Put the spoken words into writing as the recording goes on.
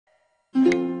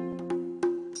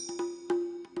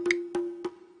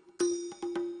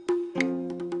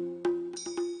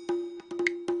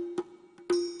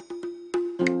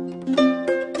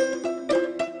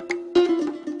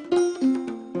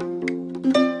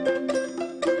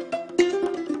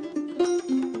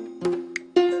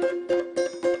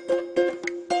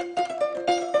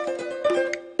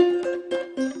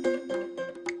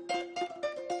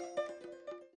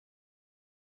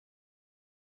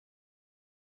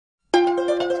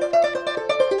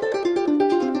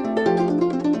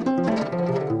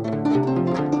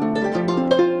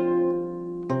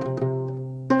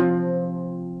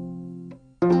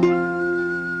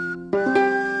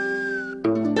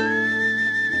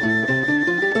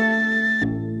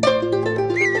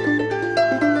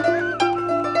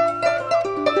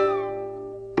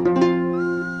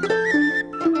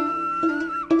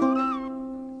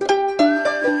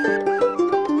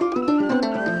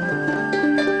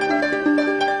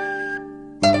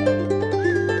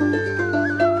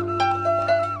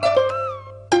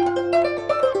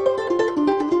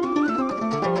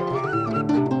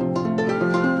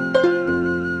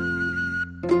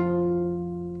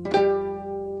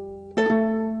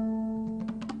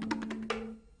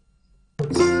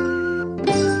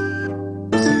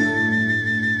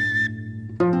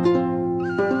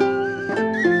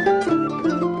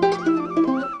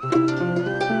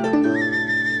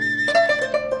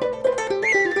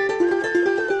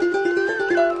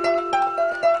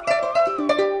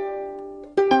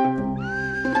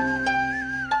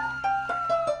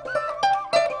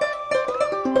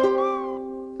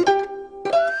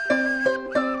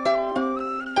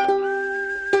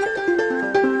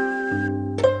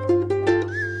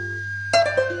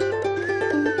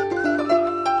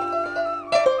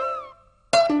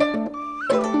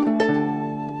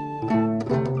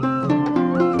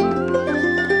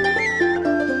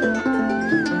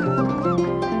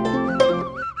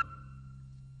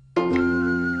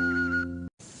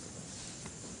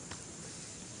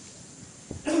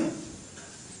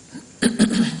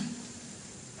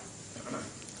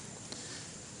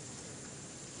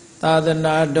သာသ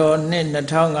နာတော်နှစ်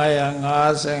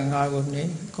2555ခုနှစ်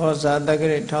ကောဇာတက္က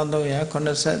ရာ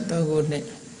1383ခုနှစ်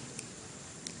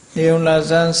နေုံလာ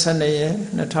ဇန်12ရက်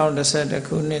2011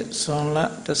ခုနှစ်ဇွန်လ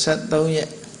13ရက်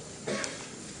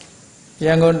ရ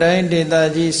န်ကုန်တိုင်းဒေသ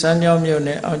ကြီးစမ်းချောင်းမြို့န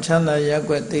ယ်အောင်ချမ်းသာရပ်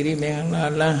ကွက်သီရိမင်္ဂလာ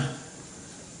လမ်း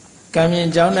ကံမြင့်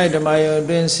ကျောင်း၌ဓမ္မယုံ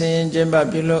တွင်ဆင်ကျင်းပ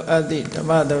ပြုလုပ်အပ်သည့်ဓမ္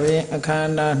မသဘင်အခမ်း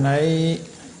အနား၌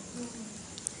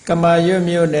ကမာရွတ်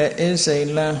မြို့နယ်အင်းစိန်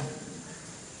လမ်း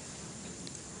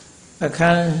အခ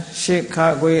န်းရှိခ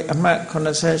ခွေအမှတ်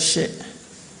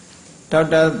88ဒေါက်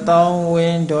တာတောင်းဝ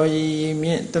င်းတော်ကြီးမြ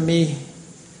င့်သမီး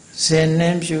ဇင်နှ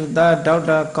င်းဖြူသားဒေါက်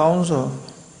တာကောင်းစော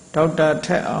ဒေါက်တာထ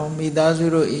က်အောင်မိသားစု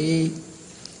တို့၏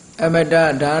အမတ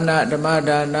ဒါနဓမ္မ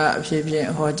ဒါနအဖြစ်ဖြင့်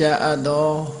ဟောကြားအပ်သော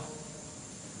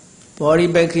ဘောဓိ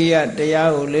ပက္ခိယတ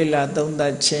ရားကိုလေ့လာသုံးသ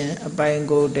ပ်ခြင်းအပိုင်း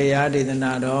ကိုတရားဒေသ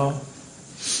နာတော်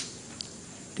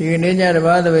ဒီနေ့ညဓမ္မ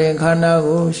သဘင်ခန္ဓာ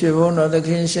ကိုရှင်ဘုန်းတော်သခ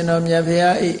င်ရှင်တော်မြတ်ဖ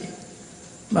ရာ၏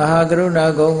မဟာကရုဏာ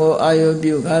ဂုဏ်ကိုအာယု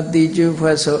ပြုကတိကျ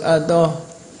ဖွဲ့ဆိုအပ်သော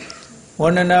ဝ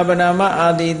န္ဒနာပနာမအာ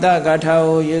တိတဂါထာ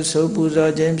ကိုရွတ်ဆိုပူ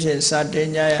ဇော်ခြင်းဖြင့်စတင်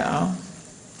ကြရအောင်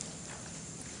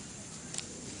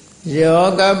ယော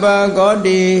ကပကော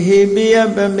တိဟိပိယ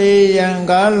ပမေယံ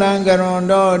ကာလံကရွန်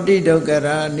တော်တိဒုက္ခ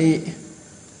ရာနိ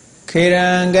ခေရံ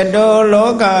ကတောလော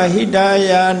ကဟိတ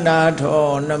ယာနာထော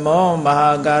နမောမဟာ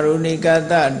ကရုဏိက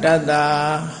တတတ္တာ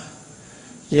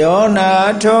ယောနာ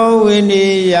ထောဝိနိ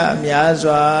ယမြာ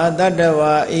စွာတတ္တ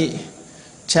ဝါဤ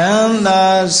ချမ်းသာ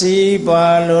စီး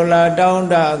ပွားလိုလားတောင်း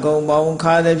တဂုံပေါင်း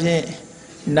ခါသည်ဖြင့်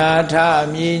နာထ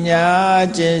မြညာ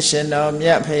ခြင်းရှင်တော်မြ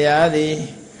တ်ဖရာသည်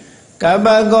ကပ္ပ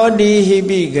ကောတိဟိ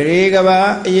ပိဂရေကဘာ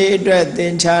အရေးအတွက်သ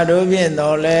င်္ချာတို့ဖြင့်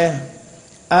တော်လဲ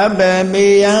အဘမေ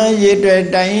ယံရေအတွက်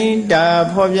တိုင်းတာ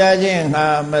ဖော်ပြခြင်းငါ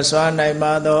မစွာနိုင်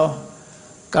ပါသော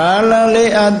ကာလ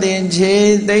လေးအသင်ချေ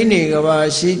သိမ့်နေကဘာ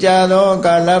ရှိကြသော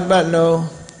ကာလပတ်လုံး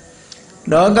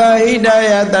လောကဟိတ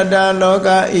ယတတ္တလောက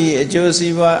ဤအကျိုး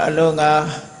စီးပွားအလုံးငါ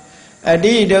အ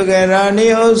တိဒုက္ခရာနိ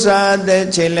ဥစ္စာသက်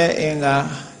ချေလက်အင်္ဂါ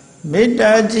မေတ္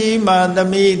တာကြီးမာသ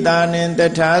မိတာနှင့်တ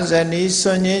ထာဇနီ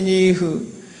ဆွန်ញင်းကြီးဟု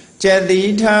ကျက်တိ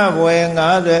ထဘွယ်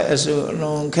90အစုအ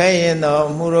လွန်ခဲရင်တော်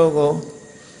မူတို့ကို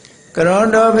ကရွန်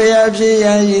တော်ဖရာဖြစ်ရ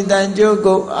န်ဤတန်ကြုတ်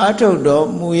ကိုအာထုတ်တော်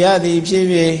မူရသည်ဖြစ်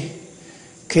၍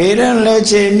ခေရန်လက်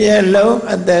ချေမျက်လုံး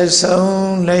အသက်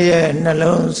ဆုံးလည်းရဲ့နှ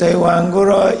လုံးစိတ်ဝံကို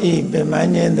ရောဤပင်မ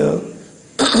ညင်းတို့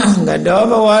ကတော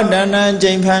ဘဝတဏ္ဍ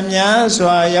ချိန်ဖန်များ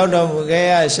စွာရောက်တော်မူခဲ့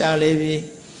ရရှာလေပြီ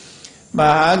မ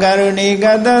ဟာကရုဏီက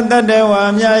တတတ္တဝါ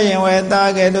များရင်ဝဲ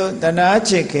သားကဲ့သို့တနာ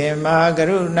ချစ်ခင်မဟာက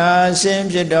ရုဏာရှင်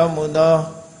ဖြစ်တော်မူသော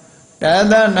တ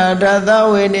သနာတသ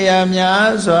ဝေနိယများ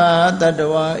စွာတတ္တ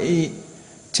ဝါဤ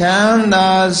ချမ်းသာ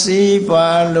စီး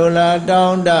ပွားလိုလားတော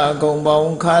င်းတဂုံပေါ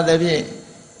င်းခါသည်ဖြင့်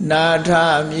နာထ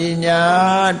မြညာ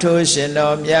ထိုရှင်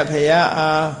တော်မြတ်ဖရာ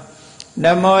အားန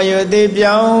မောယတိ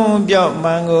ပြောင်းပြော့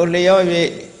မှန်ကိုလျော့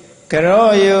၍ကရော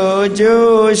ယ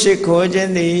ကျိုးရှိခိုးခြ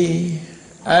င်းသည်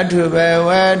အထုဘဝ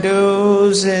တု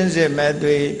စင်စစ်မ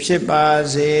သွေဖြစ်ပါ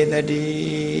စေတ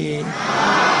ည်း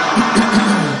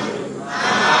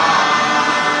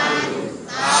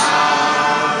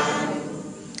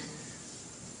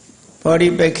ဘောဓိ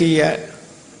ပက္ခိယ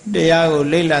တရားကို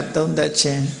လေ့လာသုံးသပ်ခြ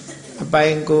င်းအပို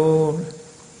င်းကို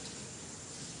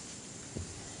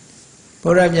ဘု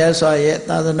ရားမြတ်စွာရဲ့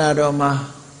သာသနာတော်မှာ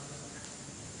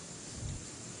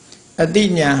အတိ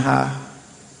ညာဏ်ဟာ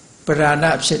ပဓာန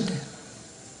ဖြစ်တယ်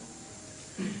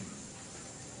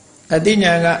အတိ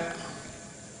ညာဏ်က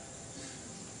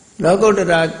လောကုတ္တ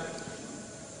ရာ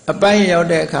အပိုင်းရောက်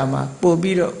တဲ့အခါမှာပို့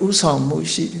ပြီးတော့ဥဆောင်မှု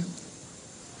ရှိတယ်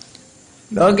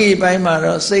လောကီပိုင်းမှာ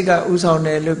တော့စိတ်ကဥဆောင်တ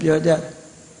ယ်လို့ပြောကြတယ်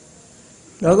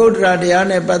လောကုတ္တရာတရား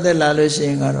နဲ့ပတ်သက်လာလို့ရှိရ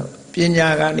င်ကတော့ပညာ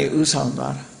ကနေဥဆောင်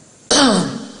သွားတာ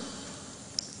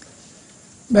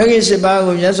မဂ္ဂင်၈ပါး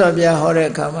ကိုမြတ်စွာဘုရားဟောတဲ့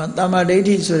အခါမှာတမ္မာဒိဋ္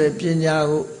ဌိဆိုတဲ့ပညာ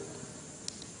ကို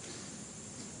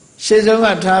ရှေ့ဆုံးက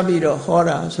ထားပြီးတော့ဟော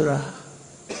တာဆိုတာ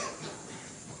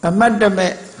အမတ်တ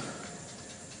မဲ့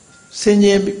စင်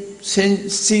ကြီး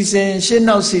စီစဉ်ရှင်း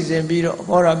နောက်စီစဉ်ပြီးတော့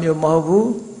ဟောတာမျိုးမဟုတ်ဘူး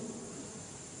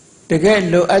တကယ်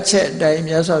လိုအပ်ချက်အတိုင်း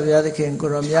မြတ်စွာဘုရားသခင်ကို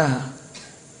ရောမြတ်ဟာ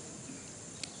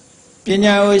ပ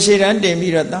ညာကိုရှေ့တန်းတင်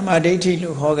ပြီးတော့တမ္မာဒိဋ္ဌိ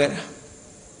လို့ဟောခဲ့တာ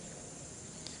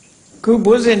ခု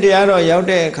ဘုဇင်တရားတော်ရောက်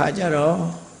တဲ့အခါကျတော့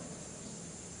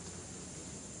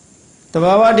တ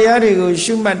ဘာဝတရားတွေကို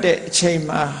ရှုမှတ်တဲ့အချိန်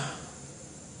မှာ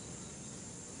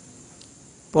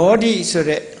ဘောဓိဆို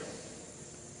တဲ့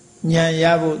ဉာဏ်ရ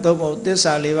ဖို့သို့မဟုတ်သစ္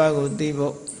စာ၄ပါးကိုသိ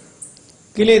ဖို့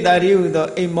ကိလေသာတွေဟူသော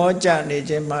အိမ်မောကြနေ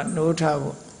ခြင်းမှာနှိုးထား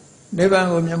ဖို့နိဗ္ဗာန်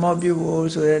ကိုမျက်မှောက်ပြုဖို့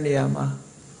ဆိုတဲ့နေရာမှာ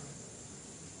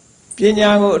ပ ညာ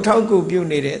ကိုအထောက်အကူပြု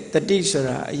နေတဲ့တတိဆို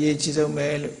တာအရေးကြီးဆုံးပဲ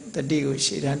လို့တတိကို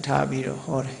ရှေ့တန်းထားပြီးတော့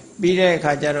ဟောတယ်ပြီးတဲ့အ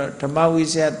ခါကျတော့ဓမ္မဝိ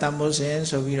ဇ္ဇာတန်ဖိုးစဉ်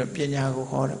ဆိုပြီးတော့ပညာကို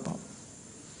ဟောတယ်ပေါ့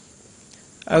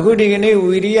အခုဒီကနေ့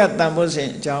ဝိရိယတန်ဖိုးစဉ်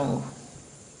အကြောင်းကို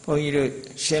ဘုန်းကြီးတို့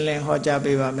ရှင်းလင်းဟောကြား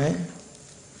ပေးပါမယ်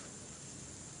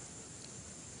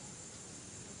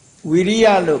ဝိရိယ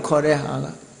လို့ခေါ်တဲ့ဟာက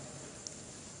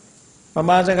ဗ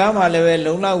မာစကားမှာလည်းပဲ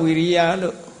လုံလဝိရိယ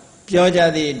လို့ပြောကြ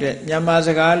သည့်အတွက်မြန်မာစ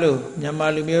ကားလို့မြန်မာ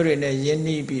လူမျိုးတွေနဲ့ယဉ်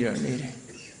နှီးပြီးတော့နေတယ်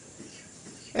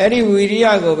အဲ့ဒီဝိရိယ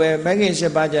ကိုပဲမဂ္ဂင်၈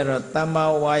ပါးကြတော့သမ္မာ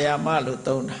ဝါယာမလို့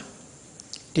သုံးတာ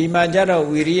ဒီမှာကြတော့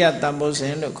ဝိရိယတန်ဖိုးစ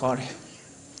ဉ်လို့ခေါ်တယ်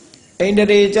ဣန္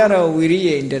ဒြေကြတော့ဝိရိယ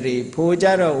ဣန္ဒြေဖို့ကြ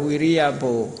တော့ဝိရိယ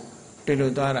ဖို့ဒီ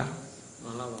လိုသွားတာမှ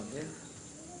န်ပါပါဗျာ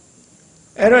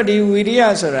အဲ့တော့ဒီဝိရိယ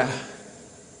ဆိုတာ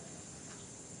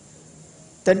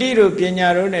တတိတို့ပညာ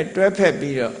တို့နဲ့တွဲဖက်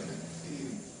ပြီးတော့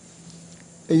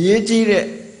အရေးကြီးတဲ့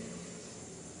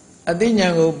အသိဉာ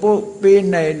ဏ်ကိုပို့ပေး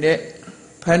နိုင်တဲ့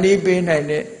ဖန်တီးပေးနိုင်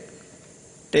တဲ့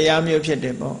တရားမျိုးဖြစ်တ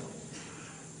ယ်ပေါ့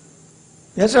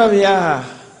မြတ်စွာဘုရားဟာ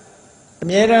အ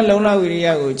မြဲတမ်းလုံလဝိရိယ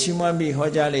ကိုချီးမွမ်းပြီးဟော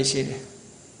ကြားလေးရှိတယ်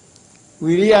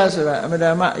ဝိရိယဆိုတာအမှန်တ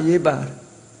မ်းအရေးပါတယ်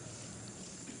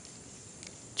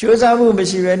ကြိုးစားမှုမ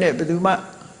ရှိဘဲနဲ့ဘယ်သူမှ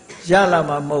ရလာ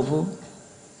မှာမဟုတ်ဘူး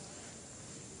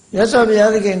မြတ်စွာဘု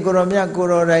ရားသခင်ကိုရောမြတ်ကို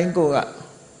ရောတိုင်းကိုက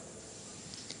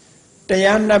တ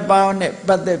ရားနှစ်ပါးနဲ့ပ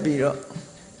တ်သက်ပြီးတော့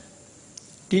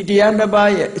ဒီတရားနှစ်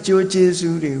ပါးရဲ့အကျိုးကျေး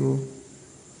ဇူးတွေကို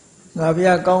ငါဘု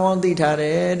ရားကောင်းကောင်းသိထားတ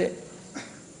ယ်တဲ့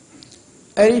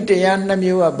အဲ့ဒီတရားနှစ်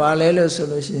မျိုးကဘာလဲလို့ဆို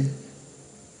လို့ရှိရင်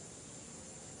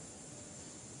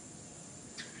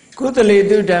ကုသလေ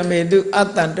တုဓမ္မေတုအ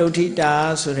တ္တံတုဋ္ဌိတာ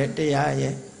ဆိုတဲ့တရား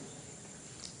ရဲ့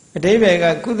အဓိပ္ပာယ်က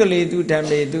ကုသလေတုဓမ္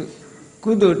မေတု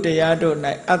ကုသိုလ်တရားတို့၌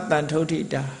အတ္တံထုဋ္ဌိ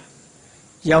တာ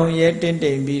ရောင်ရဲတင့်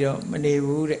တိမ်ပြီးတော့မနေ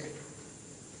ဘူးတဲ့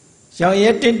ရောင်ရဲ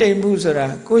တင့်တိမ်မှုဆိုတာ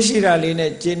ကိုရှိတာလေး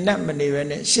နဲ့ကျေနပ်မနေပဲ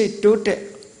နဲ့ရှေ့တိုးတက်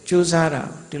ကြိုးစားတာ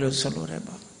ဒီလိုဆိုလိုတယ်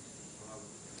ပေါ့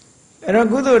အဲ့တော့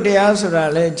ကုသိုလ်တရားဆိုတာ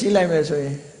လည်းကြီးလိုက်မယ်ဆိုရ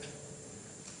င်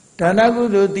ဒါနကု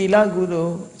သိုလ်သီလကုသို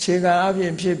လ်အခြေခံအပြ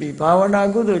င်ဖြစ်ပြီးဘာဝနာ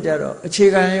ကုသိုလ်ကြတော့အခြေ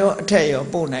ခံရောအထက်ရော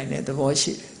ပို့နိုင်တဲ့သဘော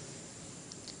ရှိတယ်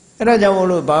အဲ့ဒါကြောင့်မို့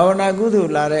လို့ဘာဝနာကုသို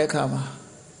လ်လာတဲ့အခါမှာ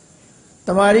တ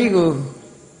မာရီကို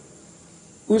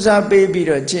ဦးစားပေးပြီး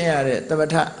တော့ကျင့်ရတဲ့သမ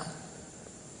ထ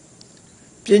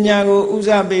ပညာကိုဦး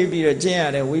စားပေးပြီးတော့ကျင့်ရ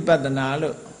တဲ့ဝိပဿနာ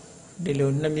လို့ဒီ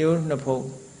လိုနှစ်မျိုးနှစ်ဖုံ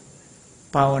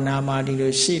ဘာဝနာမှာဒီ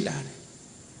လိုရှိလာတယ်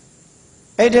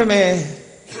အဲ့ဒါမဲ့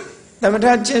သမထ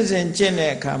ကျင့်စဉ်ကျင့်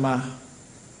တဲ့အခါမှာ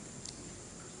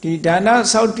ဒီဒါန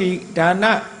ဆောက်တည်ဒါန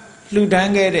လှူဒ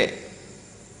န်းခဲ့တဲ့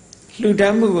လှူဒ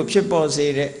န်းမှုကိုဖြစ်ပေါ်စေ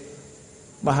တဲ့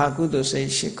မဟာကုသိုလ်စိတ်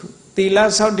၈ခုသီလ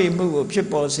ဆောက်တည်မှုကိုဖြစ်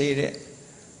ပေါ်စေတဲ့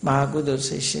မဟာကုသိုလ်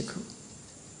စိတ်၈ခု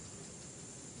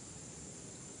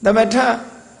သမထ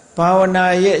ဘာဝနာ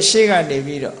ရဲ့ရှေ့ကနေ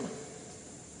ပြီးတော့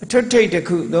အထွတ်ထိပ်တစ်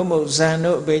ခုသို့မဟုတ်ဇန်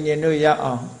တို့အပင်ញင်တို့ရောက်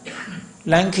အောင်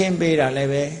လမ်းခင်းပေးတာလည်း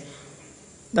ပဲ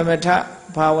သမထ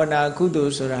ဘာဝနာကုသို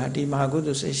လ်ဆိုတာဒီမဟာကု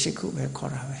သိုလ်စိတ်၈ခုပဲ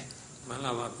ခေါ်တာပဲမှန်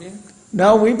လားပါဗျာနော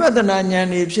က်ဝိပဿနာဉာဏ်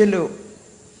နေဖြစ်လို့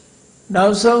နော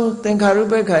က်ဆုံးသင်္ခါရု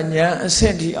ပ္ပခဉာဏ်အဆ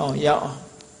င့်ထိအောင်ရောက်အောင်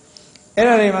အဲ့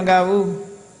ဒါတွေမကဘူး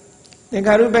သင်္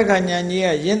ခါရုပ္ပခဉာဏ်ကြီးက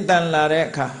ရင့်တန်လာတဲ့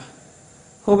အခါ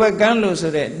ဟိုဘက်ကန်းလို့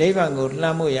ဆိုတဲ့နိဗ္ဗာန်ကိုလှ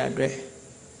မ်းမှုရအတွက်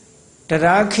တ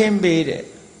ရားခင်း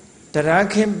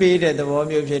ပေးတဲ့သဘော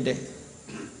မျိုးဖြစ်တဲ့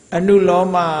အနုလော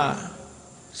မ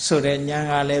ဆိုတဲ့ဉာဏ်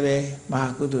ကလည်းပဲမဟာ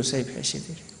ကုသိုလ်စိတ်ပဲရှိ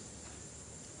သေးတယ်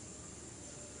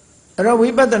အဲ့တော့ဝိ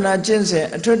ပဿနာကျင့်စဉ်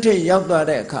အထွတ်ထိပ်ရောက်သွား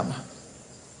တဲ့အခါမှာ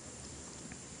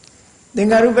သင်္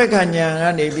ခါရုပ္ပခဉာဏ်က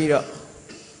နေပြီးတော့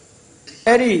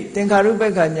အဲ့ဒီသင်္ခါရုပ္ပ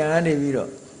ခဉာဏ်ကနေပြီးတော့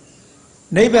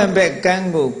နိဗ္ဗာန်ဘက်ကန်း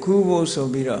ကိုကူးဖို့ဆို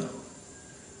ပြီးတော့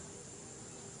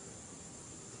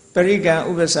ပရိကံ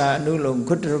ဥပ္ပစာအနုလုံ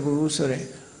ခုတ္တရဘူးဆိုတဲ့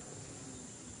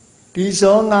ဒီ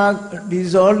ဇော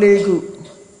၄ခု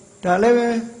ဒါလည်းပဲ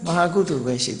မဟာကုသိုလ်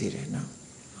ပဲရှိသေးတယ်နော်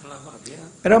မှန်ပါဗျာ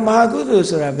အဲ့တော့မဟာကုသိုလ်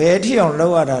ဆိုတာဘယ်အထိအောင်လော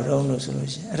က်ရတာတုံးလို့ဆိုလို့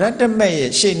ရှိရင်အရတ္တမက်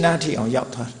ရဲ့ရှေ့နားထိအောင်ရောက်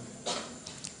သွား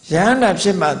တယ်ယဟန္တာဖြ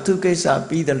စ်မှသူကိစ္စ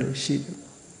ပြီးတယ်လို့ရှိတယ်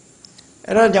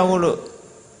အဲ့တော့ကြောင့်မို့လို့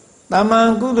တာမန်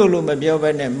ကုသိုလ်လို့မပြောဘဲ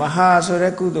နဲ့မဟာဆို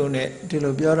တဲ့ကုသိုလ်နဲ့ဒီ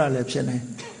လိုပြောတာလည်းဖြစ်နိုင်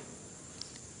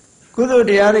ကုသိုလ်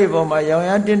တရားတွေပေါ်မှာရောင်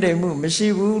ရမ်းတင့်တယ်မှုမရှိ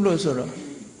ဘူးလို့ဆိုတော့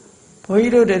ဘုန်း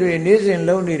ကြီးတို့တွေနေ့စဉ်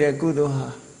လုပ်နေတဲ့ကုသိုလ်ဟာ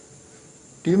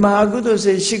ဒီမဟာကုသိုလ်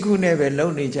စိတ်၈ခုနဲ့ပဲလု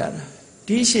ပ်နေကြတာ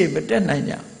ဒီရှေ့မတက်နိုင်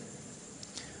ကြ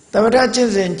သမထကျ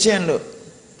င့်စဉ်ကျင့်လို့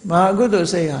မဟာကုသိုလ်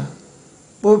စိတ်ဟာ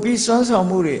ပိုပြီးစွမ်းဆောင်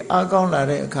မှုတွေအားကောင်းလာ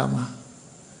တဲ့အခါမှာ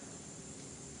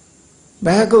မ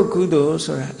ဟာကုသိုလ်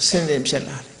ဆိုတာအစဉ်စဉ်ဖြစ်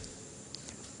လာတယ်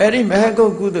အဲ့ဒီမဟာကု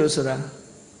သိုလ်ဆိုတာ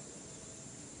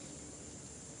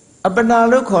အပ္ပနာ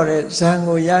လို့ခေါ်တဲ့ဇံ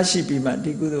ကိုရရှိပြီးမှ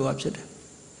ဒီကုသိုလ်ကဖြစ်တယ်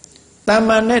။တမ္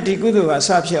မာနဲ့ဒီကုသိုလ်ကစ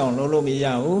ဖြစ်အောင်လုပ်လို့မရ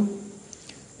ဘူး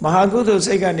မဟာကုသိုလ်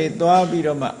စိတ်ကနေသွားပြီး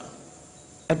တော့မှ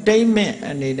အတိမ့်မဲ့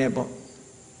အနေနဲ့ပေါ့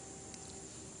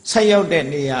ဆက်ရောက်တဲ့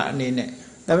နေရာအနေနဲ့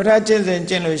သမထကျင့်စဉ်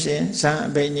ကျင့်လို့ရှိရင်ဇံ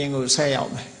အဘိညာဉ်ကိုဆက်ရော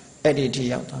က်မယ်အဲ့ဒီထိ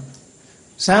ရောက်သွားမယ်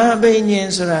ဇံအဘိညာဉ်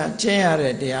ဆိုတာကျင့်ရ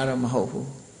တဲ့တရားတော့မဟုတ်ဘူး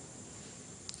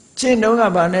ကျင့်တော့က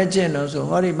ဘာနဲ့ကျင့်တော့ဆို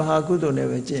ဟောဒီမဟာကုသိုလ်နဲ့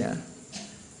ပဲကျင့်ရ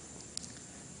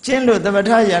ကျင့်လို့သမထ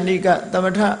ယန္တိကသမ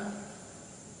ထ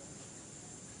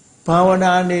ဘာဝနာ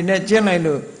အနေနဲ့ကျင့်လိုက်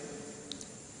လို့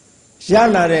ရ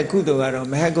လာတဲ့ကုသိုလ်ကတော့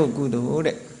မဟကုတ်ကုသိုလ်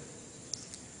တဲ့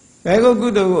မဟကုတ်ကု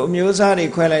သိုလ်ကိုအမျိုးအစားတွေ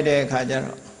ခွဲလိုက်တဲ့အခါကျ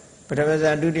တော့ပထမဇ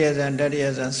န်ဒုတိယဇန်တတိယ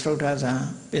ဇန်စတုထဇန်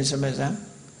ပင်စမဇန်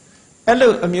အဲ့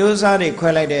လိုအမျိုးအစားတွေခွဲ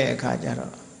လိုက်တဲ့အခါကျ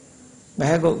တော့မ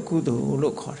ဟကုတ်ကုသိုလ်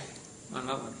လို့ခေါ်တယ်မှန်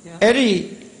ပါပါဗျာအဲ့ဒီ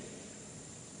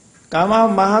ကာမ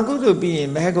မဟာကုသိုလ်ပြီးရင်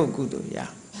မဟကုတ်ကုသိုလ်ရ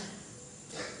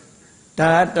ဒါ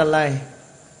တလိုက်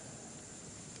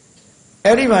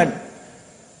အဲ့ဒီမှာ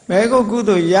မဟကုတ်ကု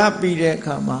သိုလ်ရပြီးတဲ့အ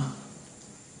ခါမှာ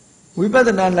ဝိပ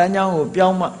ဿနာလမ်းကြောင်းကိုပြော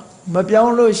င်းမှမပြော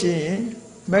င်းလို့ရှိရင်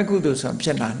မဟကုသိုလ်ဆိုတာဖြ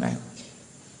စ်လာနိုင်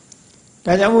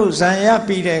ဒါကြောင့်မို့ဇံရ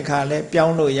ပြီးတဲ့အခါလဲပြော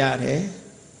င်းလို့ရတယ်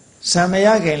ဇံမရ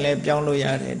ခင်လဲပြောင်းလို့ရ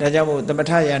တယ်ဒါကြောင့်မို့သမ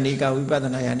ထယာနိကဝိပဿ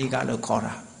နာယာနိကလို့ခေါ်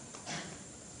တာ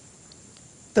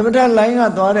သမထလိုင်းက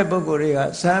သွားတဲ့ပုဂ္ဂိုလ်တွေက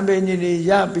ဇံပင်ကြီးတွေ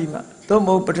ရပြီးမှသို့မ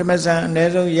ဟုတ်ပထမဇံအန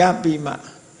ည်းဆုံးရပြီးမှ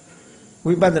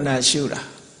ဝိပဿနာရှုတာ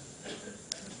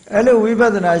အဲ့လိုဝိပ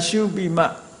ဿနာရှုပြီးမှ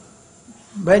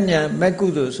ဘဉ္ဉံမကု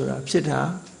သိုလ်ဆိုတာဖြစ်တာ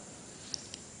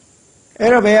အဲ့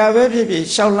တော့ဘယ်ဟာပဲဖြစ်ဖြစ်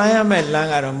ရှောက်လန်းရမယ့်လမ်း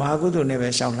ကတော့မဟာကုသိုလ်နဲ့ပဲ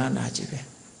ရှောက်လန်းတာကြီးပဲ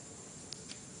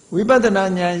ဝိပဿနာ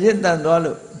ဉာဏ်ရင့်တန်သွား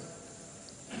လို့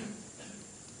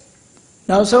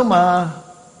နောက်ဆုံးမှာ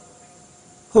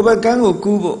ဟိုဘက်ကန်းကို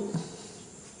ကူးဖို့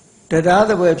တရား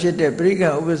သဘောဖြစ်တဲ့ပရိက္ခဥ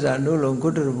ပ္ပဇ္ဇာနုလုံကု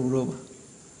တ္တရဘူတို့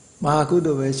မဟာကု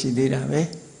သိုလ်ပဲရှိသေးတာပဲ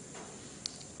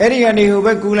အဲ့ဒီကနေဟိုဘ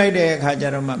က်ကူးလိုက်တဲ့အခါကျ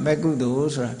တော့မှမကုသို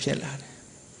လ်ဆိုတာဖြစ်လာတယ်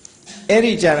အဲ့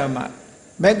ဒီကြတော့မှ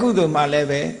မကုသိုလ်မှလည်း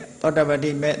ပဲသောတပ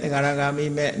တိမဲ့သဂရဂါမိ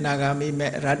မဲ့အနာဂါမိ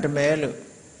မဲ့ရတ္တမဲ့လို့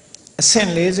အဆင့်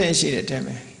၄ဆင့်ရှိတဲ့ထဲ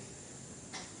မှာ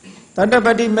သောတပ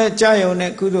တိမဲ့ကြာယုံ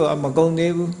နဲ့ကုသိုလ်မကုန်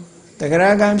သေးဘူးသဂရ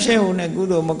ဂံဖြစ်ုံနဲ့ကု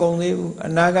သိုလ်မကုန်သေးဘူးအ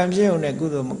နာဂံဖြစ်ုံနဲ့ကု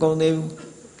သိုလ်မကုန်သေးဘူး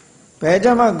ဘယ်ကြ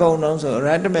မှာကုန်တော့ဆိုရ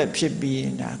တ္တမဲ့ဖြစ်ပြီးရ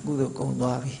င်ဒါကုသိုလ်ကုန်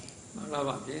သွားပြီမှန်ပါ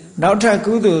ပါဗျာနောက်ထပ်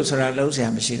ကုသိုလ်ဆိုတာလုံးเสีย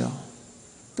မရှိတော့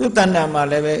သူတဏ္ဍာမှာ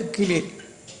လည်းပဲကိလေ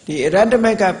ဒီရတ္တ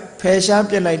မဲ့ကဖယ်ရှား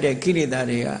ပြစ်လိုက်တဲ့ကိလေသာ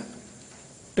တွေက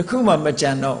တခုမှမ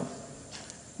ကြံတော့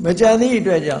မကြံသည့်အ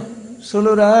တွက်ကြောင့်ဆို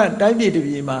လိုတာကတိုင်းပြည်တစ်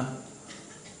ပြည်မှာ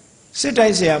စစ်တို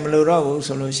က်เสียမလို့တော့ဘူး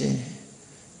ဆိုလို့ရှိရင်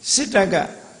စစ်တပ်က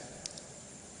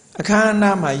အခမ်းအ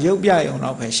နားမှာရုပ်ပြရုံ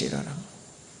တော့ပဲရှိတော့တာ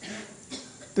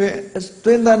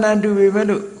သွင်းသဏ္ဍာန်တူပေမဲ့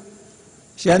လို့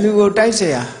ရန်သူကိုတိုက်เสี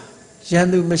ยရန်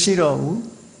သူမရှိတော့ဘူး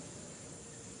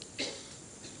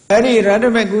အဲ့ဒီရတ္တ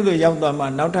မဲ့ကုသိုလ်ရောက်သွားမှ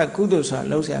နောက်ထပ်ကုသိုလ်ဆိုတာ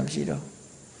လုံးเสียမရှိတော့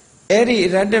အဲ့ဒီ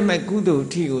ရတ္တမဲ့ကုသိုလ်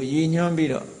ထီကိုရည်ညွှန်းပြီး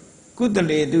တော့ကုသ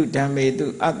လေတုဓမ္မေတု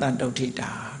အတ္တတုဋ္ဌိ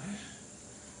တာ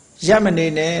ရမနေ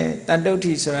နဲ့တန်တုဋ္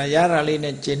ဌိဆိုတာရတာလေး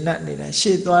နဲ့ကျင့်တ်နေတာ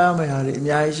ရှေ့သွားရမယ့်ဟာတွေအ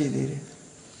များကြီးရှိသေးတယ်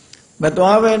မ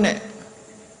သွားဘဲနဲ့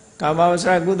ကာမဝဆ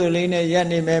ရာကုသိုလ်လေးနဲ့ရပ်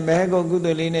နေမယ်မဟကုကု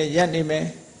သိုလ်လေးနဲ့ရပ်နေမယ်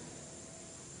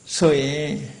ဆိုရ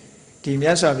င်ဒီမြ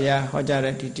တ်စွာဘုရားဟောကြား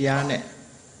တဲ့ဒီတရားနဲ့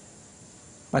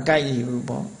မကိုက်ဘူး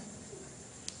ပေါ့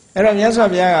အဲ့တော့မြတ်စွာ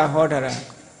ဘုရားကဟောထားတာ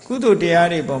ကုသိုလ်တရား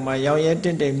တွေပေါ်မှာရောင်ရဲတ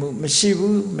င့်တယ်မှုမရှိ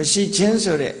ဘူးမရှိခြင်း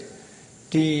ဆိုတဲ့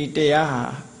ဒီတရား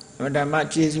ဟာဓမ္မ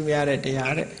ကျေးဇူးများတဲ့တ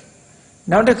ရားတဲ့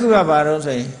နောက်တစ်ခုကဘာလို့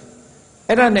ဆိုရင်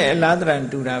အဲ့ဒါနဲ့အလားတန်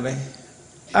တူတာပဲ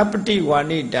အပတိဝါ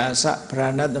ဏိတာသဗရ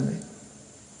ဏတမေ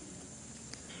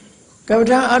ကမ္မ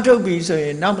ထာအထုတ်ပြီဆိုရ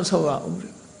င်နောက်မဆုတ်ရဘူး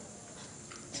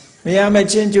မရမ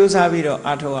ချင်းကြိုးစားပြီးတော့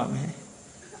အထုတ်ရမယ်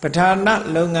ပဋ္ဌာန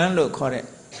လုပ်ငန်းလို့ခေါ်တဲ့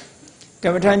က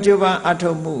မ္မထာကြိုးပမ်းအ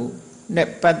ထုတ်မှုနဲ့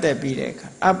ပတ်သက်ပြီးတဲ့အခါ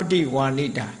အပတိဝါဏိ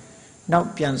တာနောက်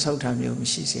ပြန်ဆုတ်တာမျိုးမ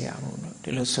ရှိစေရဘူးလို့ဒီ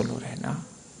လိုဆိုလိုတယ်နော်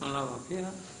မှန်ပါပါ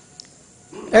ဗျာ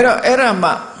အဲ့တော့အဲ့ဒါ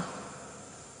မှ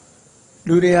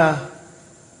လူတွေဟာ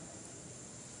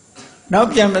နောက်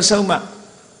ပြန်မဆုံးမှ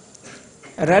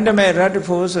ရတ္တမေရတ္တ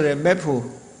ဖို့ဆိုတဲ့မဲ့ဖို့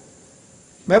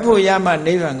ရမှ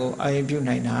နိဗ္ဗာန်ကိုအာရုံပြု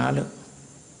နိုင်တာလို့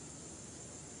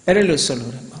အဲ့ဒါလို့ဆို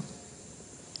လိုတယ်ပေါ့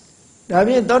ဒါ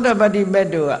ဖြင့်သောတပတ္တိမဲ့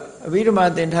တို့ကအဘိဓမ္မာ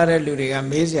သင်ထားတဲ့လူတွေက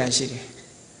မေးစရာရှိတယ်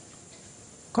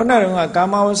ခုနကကာ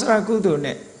မဝဆရာကုသိုလ်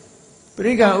နဲ့ပ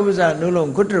ရိက္ခဥပ္ပဇ္ဇနုလုံ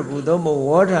ကုတ္တရဘူသုံးမို့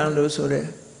ဝေါထံလို့ဆိုတဲ့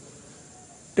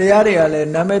တရားတွေကလည်း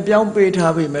နာမည်ပြောင်းပေး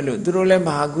ထားပြီမဲ့လို့သူတို့လည်းမ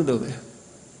ဟာကုသိုလ်ပဲ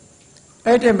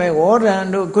အဲ့တည်းမဲ့ဝေါထံ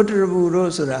တို့ကုတ္တရဘူ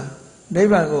တို့ဆိုတာနိဗ္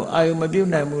ဗာန်ကိုအာရုံမပြု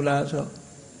နိုင်ဘူးလားဆို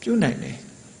ပြုနိုင်တယ်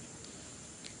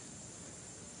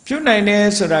ပြုနိုင်တယ်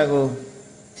ဆိုတာကို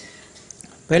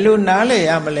ဘယ်လိုနားလည်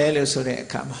ရမလဲလို့ဆိုတဲ့အ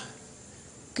ခါမှာ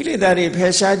ကိလေသာတွေဖ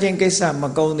ယ်ရှားခြင်းကိစ္စမ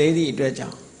ကုန်သေးသည့်အတွက်ကြော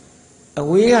င့်အ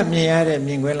ဝေးကမြင်ရတဲ့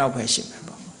မြင်ကွင်းလောက်ပဲရှိမှာ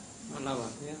ပေါ့မှန်ပါပါ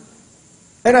ဗျာ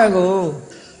Era go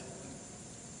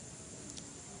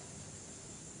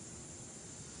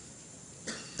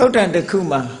Totan de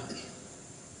Kuma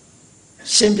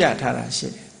Shimpia Tara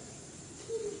Shit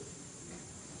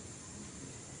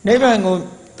Nevango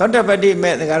Totapati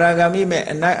met the Garagami met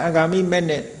and Agami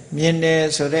Menet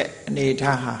Miene Sore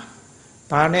Netaha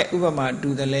Pane Ubama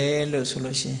do the lay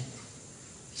solution.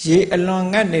 Ye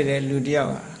along at the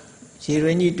Ludia, she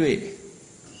renewed to it.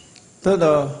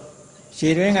 Todo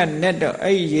she ran a net of a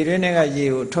yerenega ye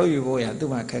told you boy to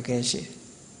my Kakashi.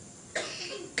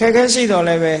 Kakashi do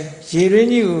leve, she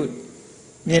renewed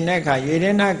Mieneka,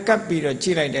 Yerena Capi or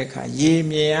Chiladeca, ye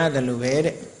mea the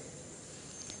Luvere.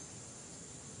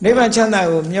 Never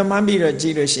chanda, your mammy or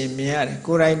Jilos in Mia,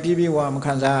 could I be warm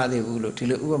Kanza the Ulu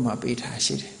till Uma beat her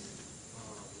shit.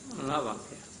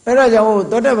 Eraja,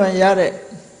 Dotavan Yare.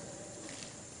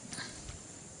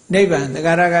 Neighbor, the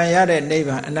Garagan Yare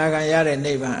neighbor, and Nagan Yare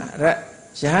neighbor,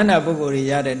 Shahana Buguri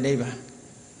Yare neighbor.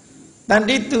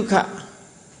 Tandituka,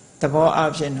 the poor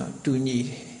option of two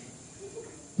need.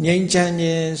 Ning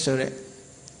Chan Sore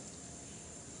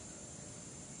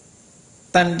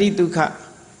Tandituka,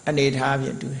 and 8 half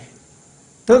year to it.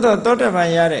 Toto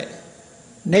Totavan Yare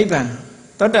neighbor,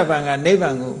 Totavanga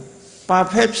neighbor,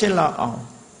 Papepsilla on.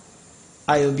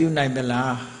 I will be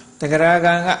Nibela, the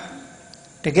Garaganga.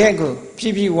 The Gago,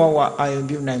 Pipi Wawa, I will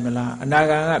be Namela, and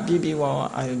Naga, Pipi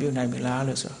Wawa, I will be Namela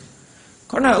also.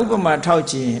 Kona Upama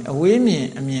Tauchi, a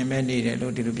women, a mere mandate,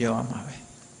 Lord to be on my way.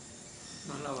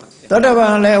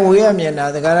 Totava let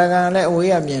Wiamiana, the Garagan let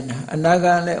Wiamiana, and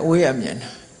Naga let Wiamiana.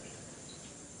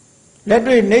 Let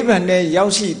me neighbor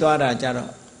Yausi Dwara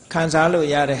Jaro, Kansalo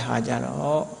Yare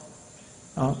Hajaro,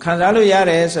 Kansalo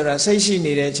Yare, so that say she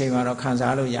needed Chimaro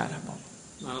Kansalo Yara.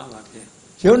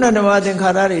 Yona Navadan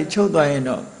Karari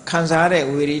Chodino,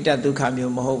 Kansare, we read that to come you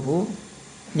Mohobu,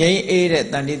 Nay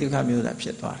aided than to come you that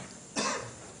Pitwa.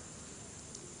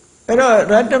 Pero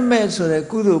Random so the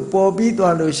Kudu, Bobby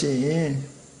Dwalushi,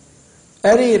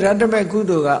 Eri Random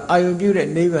Kuduga, I will build a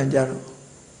neighbor Jaro.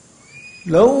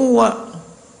 Low what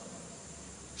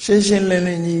Shin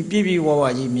Lenny, Bibi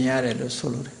Wawaji, Miare,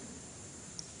 Solo.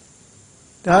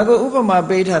 Dago Upama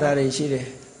Beta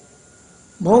Rashide.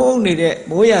 Mo only the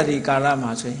Moya di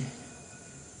Kalamase.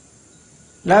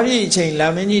 Lavi chain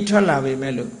Lamini Tralavi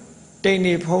Melu,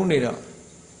 Tani Ponido.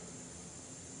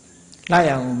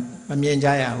 Layang, Mamien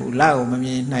Jaya, who Lao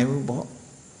Mamien Naibu.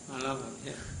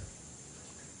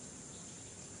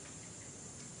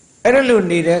 Erelu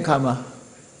need a kama,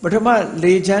 but about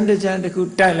legend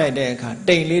could die like deca,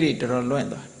 Dane lady to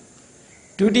Luenda.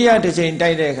 Dudia to chain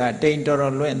Dideca, Dane to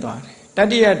Luenda.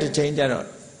 Tadia to change out.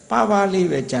 Papa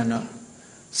leave a channel.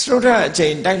 Slota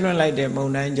chain diamond like the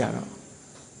Monan Jaro.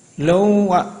 Long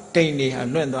what Tani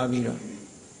had learned of you.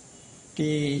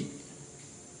 The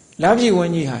love you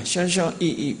when you have Shon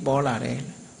E. Bolare.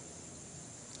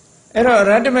 Error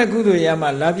Radama Gudu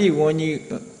Yama love you when you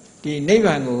the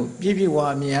Nevango, Bibi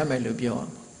wa Miama Lubio.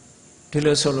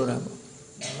 Tilo Solorabo.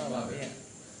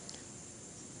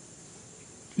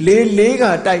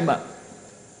 Lega Taima.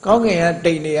 Konga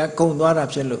Tania Kondwara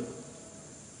Absolute.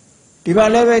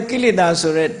 Dibaleve Kilida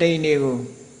Sure Tainigo.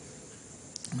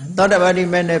 Not about the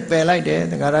men at Pelite,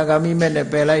 the Garagami men at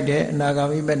Pelite,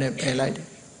 Nagami men at Pelite.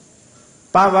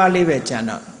 Pava live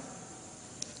channel.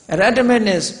 A rataman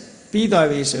Pida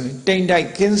Viso,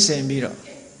 Taindai Kinsen Biro.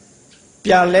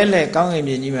 Pialele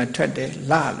Kangami Trete,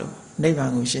 Lalo,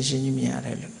 Nevangu Shishimia,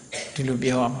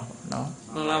 Tilubioma. No.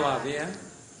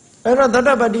 Pero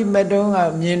Dodabadi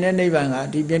Medonga, Mina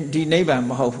Nevanga, the neighbor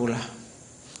Mahofula.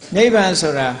 Neighbor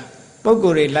Sora.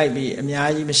 Poguri like be a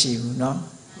Miaji Messiu, no?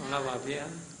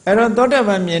 I don't thought of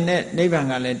a minute neighbor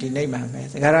let the neighbor me.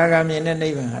 The Garagami and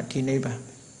neighbor had tea neighbor.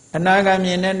 And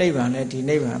Nagami and neighbor let the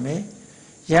neighbor me.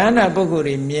 Yana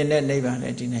Poguri, me and neighbor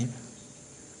let the neighbor.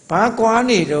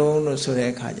 Paquani don't so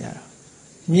the Kajara.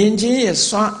 Minji is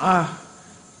swan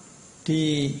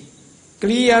the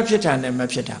clear pitan and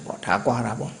mapchetapo,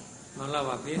 Taquarabo.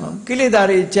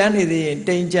 Kilidari Jani the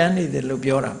Danjani the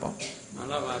Lubiorabo.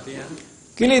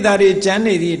 Kilidari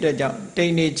Jani the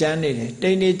Dani Jani,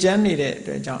 Dani Jani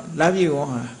the John, love you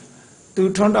on her.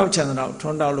 To turn out channel,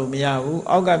 turned out Lumiau,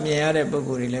 Oga Mia,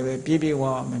 Buguri, Leve, Bibi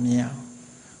Wa, Mamia.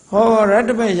 Oh,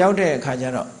 Radaba Yaude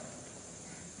Kajaro.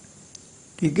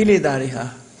 The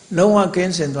Kilidari, no one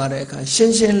can send Wareka,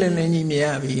 Shinshin Lenny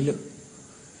Mia Vilu.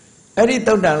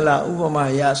 Edito Danla,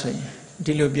 Ubama Yasui,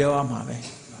 Dilubio Amave.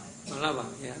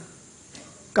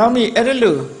 Kami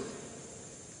Edelu.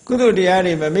 Kudu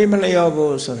diari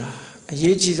Mamimalayobo Sora, a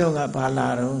Yichizonga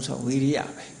Palaron, so we are.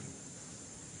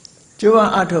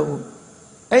 Jua Ato,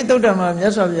 I told them,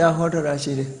 yes, of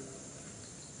Yahotorashid.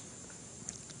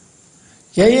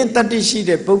 ရင်တတ္တိရှိ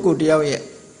တဲ့ပုဂ္ဂိုလ်တယောက်ရဲ့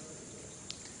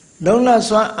လုံလ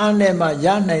စွမ်းအားနဲ့မှရ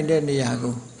နိုင်တဲ့နေရာ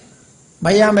ကိုမ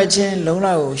ရမချင်းလုံလ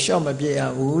ကိုရှော့မပြည့်ရ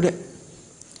ဘူးတဲ့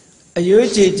အယွေး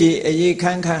ကြည်ကြည်အရေးခ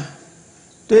န်းခန်း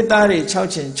သွေးသားတွေ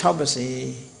6ချင်6ပါစေ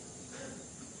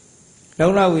လုံ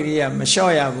လဝိရိယမ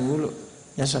လျှော့ရဘူးလို့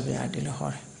မြတ်စွာဘုရားဒီလိုဟော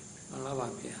တယ်မှန်ပါပါ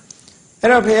ဗျာအဲ့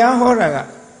တော့ဘုရားဟောတာက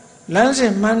လမ်းစ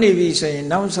ဉ်မှန်းနေပြီဆိုရင်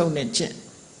နောက်ဆုံးနဲ့ကျ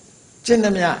င့်သ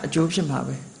မျှအကျိုးဖြစ်မှာ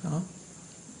ပဲနော်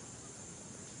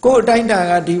ကိုယ်အတိုင်းတာ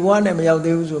ကဒီဘဝနဲ့မရောက်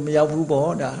သေးဘူးဆိုမရောက်ဘူး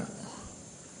ပေါ့ဒါ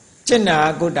ကျင့်တာ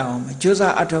ကိုယ်တောင်ကြိုး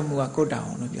စားအထောက်မှုကကိုယ်တောင်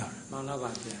လို့ပြောတယ်မှန်ပါပါ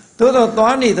ဗျာသို့တော့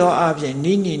သွားနေသောအပြင်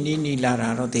နီးလာတာ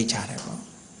တော့သိချတယ်ပေါ့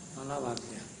မှန်ပါပါ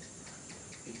ဗျာ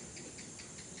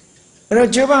အဲ့တော့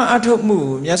ကျိုးပန်းအထောက်မှု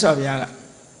ကိုမြတ်စွာဘုရားက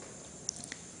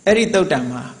အဲ့ဒီသုတ်တံ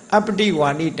မှာအပတိဝါ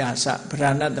ဏိတာသဗရ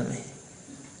ဏတမေ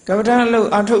ကမ္မထာလို့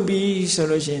အထုတ်ပြီးဆို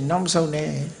လို့ရှိရင်နောက်မဆုံး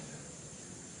နဲ့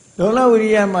လုံလဝိရိ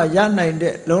ယမှာရနိုင်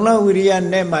တဲ့လုံလဝိရိယ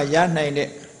နဲ့မှရနိုင်တဲ့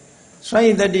စွမ်းရ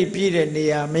ည်တတိပြည့်တဲ့နေ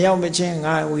ရာမရောက်မချင်း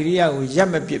ငါဝိရိယကိုရပ်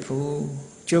မပစ်ဘူး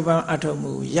ကျိုးပန်းအထုတ်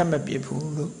မှုကိုရပ်မပစ်ဘူး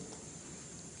လို့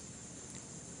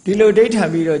ဒီလိုဒိဋ္ဌာ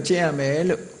ပြီးတော့ကျင့်ရမယ်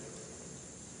လို့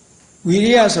ဝိ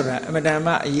ရိယဆိုတာအမတန်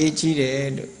မှအရေးကြီးတ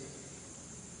ယ်လို့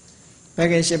ဘ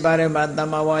ဂင်၈ပါးထဲမှာသ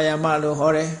မ္မာဝါယာမလို့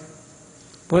ဟောတယ်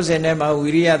ဘုဇင်ထဲမှာဝိ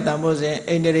ရိယတန်ဘုဇင်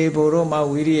ဣန္ဒြေဘုရောမှာ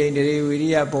ဝိရိယဣန္ဒြေဝိရိ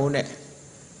ယဘုံနဲ့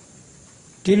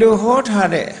ဒီလိုဟောထား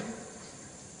တဲ့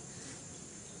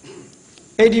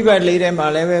ဣတိပတ်လေးထဲမှာ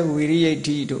လည်းပဲဝိရိယဋ္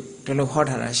ဌိတို့ဒီလိုဟော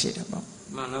ထားတာရှိတယ်ပေါ့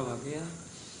မှန်ပါပါဗျာ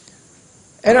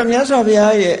အဲ့တော့မြတ်စွာဘု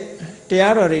ရားရဲ့တ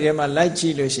ရားတော်တွေထဲမှာလိုက်ကြ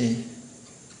ည့်လို့ရှိရင်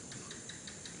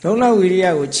လုံလဝိရိယ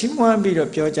ကိုချီးမွမ်းပြီးတော့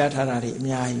ပြောကြားထားတာတွေအ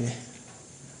များကြီးပဲ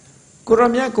ကိုရ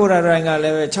မြတ်ကိုရရိုင်းကလ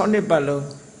ည်းပဲ6နှစ်ပတ်လုံး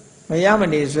မရမ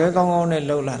နေဇွဲကောင်းကောင်းနဲ့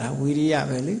လှုပ်လာတာဝိရိယ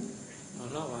ပဲလေမှန်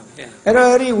ပါပါဗျာအဲ့တော့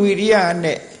အဲ့ဒီဝိရိယ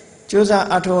နဲ့ကြိုးစား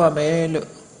အထောက်ရမယ်လို့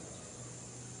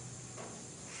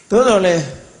သို့တော်လည်း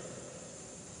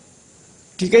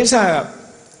ဒီကိစ္စက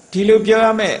ဒီလိုပြောရ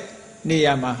မယ့်နေ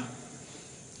ရာမှာ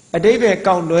အတိပ္ပယ်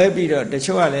ကောက်လွဲပြီးတော့တ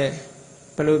ချို့ကလည်း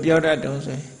ဘယ်လိုပြောတတ်တုံး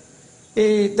ဆိုရင်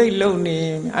အေးသိတ်လုံနေ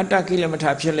အတ္တကိလမထ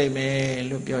ဖြစ်လိမ့်မယ်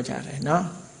လို့ပြောကြတယ်နော်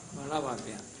မှန်ပါပါ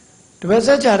ဗျာတပည့်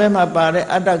စัจ जा ထဲမှာပါတဲ့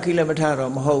အတ္တကိလမထ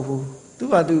တော့မဟုတ်ဘူးသူ့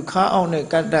ဘာသူခါအောင်တဲ့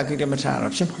ကတ္တကိလမထ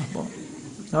တော့ဖြစ်မှာပေါ့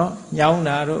နော်ညောင်း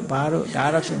တာတို့ဘာတို့ဒါ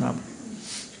တော့ဖြစ်မှာပေါ့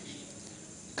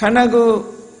ခန္ဓာကိုယ်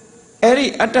အဲ့ဒီ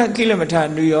အတ္တကိလမထ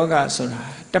နုယောဂဆိုတာ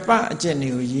တပအကျင့်တွေ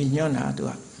ကိုရည်ညွှန်းတာသူ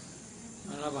က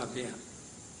မှန်ပါပါဗျာ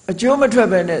အကျိုးမထွက်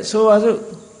ပဲနဲ့ဆိုပါစို့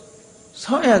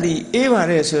ဆောင်းရသည်အေးပါ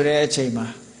တယ်ဆိုတဲ့အချိန်မှာ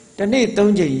တစ်နေ့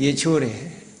3ချိန်ရေချိုးတယ်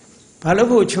ဘာလို့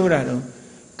ဖို့ချိုးတာတော့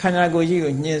ခန္ဓာကိုယ်ကြီး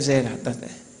ကိုညှင်းဆဲတာတတ်တ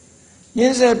ယ်ညှ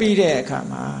င်းဆဲပြီးတဲ့အခါ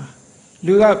မှာ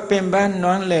လူကပင်ပန်း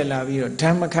နွမ်းလဲလာပြီးတော့ဓ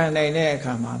မ္မခံနိုင်တဲ့အ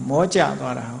ခါမှာမောကျ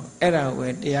သွားတာဟုတ်အဲ့ဒါကိုပဲ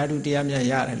တရားဓုတရားမြတ်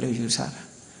ရတယ်လို့ယူဆတာ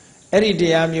အဲ့ဒီတ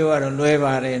ရားမျိုးကတော့လွယ်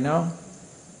ပါတယ်နော်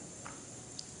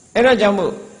အဲ့ဒါကြောင့်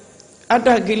မို့အတ္တ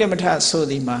ကိလမထဆို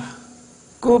သည်မှာ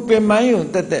ကိုပင်ပန်းယုံ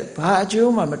တက်တက်ဘာအ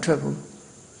ကျိုးမှမထွက်ဘူး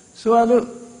ဆိုတော့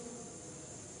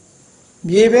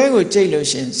မြေပဲကိုကြိတ်လို့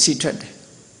ရှင်စီထွက်တယ်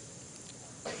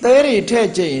သဲတွေထည့်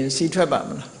ကြိတ်ရင်စီထွက်ပါမ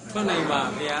လားထွက်နိုင်ပါ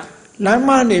ဗျာလမ်းမ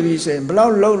နေပြီဆိုရင်ဘလော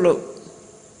က်လှုပ်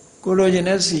ကိုလိုချင်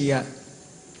တဲ့စီက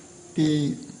ဒီ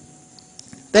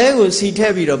သဲကိုစီထ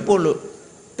ည့်ပြီးတော့ပုတ်လို့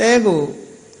သဲကို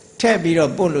ထည့်ပြီး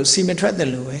တော့ပုတ်လို့စီမထွက်တယ်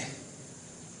လို့ပဲ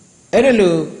အဲ့ဒါ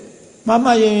လို့မမ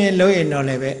ရင်လုံးရင်တော့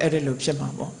လည်းပဲအဲ့ဒါလို့ဖြစ်မှာ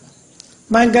ပေါ့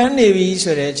မှန်ကန်နေပြီ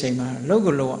ဆိုတဲ့အချိန်မှာလုံး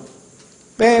ကိုလုံး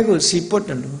ပဲကိုစီပုတ်တ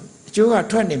ယ်လို့အကျိုးက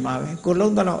ထွက်နေမှာပဲကို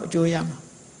လုံးတော့အကျိုးရမှာ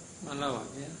မှန်ပါပါ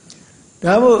ဗျာ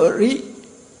ဒါမို့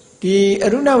ဒီအ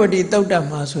ရုဏဝတီသုတ်တံ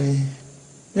မှာဆိုရင်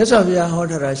မြတ်စွာဘုရားဟော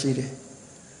ထားတာရှိတယ်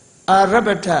အာရပ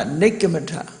ထနိက္ကမ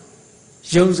ထ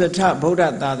ယုံစထဗုဒ္ဓ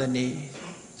သာသနေ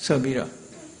ဆိုပြီးတော့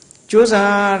ကြိုး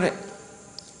စားတဲ့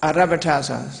အာရပထ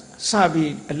ဆိုစ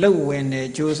ပြီးအလုတ်ဝင်နေ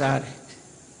ကြိုးစားတယ်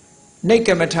နိက္က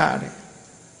မထတဲ့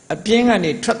အပြင်းက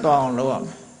နေထွက်သွားအောင်လုပ်ရမ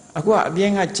ယ်အခုကအပြ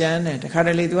င်းကကြမ်းတယ်တခါတ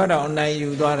လေသူကတော့အနိုင်ယူ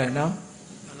သွားတယ်နော်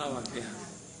မှန်ပါပါဗျာ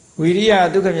ဝိရိယ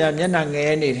ဒုက္ခမြမျက်နှာင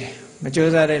ယ်နေတယ်မ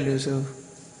ကြိုးစားတဲ့လူဆို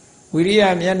ဝိရိယ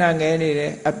မျက်နှာငယ်နေတ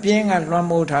ယ်အပြင်းကလွှမ်း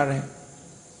မိုးထားတယ်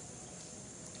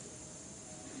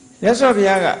မြတ်စွာဘု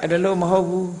ရားကအဲ့ဒါလို့မဟုတ်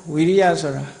ဘူးဝိရိယ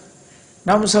ဆိုတာ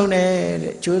နောက်မဆုံးနဲ့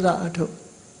တဲ့ကြိုးစားအထုတ်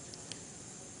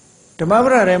ဓမ္မပ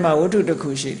ဒထဲမှာဝတ္ထုတစ်ခု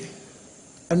ရှိတယ်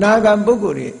အနာဂံပုဂ္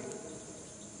ဂိုလ်တွေ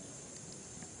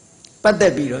ပတ်သ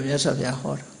က်ပြီးတော့မြတ်စွာဘုရား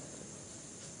ဟောတာ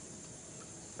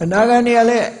အနာဂံတွေက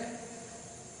လည်း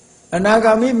အနာ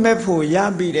ဂါမိမဲ့ဖို့ရ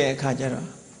ပြီးတဲ့အခါကျ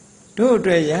တော့တို့အ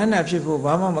တွက်ယဟန္တာဖြစ်ဖို့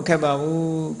ဘာမှမခက်ပါ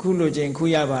ဘူးခုလိုချင်းခု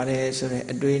ရပါတယ်ဆိုတဲ့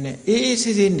အတွေးနဲ့အေးအေး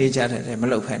ဆေးဆေးနေကြတယ်မ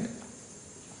လုပ်ဖက်နဲ့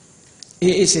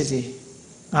အေးအေးဆေးဆေး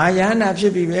ငါယဟန္တာဖြ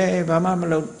စ်ပြီပဲဘာမှမ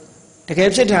လုပ်တကယ်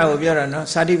ဖြစ်တာကိုပြောတာနော်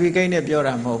certificate နဲ့ပြော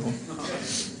တာမဟုတ်ဘူး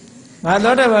ngā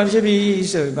thoda pa phit pi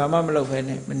so ba ma ma lok phe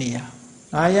ne ma ni ya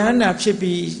ngā yahana phit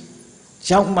pi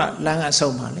yauk ma lan ga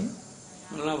saung ma le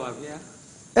မှန်လားပါဗျာ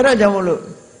အဲ့ဒါကြောင့်မလို့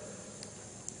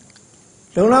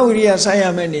လုံလဝိရိယဆိုင်ရ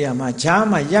မယ့်နေရာမှာဈာ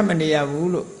မှာရပ်မနေရဘူး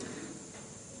လို့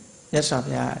မြတ်စွာ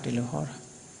ဘုရားဒီလိုဟောတာ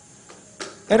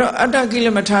အဲ့တော့အတ္တကိလ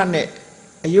မထနဲ့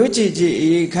အယုကြည်ကြည်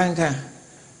အေးခန်းခန်း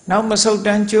နောက်မဆုတ်တ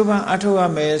န်းကြိုးပမ်းအထောက်ရ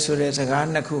မယ်ဆိုတဲ့စကား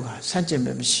နှစ်ခုဟာဆန့်ကျင်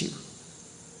ပဲမရှိဘူး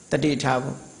တတိထား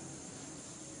ဖို့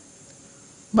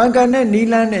မင်္ဂန်နဲ့နီ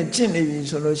လန်းနဲ့ကျင့်နေပြီ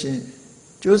ဆိုလို့ရှိရင်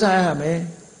ကြိုးစားရမယ်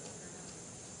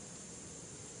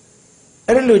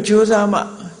အဲ့ဒါလို့ကြိုးစားမှ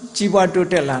ကြီးပွားတိုး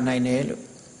တက်လာနိုင်တယ်လို့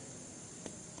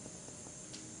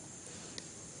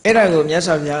အဲ့ဒါကိုမြတ်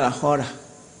စွာဘုရားကဟောတာ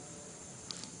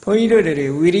ဘုန်းကြီးတို့တွေ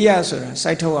ဝိရိယဆိုတာ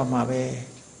စိုက်ထုတ်ရမှာပဲ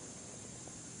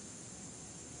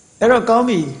အဲ့တော့ကောင်း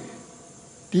ပြီ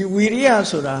ဒီဝိရိယ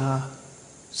ဆိုတာဟာ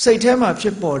စိတ်ထဲမှာဖြ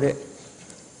စ်ပေါ်တဲ့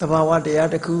သဘာဝတရား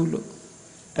တစ်ခုလို့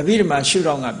အဘိဓမ္မာရှု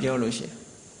ထောင့်ကပြောလို့ရှိရင်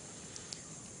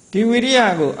ဒီဝိရိယ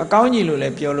ကိုအကောင်းကြီးလို့လ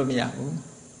ည်းပြောလို့မရဘူး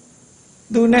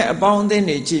သူနဲ့အပေါင်းအသင်း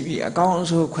တွေကြည့်ပြီးအကောင်းအ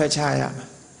ဆိုးခွဲခြားရမှာ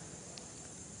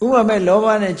ဥပမာလောဘ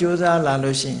နဲ့ကြိုးစားလာ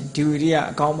လို့ရှိရင်ဒီဝိရိယ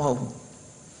အကောင်းမဟုတ်ဘူး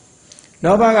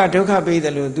လောဘကဒုက္ခပေးတ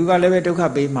ယ်လို့သူကလည်းပဲဒုက္ခ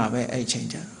ပေးမှာပဲအဲ့ချိန်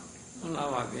ကျတော့မှန်လား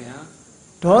ပါဗျာ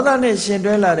ဒေါသနဲ့ရှင်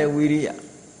တွဲလာတဲ့ဝိရိယ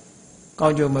ကော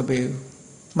င်းကျိုးမပေးဘူး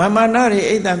မာမနာတွေ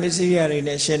အိတ်တမစ္စရိယတွေ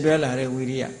နဲ့ရှင်တွဲလာတဲ့ဝိ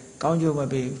ရိယကောင်းကျိုးမ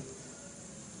ပေးဘူး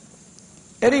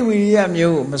အဲ့ဒီဝိရိယ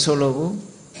မျိုးကိုမဆိုလိုဘူး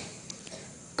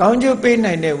ကောင်းကျိုးပေး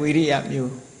နိုင်တဲ့ဝိရိယ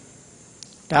မျိုး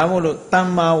ဒါမို့လို့တ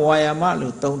မ္မာဝါယာမ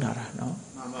လို့သုံးထားတာနော်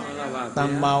မှန်ပါပါတ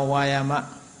မ္မာဝါယာမ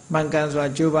မှန်ကန်စွာ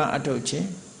ကြိုးပမ်းအထောက်ခြင်း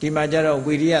ဒီမှာကျတော့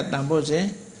ဝိရိယတန်ဖို့စဉ်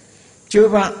ကြိုး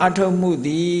ပမ်းအထောက်မှုသ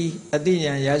ည်အသိ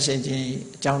ဉာဏ်ရရှိခြင်း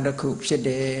အကြောင်းတစ်ခုဖြစ်တ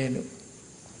ယ်လို့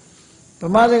ဗ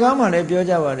မာစကားမှာလည်းပြော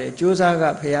ကြပါတယ်ကြိုးစားက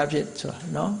ဖျားဖြစ်ဆိုတာ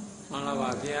နော်မှန်လားပါ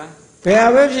ဗျာဘယ်ဟာ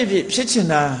ပဲဖြစ်ချင်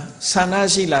တာဆန္ဒ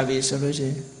ရှိလာပြီဆိုလို့ရှိ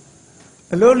ရင်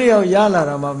အလို့လျောက်ရလာ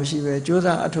တာမှမရှိပဲကြိုး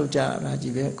စားအထောက်ကြတာ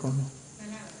ကြီးပဲအကုန်လုံး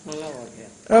မှန်လားပါဗျာ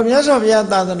အဲ့တော့မြတ်စွာဘုရား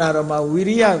သာသနာတော်မှာဝိ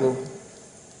ရိယကို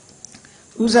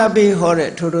ဦးစားပေးဟောတဲ့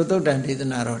ထိုထိုသုတ်တန်ဒေသ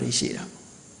နာတော်တွေရှိတာ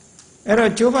အဲ့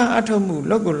တော့ကြိုးပမ်းအထောက်မှု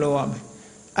လောက်ကိုလောက်ရမယ်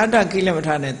အတ္တကိလမထ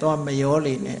နဲ့သွားမရော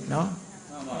လေနဲ့နော်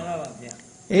မှန်ပါပါဗျာ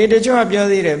တချို့ကပြော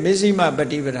သေးတယ်မစ္စည်းမပ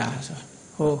ฏิပဒါဆို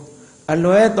ဟိုအ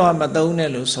လွဲသွားမသုံးနဲ့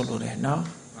လို့ဆိုလိုတယ်နော်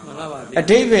မှန်ပါပါဗျာအ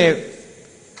ဓိပ္ပာယ်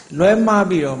လွဲမှား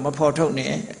ပြီးတော့မဖော်ထုတ်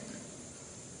နဲ့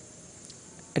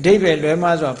အဓိပ္ပာယ်လွဲ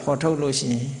မှားစွာဖော်ထုတ်လို့ရှိ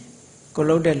ရင်ကို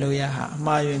လုံးတဲ့လူရဟာအ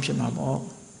မှားယွင်းဖြစ်မှာပေါ့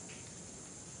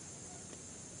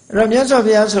အဲ့တော့မြတ်စွာ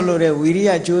ဘုရားဆိုလိုတဲ့ဝိရိယ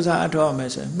ကြိုးစားအထောက်အမ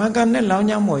ယ်ဆိုရင်မင်္ဂန်နဲ့လောင်း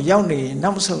ချောင်းပေါ်ရောက်နေရင်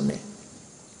နောက်မဆုတ်နဲ့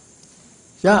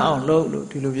ရအောင်လုပ်လို့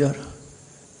ဒီလိုပြောတာ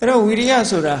အဲ့တော့ဝိရိယ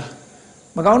ဆိုတာ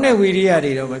မကောင်းတဲ့ဝိရိယ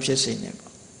တွေတော့မဖြစ်စေနဲ့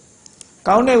ပေါ့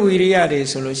ကောင်းတဲ့ဝိရိယတွေ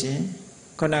ဆိုလို့ရှိရင်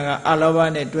ခုနကအလောဘ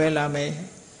နဲ့တွဲလာမယ်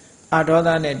အဒေါသ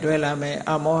နဲ့တွဲလာမယ်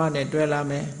အမောဟနဲ့တွဲလာ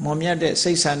မယ်မွန်မြတ်တဲ့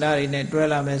စိတ်ဆန္ဒတွေနဲ့တွဲ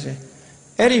လာမယ်ဆိုရင်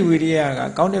အဲ့ဒီဝိရိယက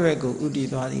ကောင်းတဲ့ဘက်ကိုဥတည်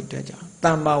သွားသည့်အတွက်ကြောင့်တ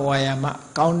မ္မာဝါယာမ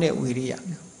ကောင်းတဲ့ဝိရိယ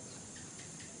မျိုး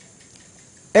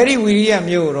အဲ့ဒီဝိရိယ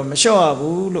မျိုးကိုတော့မလျှော့ရ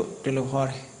ဘူးလို့ဒီလိုဟော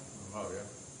တယ်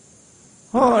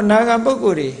ဟောအနာဂတ်ပုဂ္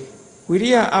ဂိုလ်တွေဝိရိ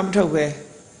ယအမထုတ်ပဲ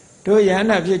တို့ယန္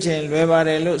တာဖြစ်ခြင်းလွယ်ပါတ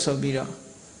ယ်လို့ဆိုပြီးတော့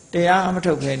တရားအမ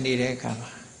ထုတ်ပဲနေတဲ့အခါမှာ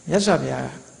မြတ်စွာဘုရားက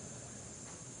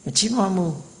မချီးမွမ်း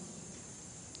ဘူး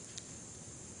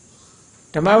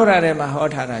ဓမ္မပဒထဲမှာဟော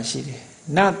ထားတာရှိတယ်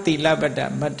နတိလပတ္တ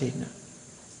မတ္တိန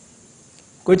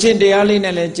ကိုချင်းတရားလေး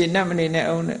နဲ့လည်းကျင့်တတ်မနေနဲ့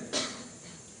အောင်နဲ့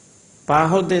ဘာ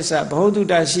ဟုတ်သစ္စာဘ ਹੁ တု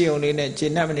တရှိအောင်လေးနဲ့ကျ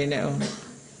င့်တတ်မနေနဲ့အောင်နဲ့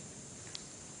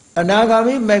အနာဂါ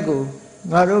မိမက်ကို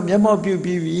ငါတို့မျက်မှောက်ပြု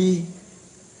ပြီးပြီ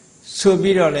ဆို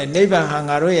ပြီးတော့လေနိဗ္ဗာန်ဟာ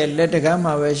ငါတို့ရဲ့လက်တကမ်း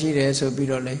မှာပဲရှိတယ်ဆိုပြီး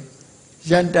တော့လေ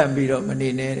ရန့်တက်ပြီးတော့မနေ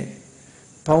နဲ့တဲ့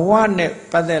ဘဝနဲ့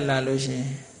ပတ်သက်လာလို့ရှိရင်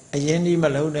အရင်ဒီမ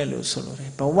လုံးနဲ့လို့ဆိုလိုတ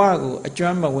ယ်ဘဝကိုအကျွ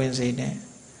မ်းမဝင်စေနဲ့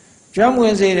ကျွမ်းဝ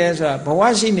င်စေတယ်ဆိုတာဘဝ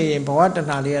ရှိနေရင်ဘဝတ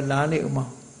ဏှာလေးကလာနေဥမ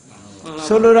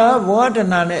ဆိုလိုတာဘဝတ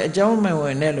ဏှာနဲ့အကြောင်းမဝ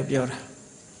င်နဲ့လို့ပြောတာ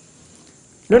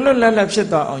လွတ်လွတ်လပ်လပ်ဖြစ်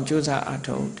သွားအောင်ကြိုးစားအား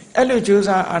ထုတ်တယ်အဲ့လိုကြိုး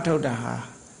စားအားထုတ်တာဟာ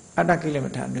အတ္တကိလမ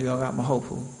ထနုယောဂမဟုတ်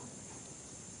ဘူး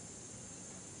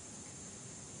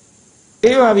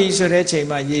အေးပါပြီဆိုတဲ့ချိန်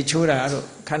မှာရေချိုးတာတော့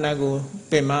ခန္ဓာကိုယ်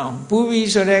ပင်မအောင်ပူပြီ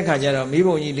ဆိုတဲ့အခါကျတော့မိ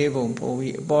ဘုံကြီးလေးဘုံပို့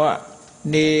ပြီးအပေါ်က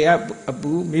နေအ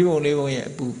ပူမိဘုံလေးဘုံရဲ့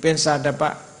အပူပင်စာတပ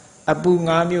အပူ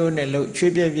၅မျိုးနဲ့လို့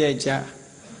ချွေးပြက်ပြက်ကြ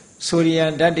ဆိုဒီယ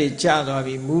မ်ဓာတ်တွေကျသွား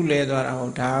ပြီမူးလဲသွားတာဟု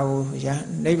တ်ဒါကို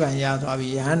နိဗ္ဗာန်ရသွားပြီ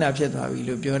ယဟန္တာဖြစ်သွားပြီ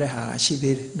လို့ပြောတဲ့ဟာရှိ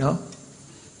သေးတယ်နော်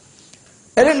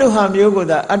အဲ့ဒီလိုဟာမျိုးကို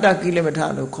သာအတ္တကိလမထ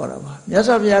လို့ခေါ်တာပါမြတ်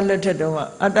စွာဘုရားလက်ထက်တုန်းက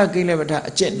အတ္တကိလမထ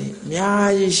အကျင့်နေအ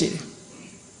များကြီးရှိတယ်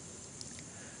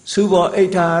စုဘောအိ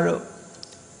ဋ္ဌာတို့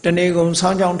တဏီကုံဆော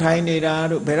င်းကြောင်ထိုင်နေတာ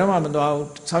တို့ဘယ်တော့မှမသွားဘူး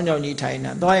ဆောင်းကြောင်ကြီးထိုင်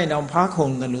နေတာသွားရင်တော့ဖားခုံ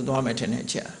တယ်လို့သွားမယ်ထင်တယ်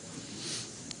ချက်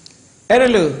အဲ့ဒါ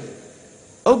လို့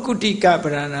Okutika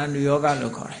Brana New York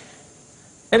local.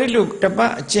 Every look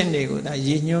tapa a chennego that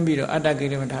yin bido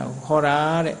attacked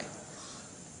horror.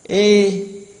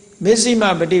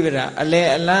 Missima Badivera, a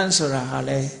lay a lansora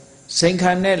hale,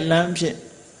 Senkanet lampship.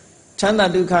 Chanda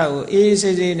Duka is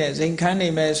in a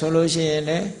Zenkani me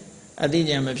solution,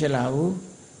 Adinia Mapilau.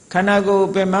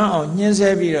 Kanago Pema or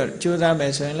Nyense Juda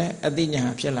Mesole,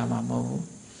 Adinia Pilama Mo.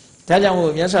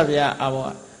 Tajamu Yasavia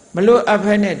our Malu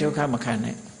Apene Doka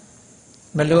Makane.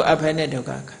 Malu Apene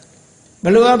Doka.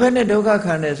 Malu Apene Doka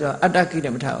Kanes or Ataki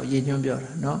them Tao, Yin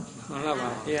Biora, no?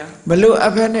 Malu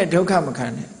Apene Doka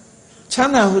Makane.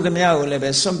 Chana who the Miao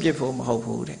lebe some people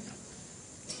hope.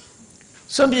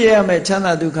 Some year may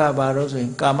Chana Duka Baros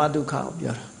in Kama Duka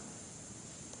Biora.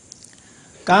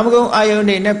 Kamago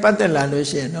Ione ne Patela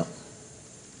Luciano.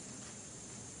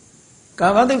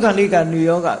 Kamadu Kalika New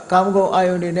York, Kamago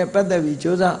Ione ne Patavi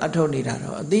Josa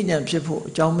Atonida, Dinian people,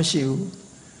 John Mashu,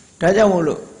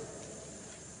 Tajamulu.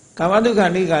 Kamadu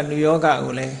Kalika New York,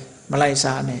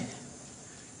 Malaysane.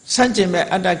 Sanjime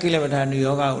Ada Kilometer New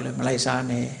York,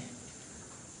 Malaysane.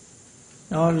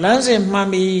 No, Lansim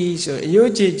Mami, so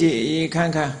Uji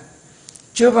Kanka,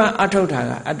 Juba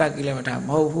Atotaga, Ada Kilometer,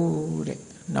 Mohu,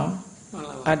 no?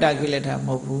 Ada Kileta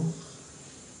Mobu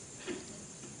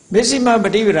Bissima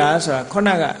Badivras or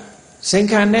Konaga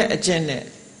Senkane a chene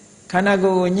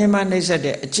Kanago Nyema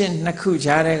Nesade a chin Naku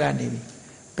Jarega Nibi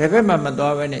Pepema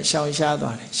Madovene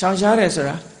Shawnshadore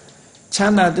Shawnshadesra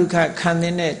Chanda Duka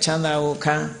Kanine Chanda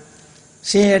Uka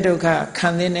Sia Duka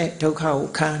Kanine Toka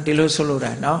Uka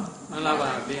Dilusulura, no?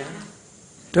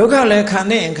 Doka le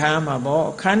Kane and Kama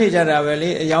Bo Kani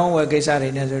Jaraveli, a young work is at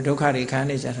another Dokari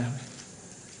Kani Jarav.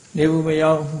 Nebu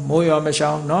Mayo, Moyo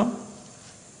Mashao, no?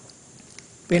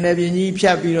 Pinabini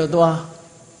Piapiro Doa,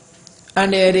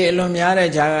 and the Ede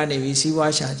Lumiare Jaga Nevi Siwa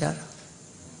Shajar.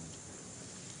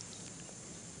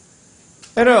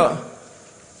 Pero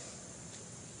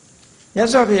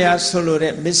Yasopia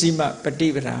Solore, Missima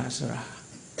Pativra Sura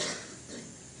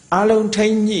Alon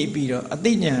Tiny Biro,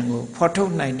 Adinyango, Porto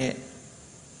Nine,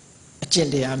 a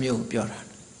Chindiamio Biora.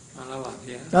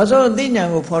 Also,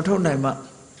 Dinyango Porto Nine.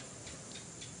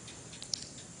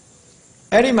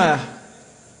 Erima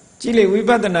Chile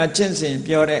Vipadana Chensin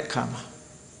Piore Kama.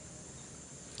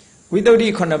 Without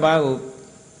the Konabago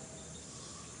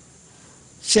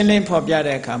Shenlin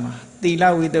Popiade Kama,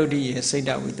 Tila without the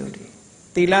Seda without it.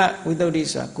 Tila without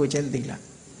this Kuchen Tila.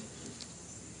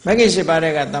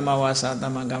 Magishibarega Tamawasa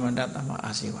Tamagamanda Tama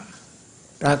Asiwa.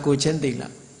 Rakuchen Tila.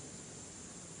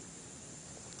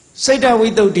 Seda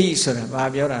without this, sir,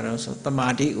 Babiora also,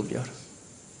 Tamadi Ubior.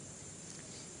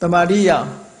 Tamadia.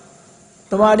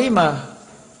 Tamarima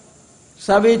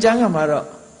Sabe Jangamaro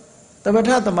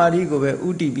Tamata Tamari go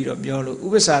Uti Biro Biolo,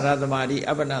 Ubesara Tamari,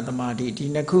 Abana Tamari,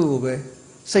 Tinaku,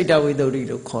 Saita with the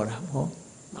Rido Kora.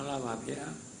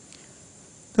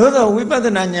 Though we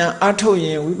Badananya,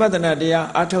 Atoyen, we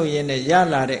Badanadia, Atoyen,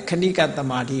 Yala, Kanika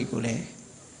Tamari Gule,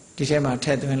 Dishema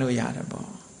Tedwelo Yadabo.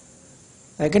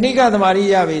 A Kanika Tamari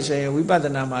Yavi say, we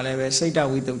Badanamale, Saita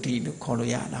with the tea to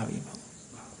Koloya Lavibo.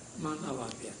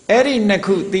 Eri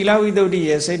Naku, Tila Widodi,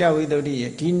 Seda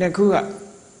Widodi, Tinakua.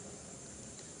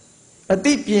 A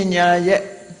deep yenya yet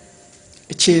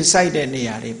a chill side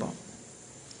near Ribo.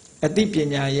 A deep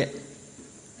yenya yet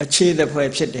a chill the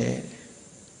poet shed.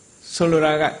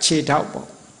 Soluraga cheat out.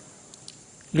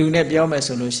 Lune Biome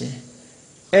solution.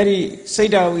 Eri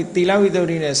Seda with Tila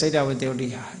Widodi, Seda with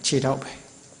the cheat out.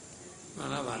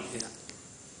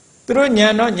 Through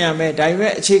Nyano Nyame,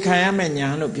 direct Chikayam and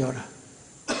Yano Biora.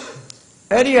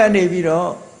 Area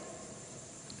Neviro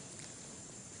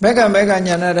Mega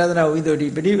Nyana Dadana Widodi,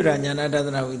 Bedivra Nyana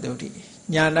Dadana Widodi,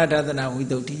 Nyana Dadana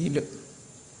Widodi.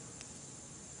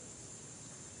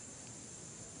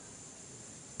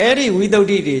 Eri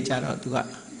Widodi Janotua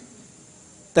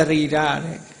Tarira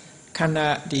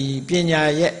Kana di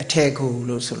Pinya yet Teko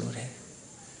Losolore.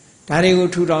 Darigo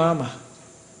Tudama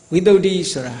Widodi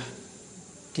Sura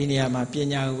Tiniama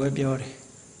Pinya Webiore.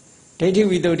 Tati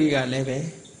Widodiga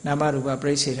Leve. Namaruba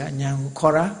Presira, Nyang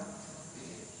Kora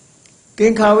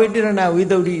King Kawidirana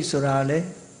Widodi Surale,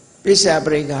 Pisa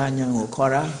Brega Nyang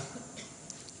Kora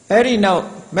Eri now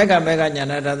Mega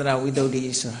Nyana Dadra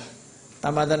Widodi Sura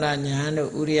Tamadana Nyano,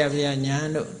 Uriavia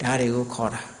Nyano, Dario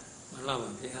Kora.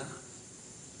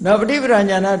 Nobody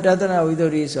Nyana Dadana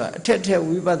Widodi Sura, Tete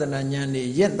Wibadana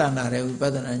Nyani, Yentana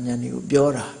Wibadana Nyani,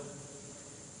 Biora.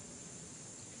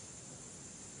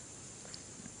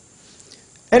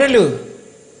 Erelu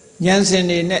Yansen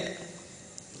in it.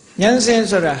 Yansen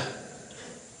Sora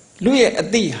Louis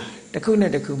Adia, the Kuna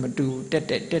de Kumadu,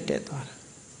 dead.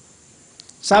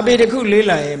 Sabi the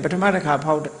Kulila, but Maraka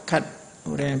powder cut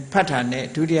ဖတ်တာနဲ့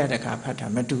ဒုတိယတစ်ခါဖတ်တာ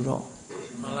မတူတော့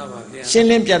မှန်လားပါဗျာ ရှင်း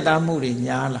လင်းပြတ်သားမှုတွေ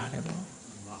ညားလာတယ်ပေါ့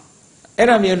အဲ့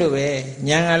ဒါမျိုးလို့ပဲ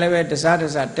ဉာဏ်ကလည်းပဲတစားတ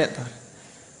စားတက်သွားတယ်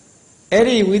အဲ့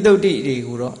ဒီဝိသုဒ္ဓိတွေ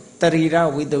ကိုတော့တရိရ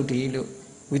ဝိသုဒ္ဓိလို့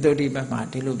ဝိသုဒ္ဓိဘက်မှာ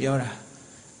ဒီလိုပြောတာ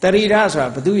တရိရဆိုတာ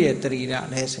ဘု து ရဲ့တရိရ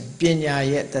လဲဆိုပညာ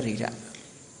ရဲ့တရိရ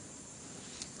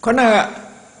ခုနက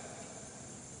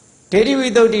ဒေတိဝိ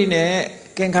သုဒ္ဓိနဲ့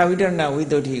ကင်္ခာဝိတရဏဝိ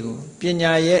သုဒ္ဓိကိုပ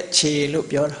ညာရဲ့ခြေလို့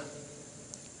ပြောတာ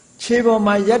ခြေပေါ်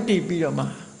မှာယက်တည်ပြီးတော့မှ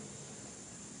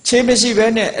ခြေမရှိဘဲ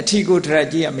နဲ့အထီကိုထရက်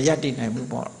ကြီးကမယက်တည်နိုင်ဘူး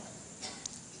ပေါ့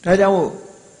ဒါကြောင့်မို့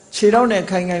ခြေထောက်နဲ့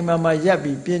ခိုင်ခိုင်မာမာယက်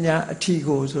ပြီးပညာအထီ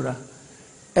ကိုဆိုတာ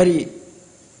အဲ့ဒီ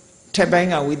ထက်ပိုင်း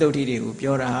ကဝိသုဒ္ဓိတွေကို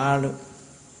ပြောတာလို့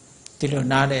ဒီလို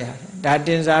နားလဲဒါတ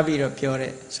င်စားပြီးတော့ပြော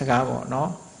တဲ့စကားပေါ့နော်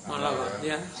မှန်လားပါ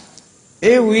ဗျာ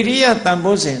အေးဝိရိယတန်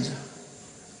ဖိုးစဉ်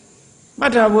မှ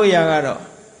တ်ထားဖို့ရာကတော့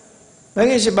ဘ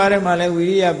ဂိရှိပါးထဲမှာလဲဝိ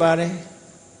ရိယပါတယ်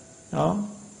နော်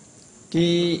ဒီ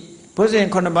ဘုဇင်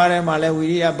9ပါးထဲမှာလဲဝိ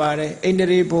ရိယပါတယ်အိန္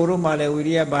ဒြေဘိုလ်တို့မှာလဲဝိ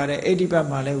ရိယပါတယ်အိဋ္ဌိပတ်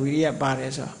မှာလဲဝိရိယပါတ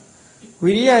ယ်ဆို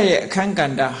ဝိရိယရဲ့အခန်းက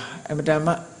ဏ္ဍအမတန်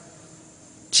မှ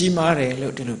ကြီးမားတယ်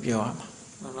လို့ဒီလိုပြောရမှာ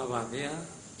မှန်ပါပါဗျာ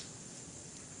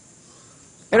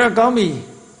အဲ့တော့ကောင်းပြီ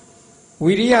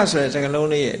ဝိရိယဆိုတဲ့စကားလုံး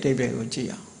လေးရဲ့အဓိပ္ပာယ်ကိုကြည့်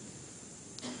အောင်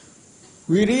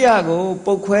ဝိရိယကို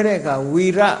ပုတ်ခွဲတဲ့အခါဝိ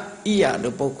ရဣယ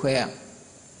လို့ပုတ်ခွဲရ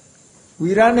ဝိ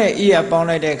ရနဲ့ဣယပေါင်း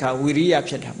လိုက်တဲ့အခါဝိရိယ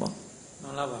ဖြစ်တာပေါ့မှ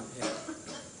န်လားပါဗျာ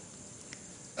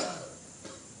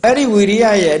အဲ့ဒီဝိရိယ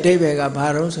ရဲ့အဓိပ္ပာယ်ကဘာ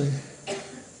လို့ဆိုရင်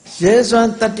ရဲစွ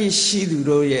မ်းတတ္တိရှိသူ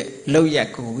တို့ရဲ့လောက်ရက်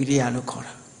ကိုဝိရိယလို့ခေါ်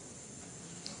တာ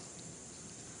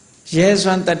ရဲစွ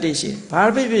မ်းတတ္တိရှိဘာ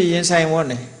ဖြစ်ဖြစ်ရင်ဆိုင်ဝတ်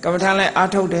နေကမ္မထာလည်းအား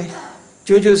ထုတ်တယ်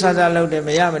ကြိုးကြိုးဆာဆာလုပ်တယ်မ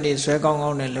ရမနေဆွဲကောင်းကော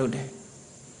င်းနဲ့လုပ်တယ်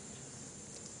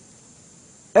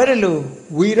အဲ့ဒါလို့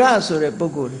ဝိရဆိုတဲ့ပု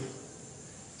ဂ္ဂိုလ်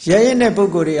ရဲရင်တဲ့ပု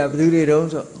ဂ္ဂိုလ်တွေကဘယ်သူတွေတုံး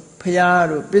ဆိုဖရာ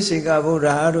တို့ပစ္စေကဗုဒ္ဓ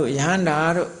တို့ယဟန္တာ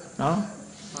တို့နော်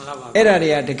မှန်လားပါအဲ့ဒါတွေ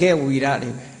ကတကယ်ဝိရ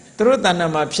တွေပဲသူတို့တဏ္ဍာ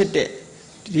မှာဖြစ်တဲ့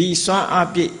ဒီစွမ်းအား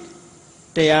ပြည့်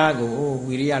တရားကို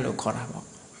ဝိရိယလို့ခေါ်တာပေါ့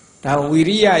ဒါဝိ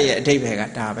ရိယရဲ့အဓိပ္ပာယ်က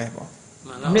ဒါပဲပေါ့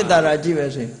မေတ္တာရာကြည့်ပဲ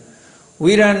ဆိုရင်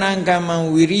ဝိရဏံကမ္မံ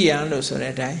ဝိရိယံလို့ဆို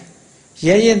တဲ့အတိုင်း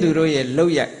ရဲရင်သူတို့ရဲ့လော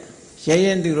က်ရရဲရ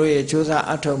င်သူတို့ရဲ့ကြိုးစား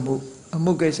အထောက်မှုအ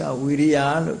မှုကိစ္စဝိရိယ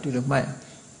လို့ဒီလိုမှတ်ရ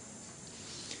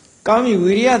ကောင်းပြီ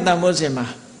ဝိရိယတန်ဖိုးစဉ်မှာ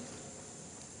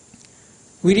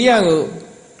ဝိရိယကို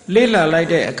လေ့လာလိုက်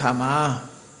တဲ့အခါမှာ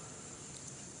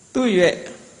သူ့ရဲ့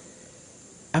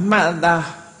အမှတ်အသား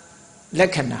လ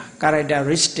က္ခဏာ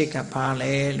characteristic ကဘာ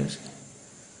လဲလို့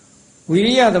ဝိ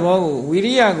ရိယသဘောကိုဝိ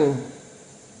ရိယကို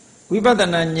ဝိပဿ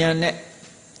နာဉာဏ်နဲ့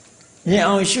မြင်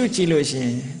အောင်ရှုကြည့်လို့ရှိရ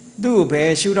င်သူ့ကိုဘ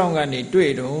ယ်ရှုထောင့်ကနေ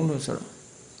တွေ့တုံးလို့ဆိုတော့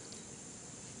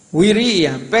ဝိရိယ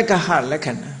ပက္ခဟလက္ခ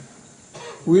ဏာ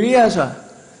ဝိရိယဆိုတာ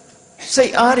စိ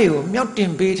တ်အားတွေကိုမြောက်တ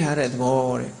င်ပေးထားတဲ့သ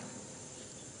ဘောတဲ့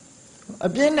အ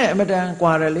ပြင်းနဲ့အမတန်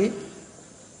ကွာတယ်လေ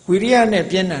ဝိရိယနဲ့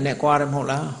ပြင်းတာနဲ့ကွာတယ်မဟုတ်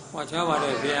လားဟောချားပါတ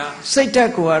ယ်ဗျာစိတ်ဓာ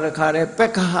တ်ကိုတခါတည်းပ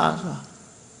က္ခဟဆိုတာ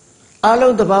အ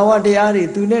လုံးသဘာဝတရားတွေ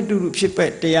သူနဲ့တူတူဖြစ်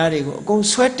ပဲ့တရားတွေကိုအကုန်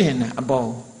ဆွဲတင်တာအပေါ်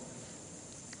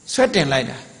ဆွဲတင်လိုက်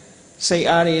တာစိတ်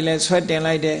အားတွေလည်းဆွဲတင်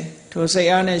လိုက်တယ်ထိုစိတ်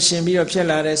အားနဲ့ရှင်ပြီးတော့ဖြစ်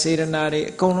လာတဲ့စေတနာတွေ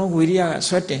အကုန်လုံးဝိရိယက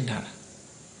ဆွဲတင်ထားတာ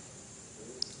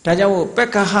ဒါကြောင့်ပက္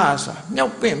ခဟဆိုတာမြော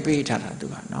က်ပင့်ပေးထားတာသူ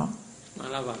ကနော်မှန်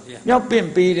လားပါဗျာမြောက်ပင့်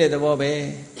ပေးတဲ့သဘောပဲ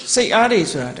စိတ်အားတွေ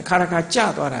ဆိုတာတစ်ခါတစ်ခါကျ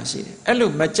သွားတာရှိတယ်အဲ့လို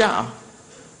မကျအောင်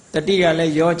တတိကလ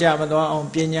ည်းရောကြမသွားအောင်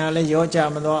ပညာလည်းရောကြ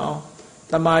မသွားအောင်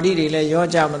တမာတိတွေလည်းရော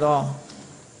ကြမသွားအောင်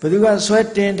ဘယ်သူကဆွဲ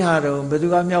တင်ထားတော့ဘယ်သူ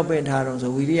ကမြောက်ပင့်ထားတော့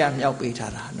ဆိုဝိရိယမြောက်ပေး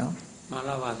ထားတာနော်မှန်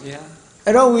လားပါဗျာ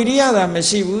အဲ့တော့ဝိရိယသာမ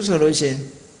ရှိဘူးဆိုလို့ရှိရင်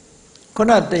ခု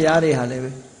နတရားတွေဟာလည်း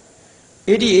ပဲ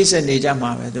ဣတိအိစနေကြ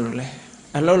မှာပဲသူတို့လည်း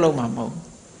အလုံးလုံးမှာမဟုတ်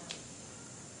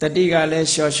တတိကလည်း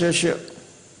လျှော်ရွှတ်ရွှတ်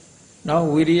နော်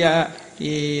ဝိရိယ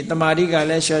ဒီတမာတိက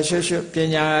လည်းလျှော်ရွှတ်ရွှတ်ပ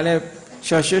ညာကလည်း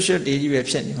လျှော်ရွှတ်ရွှတ်တည်ကြီးပဲ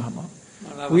ဖြစ်နေမှာပေါ့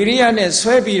ဝိရိယနဲ့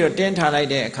ဆွဲပြီးတော့တင်းထားလိုက်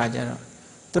တဲ့အခါကျတော့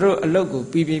သူတို့အလုတ်ကို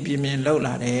ပြင်းပြင်းလှုပ်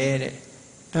လာတယ်တဲ့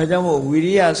ဒါကြောင့်မို့ဝိ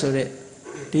ရိယဆိုတဲ့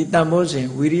ဒီတန်ဖိုးစဉ်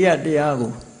ဝိရိယတရား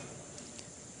ကို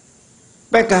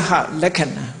ပက္ခဟလက္ခ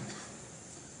ဏာ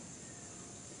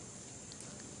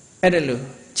အဲ့ဒါလို့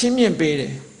ချင်းမြင့်ပေးတ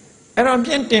ယ်အဲ့တော့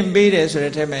မြင့်တင်ပေးတယ်ဆို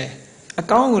တဲ့ထဲမှာအ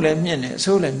ကောင်းကိုလည်းမြင့်တယ်အ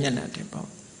ဆိုးလည်းမြင့်တယ်ပေါ့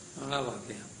မှန်လားပါ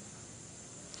ဗျာ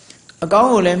အကောင်း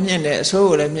ကိုလည်းမြင့်တယ်အဆိုး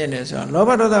ကိုလည်းမြင့်တယ်ဆိုတော့လောဘ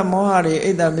ဒေါသမောဟတွေ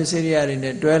အိတ်တမစ္စရိယတွေ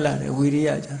နဲ့တွဲလာတယ်ဝိရိယ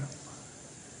ကြတော့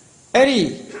အဲ့ဒီ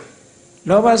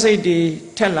လောဘစိတ်တွေ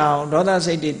ထက်လာအောင်ဒေါသ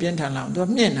စိတ်တွေပြင်းထန်လာအောင်သူက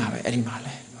မြင့်တာပဲအဲ့ဒီမှာ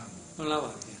လဲမှန်လား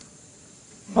ပါဗျာ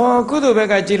ဟောကုသိုလ်ဘက်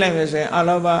ကကြည့်လိုက်မယ်ဆိုရင်အ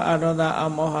လောဘအဒေါသအ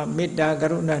မောဟမေတ္တာက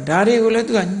ရုဏာဒါတွေကိုလည်း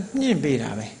သူကမြင့်ပေးတာ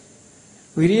ပဲ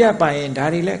ဝိရိယပိုင်ရင်ဒါ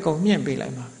တွေလည်းအကုန်မြင့်ပေးလို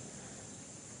က်မှာ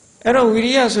အဲ့တော့ဝိ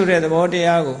ရိယဆိုတဲ့သဘောတ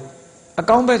ရားကိုအ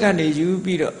ကောင်းဘက်ကနေယူ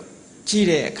ပြီးတော့ကြည့်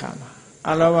တဲ့အခါမှာ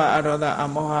အလောဘအဒေါသအ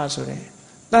မောဟဆိုတဲ့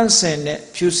tán sen nè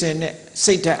phiêu sen nè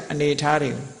xây ra anh ấy thà đi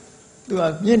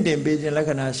tôi nhìn đến bây giờ là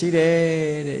cái nào xí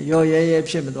đấy do ye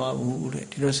phim mà tôi đấy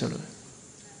thì đó sao rồi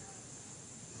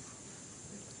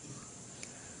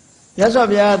giá số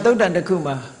bây giờ tôi đang được không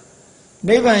mà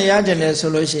nếu bạn giá cho nên số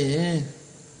lối gì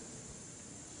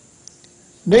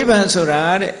nếu bạn số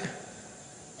ra đấy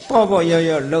bỏ bỏ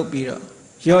yo lâu bị rồi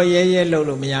yo ye lâu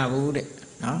lâu mình nhào đấy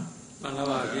đó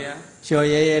yo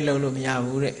ye lâu lâu mình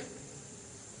nhào đấy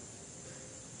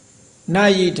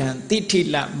nai đàn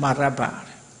tithila maraba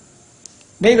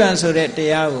nếu bạn số đấy thì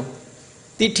ao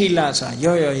tithila sao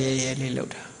yo ye lấy lâu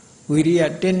đó viriya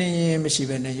tên này mới chỉ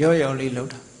bên này yo lấy lâu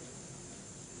đó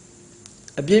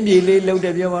biến bị lấy lâu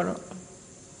đẹp bao đó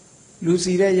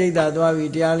Lucy đấy vậy ta đoa vì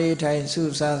dia lấy thay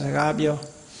su sa sa bio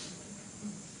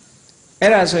ấy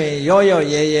là rồi yo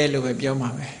ye lúc bé bio mà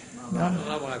vậy đó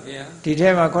thì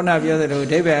thế mà con nào bio rồi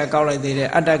thế bé cao lại thì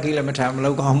ada km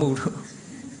lâu còn mù thôi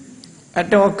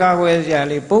ada cao về giờ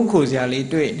lấy bốn khu giờ lấy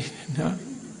tuổi đó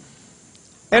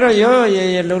ấy rồi yo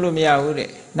ye lâu mới ao đấy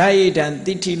nai đàn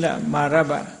tithila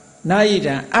maraba nai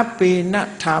đàn ape na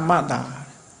thamata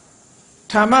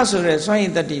Thama sore xoay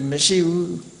tati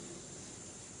meshiu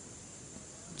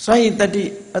xoay tati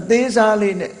ate sa le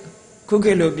ne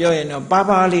khukhe lo pyo yin no pa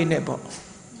pa le ne po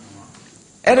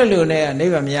အဲ့ဒါလိုနဲ့နိ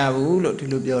ဗ္ဗာန်မရဘူးလို့ဒီ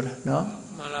လိုပြောတာနော်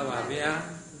မှန်ပါပါဗျာ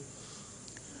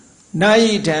နာ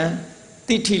ယိတံ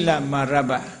တိဋ္ဌိလမရ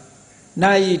ဘ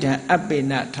နာယိတံအပိ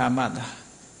နထာမတာ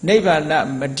နိဗ္ဗာန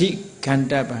မဓိခန္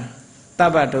တပံတ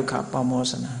ဗ္ဗဒုက္ခပမော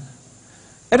စနာ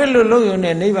အဲ့ဒါလိုလုံးယုံ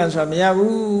နဲ့နိဗ္ဗာန်ဆိုတာမရ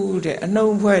ဘူးတဲ့အနှုံ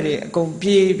ဖွဲ့တွေအကုန်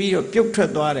ပြေးပြီးတော့ပြုတ်ထွ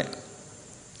က်သွားတဲ့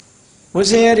ဝိဇ္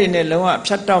ဇရဲတွေနဲ့လုံးဝ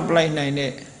ဖြတ်တောက်ပလိုက်နိုင်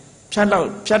တဲ့ဖြတ်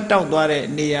တောက်သွားတဲ့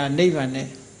နေရာနိဗ္ဗာန်နဲ့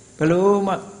ဘယ်လို့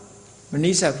မှမ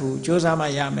နိစ္စဘူးကြိုးစားမှ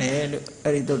ရမယ်လို့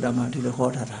အဲ့ဒီသုတ္တမဒီလိုဟော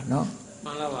ထားတာနော်မှ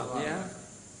န်ပါပါဗျာ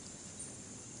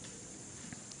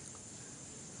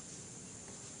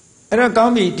အဲ့တော့ကော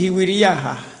င်းပြီဒီဝိရိယ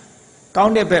ဟာကော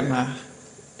င်းတဲ့ဘက်မှာ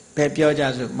ပဲပြောကြ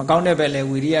စို့မကောင်းတဲ့ဘက်လည်း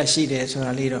ဝိရိယရှိတယ်ဆို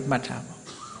တာလေးတော့မှတ်ထားပါ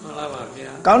မှန်ပါဗျာ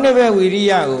ကောင်းတဲ့ဘက်ဝိရိ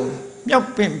ယကိုမြောက်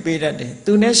ပင့်ပေးတတ်တယ်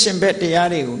သူနဲ့ရှင်ဘက်တရား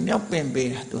တွေကိုမြောက်ပင့်ပေး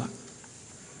တာသူက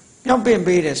မြောက်ပင့်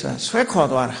ပေးတယ်ဆိုတာဆွဲခေါ်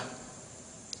သွားတာ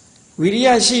ဝိရိယ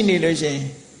ရှိနေလို့ရှိရင်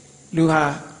လူဟာ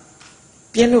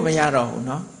ပြင်းလို့မရတော့ဘူး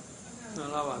เนาะမှန်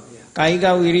ပါဗျာကာယက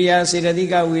ဝိရိယစေတသိ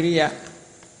ကဝိရိယ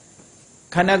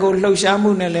ခန္ဓာကိုယ်လှုပ်ရှား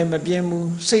မှုနဲ့လည်းမပြင်းဘူး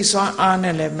စိတ်ဆွမ်းအား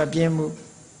နဲ့လည်းမပြင်းဘူး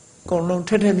အကုန်လုံးထ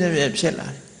က်ထက်မြက်မြက်ဖြစ်လာ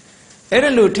တယ်အဲ့ဒါ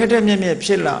လို့ထက်ထက်မြက်မြက်ဖြ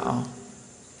စ်လာအောင်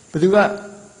ဘယ်သူက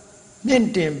မြင့်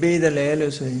တင်ပေးတယ်လဲ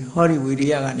လို့ဆိုရင်ဟောဒီဝိရိ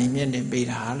ယကနေမြင့်တင်ပေး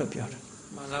တာလို့ပြောတာ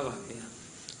မှန်ပါပါဗျာ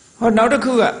ဟောနောက်တစ်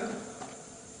ခုက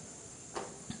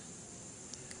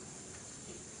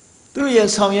သူရဲ့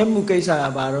ဆောင်ရွက်မှုကိစ္စက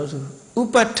ဘာလို့ဆိုဥ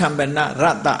ပဋ္ဌမ္ပနရ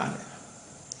တ္တ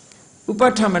ဥပ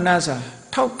ဋ္ဌမ္ပနဆိုတာ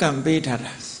ထောက်ကံပေးထား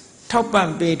တာထောက်ပံ့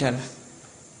ပေးထားတာ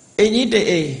အင်ကြီးတ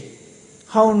အိ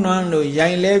ဟောင်းနွမ်းလို့ရို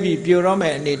င်လဲပြီးပြိုတော့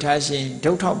မဲ့အနေထားရှင်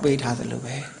ဒုတ်ထောက်ပေးထားသလို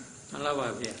ပဲမှန်ပါပါ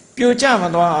ဗျာပြိုကျမ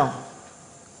သွားအောင်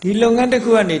ဒီလုပ်ငန်းတစ်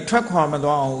ခုကနေထွက်ခွာမ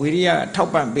သွားအောင်ဝိရိယထော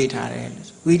က်ပံ့ပေးထားတယ်လို့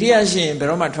ဝိရိယရှင်ဘယ်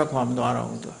တော့မှထွက်ခွာမသွားတော့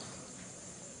ဘူးသူ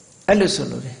အဲ့လိုဆို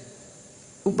လို့တယ်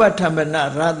ဥပဋ္ဌမ္ပနရ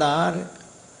တ္တတဲ့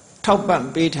ထောက်ပံ့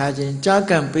ပေးထားခြင်းကြား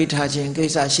ကံပေးထားခြင်းကိ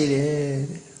စ္စရှိတယ်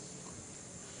တဲ့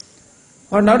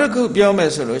ဟောနောက်တစ်ခုပြောမ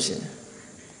ယ်ဆိုလို့ရှိရင်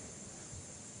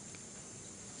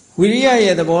ဝိရိယ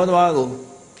ရဲ့သဘောသွားကို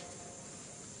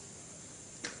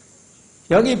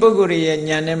ယောဂီပုဂ္ဂိုလ်ရဲ့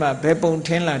ဉာဏ်ထဲမှာဘယ်ပုံထ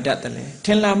င်လာတတ်တယ်လဲထ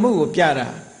င်လာမှုကိုပြတာ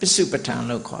ပစ္စုပ္ပတန်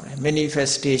လို့ခေါ်တယ်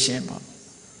manifestation ပေါ့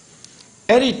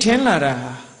အဲ့ဒီထင်လာတာ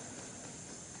ဟာ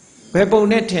ဘယ်ပုံ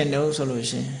နဲ့ထင်တယ်ဆိုလို့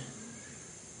ရှိရင်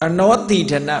အနောတိ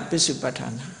ဒနာပစ္စုပ္ပတ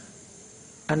န်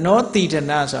အနောတိဒ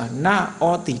နာဆိုတာနာဩ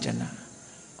တိဒနာ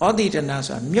ဩတိဒနာ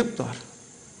ဆိုတာမြုပ်သွားတာ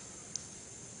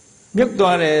မြုပ်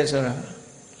သွားတယ်ဆိုတာ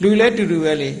လူလဲတူတူ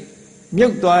ပဲလေမြု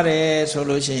ပ်သွားတယ်ဆို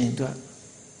လို့ရှိရင်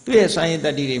သူ့ရဲ့စွမ်းရည်တ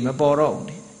တ္တိတွေမပေါ်တော့ဘူး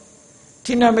လေ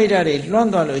ဌိနမိတ်ဓာတ်တွေလွှမ်း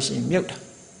သွားလို့ရှိရင်မြုပ်တာ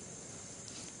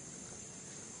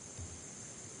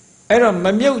အဲ့တော့မ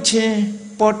မြုပ်ခြင်း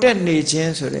ပေါ်တက်နေခြ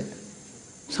င်းဆိုတဲ့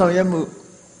ဆောင်ရွက်မှု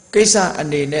ကိစ္စအ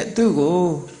နေနဲ့သူ့ကို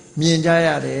မြင်ကြရ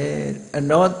တယ်အ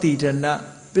နောတိဒနာ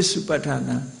ပစ္စုပ္ပတ္ထ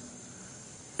နာ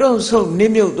တုံ့ဆုတ်န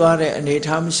စ်မြုပ်သွားတဲ့အနေ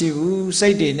ထားမရှိဘူးစိ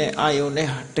တ်တွေနဲ့အာယုန်နဲ့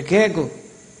ဟာတကယ်ကို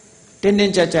တင်းတ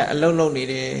င်းကြပ်ကြပ်အလုံးလုံးနေ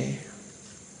တယ်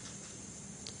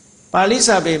ပါဠိ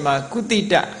စာပေမှာကုတိ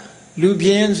တလူပြ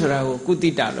င်းဆိုတာကိုကုတိ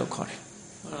တလို့ခေါ်တယ်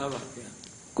မှန်ပါပါဗျာ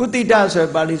ကုတိတဆို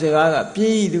ပါဠိစကားကပြ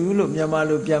င်းသူလို့မြန်မာ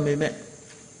လိုပြန်ပေမဲ့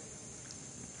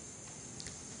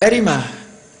အဲ့ဒီမှာ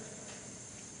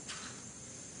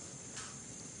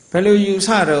ဘယ်လိုယူဆ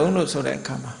တော့လို့ဆိုတဲ့အ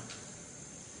ခါမှာ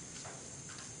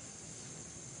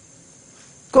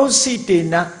ကုသိတေ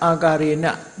နအာကာရေန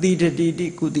တိတတိတိ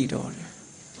ကုတိတော်တယ်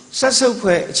ဆက်ဆုပ်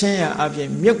ဖွဲ့အချင်းရာအပြင်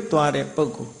မြုပ်သွားတဲ့ပု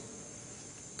ဂ္ဂိုလ်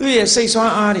သူ့ရဲ့စိတ်ဆွ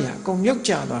မ်းအားတွေဟာကုန်မြုပ်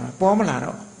ကျသွားတာပေါ်မလာ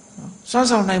တော့စွမ်း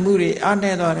ဆောင်နိုင်မှုတွေအားန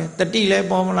ည်းသွားတယ်တတိလည်း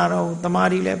ပေါ်မလာတော့သမာ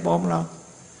ဓိလည်းပေါ်မလာ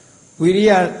ဝိရိ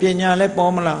ယပညာလည်း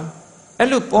ပေါ်မလာအဲ့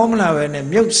လိုပေါ်မလာပဲနဲ့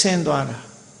မြုပ်ဆင်းသွားတာ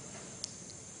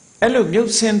အဲ့လိုမြု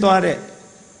ပ်ဆင်းသွားတဲ့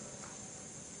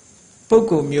ပုဂ္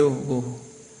ဂိုလ်မျိုးကို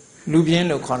လူပြင်း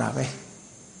လို့ခေါ်တာပဲ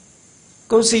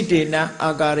ကုသိတေန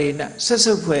အာကာရေနဆက်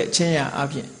ဆုပ်ဖွဲ့အချင်းရာအ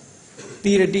ပြင်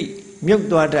တိရတိမြုပ်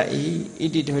သွားတတ်၏ဣ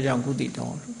တိတောကြောင့်ကုသိတော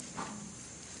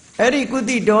အဲ့ဒီကု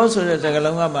သိတောဆိုတဲ့စကား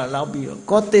လုံးကမှလောက်ပြီးတော့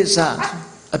ကောသစ္စ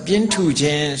အပြင်းထူခြ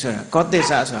င်းဆိုတာကောသစ္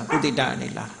စဆိုတာကုသိတအနေ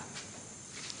လား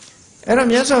အဲ့တော့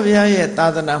မြတ်စွာဘုရားရဲ့သာ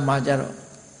သနာမှာကြတော့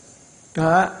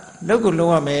ဒါကလောက်ကို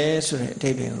လုံးရမယ်ဆိုတဲ့အဓိ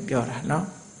ပ္ပာယ်ကိုပြောတာနော်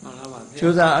မှန်ပါပါဗျာ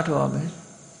ကျိုးစားအထောက်ရမယ်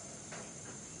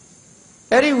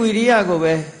အဲ့ဒီဝိရိယကို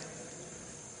ပဲ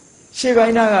ရှေ့ပို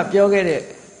င်းကပြောခဲ့တဲ့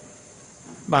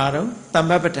ပါတော့သမ္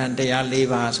ပပဋ္ဌာန်တရား၄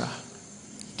ပါးဆိုတာ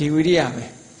ဒီဝိရိယပဲ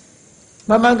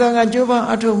မမကံကကျိုးပန်း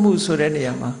အထုတ်မှုဆိုတဲ့နေ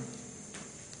ရာမှာ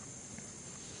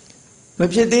မ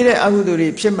ဖြစ်သေးတဲ့အကုသိုလ်တွေ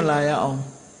ဖြစ်မလာရအောင်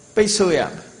ပိတ်ဆို့ရ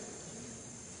မယ်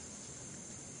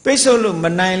ပိတ်ဆို့လို့မ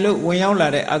နိုင်လို့ဝင်ရောက်လာ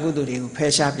တဲ့အကုသိုလ်တွေကိုဖ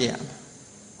ယ်ရှားပြရမယ်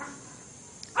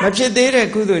မဖြစ်သေးတဲ့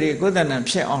ကုသိုလ်တွေကိုယ်တဏ္ဍ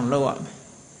ဖြစ်အောင်လုပ်ရမယ်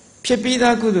ဖြစ်ပြီး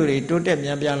သားကုသိုလ်တွေတိုးတက်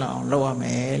များပြားလာအောင်လုပ်ရမ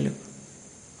ယ်လို့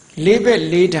လေးဘက်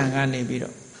လေးတန်ကနေပြီး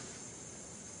တော့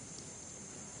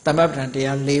သမ္ပပဋ္ဌာန်တ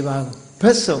ရား၄ပါးကိုဘ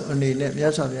က်စုံအနေနဲ့မြ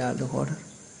တ်စွာဘုရားလိုဟောတာ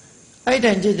အဲ့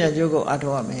တိုင်ကြည်ကြံကြိုးကိုအားထု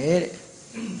တ်ရမယ်တဲ့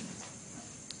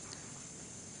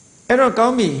အဲ့တော့ကော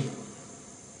င်းပြီ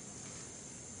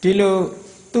ဒီလို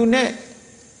သူနဲ့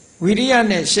ဝိရိယ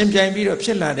နဲ့ရှင်ပြိုင်ပြီးတော့ဖြ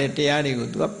စ်လာတဲ့တရားတွေကို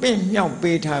သူကပင့်မြောက်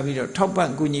ပေးထားပြီးတော့ထောက်ပံ့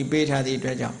ကူညီပေးထားသည့်အတွ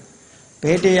က်ကြောင့်ဘ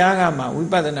ယ်တရားကမှဝိ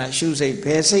ပဿနာရှုစိတ်ဘ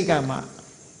ယ်စိတ်ကမှ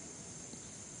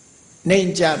နှိမ်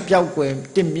ကြပျောက်ကွယ်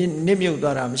နစ်မြုပ်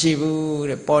သွားတာမရှိဘူး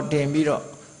တဲ့ပေါ်တင်ပြီးတော့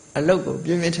အလုတ်ကိုပြ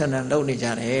င်းပြင်းထန်ထန်လုပ်နေကြ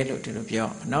တယ်လို့ဒီလိုပြော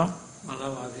နော်မှန်ပါ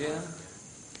ပါဗျာ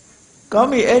ကောင်း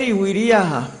ပြီအဲ့ဒီဝိရိယ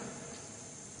ဟာ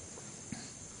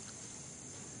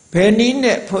ဘယ်နည်း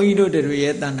နဲ့ဘုန်းကြီးတို့တွေ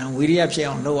ရဲ့တဏ္ဍာဝိရိယဖြစ်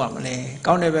အောင်လုပ်ရမလဲ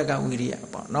ကောင်းတဲ့ဘက်ကဝိရိယ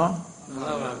ပေါ့နော်မှန်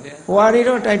ပါပါဗျာဟိုဟာတွေ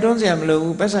တော့တိုက်တွန်းစရာမလို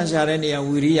ဘူးပတ်စံရှာတဲ့နေရာ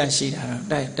ဝိရိယရှိတာ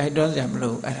တော့တိုက်တွန်းစရာမ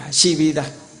လိုဘူးအဲ့ဒါရှိပြီး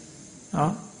သား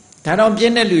နော်ဒါတော့ပြ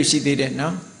င်းတဲ့လူရှိသေးတယ်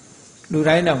နော်လူ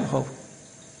တိုင်းတော့မဟုတ်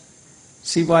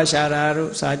စီးပွားရှာတာ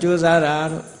တို့စာကြိုးစားတာ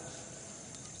တို့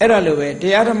အဲ့ဒါလိုပဲတ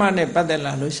ရားဓမ္မနဲ့ပတ်သက်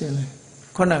လာလို့ရှိရင်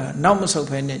ခုနကနောက်မဆုတ်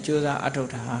ဖဲနဲ့ကြိုးစားအထော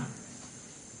က်တာ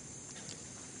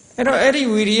အဲ့တော့အဲ့ဒီ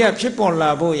ဝိရိယဖြစ်ပေါ်လာ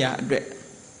ဖို့ရာအတွက်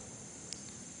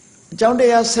အကြောင်းတ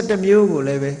ရား7မျိုးကိုလ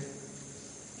ည်းပဲ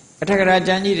အထက်ကရာ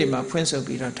ကျမ်းကြီးတွေမှာဖွင့်ဆို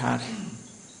ပြီးတော့ထားတယ်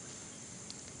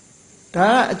ဒါ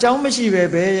ကအကြောင်းမရှိပဲ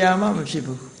ဘယ်ရာမှမဖြစ်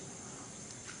ဘူး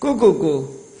ကို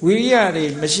ဝိရိယတွေ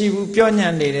မရှိဘူးပြော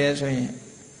ညံ့နေတယ်ဆိုရင်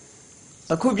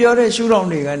အခုပြောတဲ့ရှုထောင့်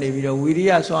တွေကနေပြီးတော့ဝိရိ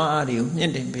ယစွမ်းအားတွေကိုမြ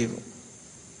င့်တင်ပေးဖို့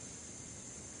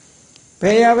ဘ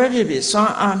ယ်ရာပဲဖြစ်ဖြစ်စွ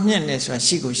မ်းအားမြင့်နေဆိုတာ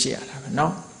ရှိကိုရှိရတာပဲเนา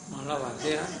ะမှန်ပါပါ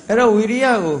ဗျာအဲ့တော့ဝိရိယ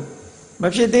ကိုမ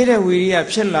ဖြစ်သေးတဲ့ဝိရိယ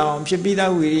ဖြစ်လာအောင်ဖြစ်ပြီး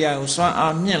သားဝိရိယကိုစွမ်း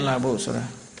အားမြင့်လာဖို့ဆိုတာ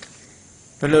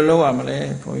ဘယ်လိုလုပ်ရမလဲ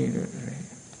ဘုန်းကြီးတို့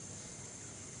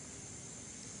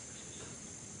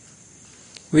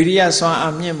ဝိရိယစွမ်း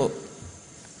အားမြင့်ဖို့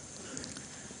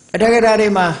အတ္တကရာတွေ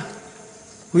မှာ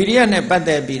ဝိရိယနဲ့ပတ်သ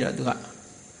က်ပြီးတော့သူက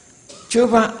ကျိုး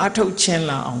ပန်းအထုတ်ခြင်း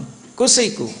လာအောင်ကိုယ်စိ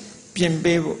တ်ကိုပြင်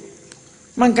ပေးဖို့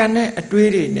မှန်ကန်တဲ့အတွေး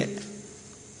တွေနဲ့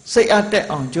စိတ်အားတက်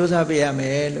အောင်ကြိုးစားပေးရမ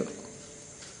ယ်လို့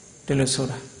ဒီလိုဆို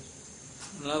တာ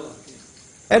မှန်ပါပါ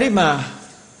အဲ့ဒီမှာ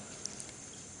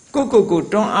ကို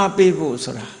တွန်းအားပေးဖို့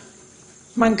ဆိုတာ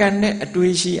မှန်ကန်တဲ့အ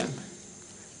တွေးရှိရမယ်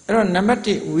အဲ့တော့နံပါတ်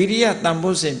1ဝိရိယတန်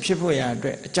ဖိုးစဉ်ဖြစ်ဖို့ရာအတွ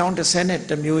က်အကြောင်း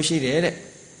31မျိုးရှိတယ်တဲ့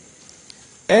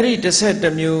အဲ့ဒီ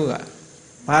31မျိုးက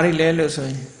ဘာတွေလဲလို့ဆို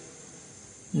ရင်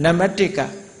နံပါတ်1က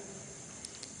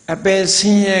အပယ်ဆ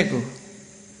င်းရဲကို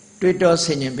တွေးတောဆ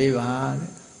င်ခြင်ပေးပါတဲ့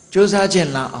ကြိုးစားခြ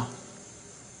င်းလာအောင်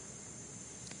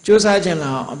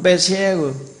အပယ်ဆင်းရဲ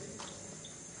ကို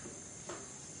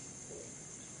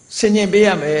ဆင်ခြင်ပေးရ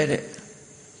မယ်တဲ့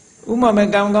ဥမာမဲ့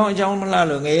ကောင်းကောင်းအကြောင်းမလား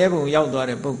လို့ငရဲဘုံရောက်သွား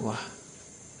တဲ့ပုဂ္ဂိုလ်ဟာ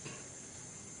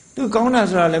သူကောင်းတာ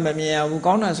ဆိုတာလည်းမမြင်ရဘူး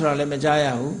ကောင်းတာဆိုတာလည်းမကြားရ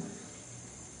ဘူး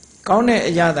ကောင်းတဲ့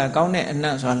အရာသာကောင်းတဲ့အန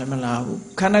တ်ဆိုတာလည်းမလာဘူး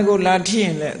ခန္ဓာကိုယ်လာထိရ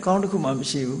င်လည်းအကောင်းတစ်ခုမှမ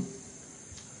ရှိဘူး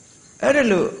အဲ့ဒါ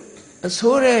လို့အ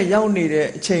ဆိုးတဲ့ရောက်နေတဲ့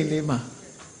အချိန်လေးမှာ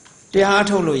တရား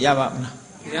ထုတ်လို့ရပါမလား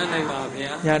ရနိုင်ပါ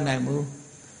ဗျာရနိုင်ဘူး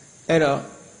အဲ့တော့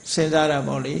စဉ်းစားတာ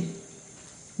ပေါ့လေ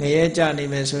ငရဲကြနေ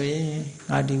မယ်ဆိုရင်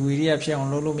ငါဒီဝိရိယဖြစ်အောင်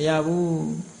လုပ်လို့မရဘူး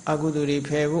အကုသိုလ်တွေဖ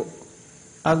ယ်ဖို့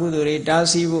အကုသိုလ်တွေတား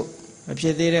ဆီးဖို့မဖြ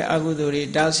စ်သေးတဲ့အကုသိုလ်တွေ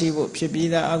တားဆီးဖို့ဖြစ်ပြီး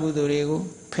သားအကုသိုလ်တွေကို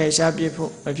ဖယ်ရှားပြစ်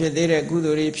ဖို့မဖြစ်သေးတဲ့ကု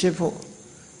သိုလ်တွေဖြစ်ဖို့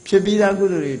ဖြစ်ပြီးသားကု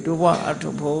သိုလ်တွေတိုးပွားအ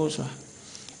ထောက်ဖို့ဆိုတာ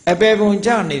အပေပုံကြ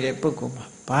နေတဲ့ပုဂ္ဂိုလ်မှာ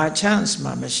ဘာ chance မှ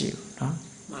မရှိဘူးနော်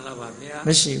မှန်ပါ မ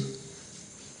ရှိဘူး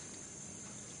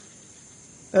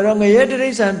အဲ့တော့ငရဲတိ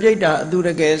ရစ္ဆာန်ပြိတ္တာအတူတ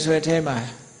ကယ်ဆွဲထဲမှာ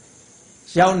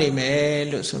ရောက်နေမယ်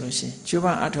လို့ဆိုလို့ရှိရင်ကျိုးပ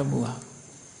န်းအထောက်မှုဟာ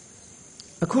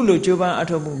အခုလိုကျိုးပန်းအ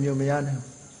ထောက်မှုမျိုးမရနိုင်ဘူး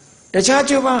တခြား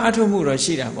ကျိုးပန်းအထောက်မှုတော့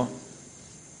ရှိတာပေါ့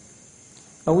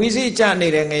အဝိဇ္ဇိကြနေ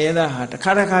တဲ့ငရဲသားဟာတစ်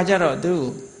ခါကြတော့သူ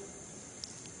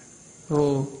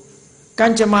ကံ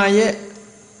ကြမ္မာရဲ့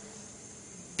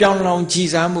ပြောင်းလောင်ကြည်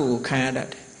စားမှုကိုခံရတတ်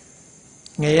တယ်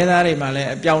ငရဲသားတွေမှာလည်း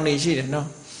အပြောင်းနေရှိတယ်နော်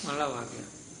မှန်ပါဗျာ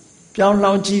ပြောင်း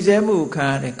လောင်ကြည်စဲမှုကိုခံ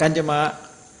ရတယ်ကံကြမ္မာ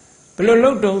ဘယ်လို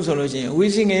လုပ်တုံးဆိုလို့ရှိရင်အဝိ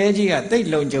ဇ္ဇိငရဲကြီးကတိတ်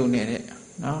လုံခြုံနေတဲ့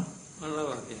နော်မှန်ပါ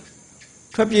ဗျာ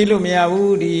ထွက်ပြေးလို့မရ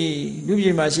ဘူးဒီလူပြ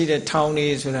ည်မှာရှိတဲ့ထောင်တွေ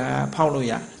ဆိုတာဖောက်လို့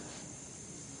ရတယ်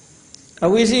အ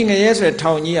ဝိဇ္ဇိငရဲဆိုတဲ့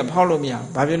ထောင်ကြီးကဖောက်လို့မရ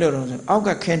ဘူးဘာဖြစ်လို့လဲဆိုအောက်က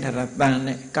ခင်းထားတာတန်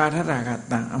နဲ့ကာထတာက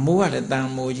တန်အမိုးကလည်းတန်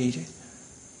မိုးကြီးတယ်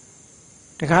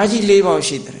တကားကြီး၄ပေါက်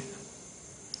ရှိတယ်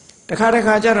တ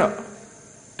ခါကြတော့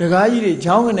တကားကြီးတွေ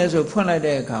ချောင်းကနေဆိုဖွင့်လိုက်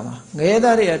တဲ့အခါမှာငရဲ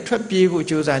သားတွေကထွက်ပြေးဖို့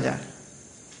ကြိုးစားကြတယ်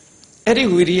အဲ့ဒီ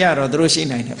ဝီရိယတော့သူတို့ရှိ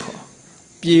နိုင်တယ်ပေါ့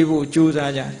ပြေးဖို့ကြိုး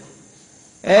စားကြတ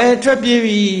ယ်ထွက်ပြေး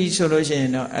ပြီဆိုလို့ရှိရ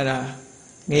င်တော့အဲ့ဒါ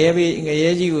ငရဲ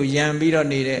ကြီးကိုရံပြီးတော့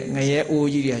နေတဲ့ငရဲအိုး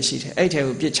ကြီးတွေရှိတယ်အဲ့ထဲ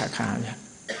ကိုပြစ်ချခံရပြန်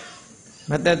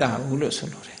မသက်တာဘူးလို့ဆို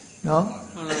လို့တယ်နော်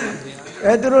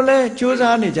သူတို့လည်းကြိုး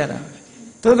စားနေကြတာ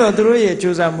သို့တော့သူတို့ရဲ့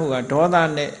ကြိုးစားမှုကဒေါသ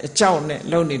နဲ့အကြောက်နဲ့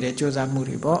လုပ်နေတဲ့ကြိုးစားမှု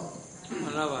တွေပေါ့မှ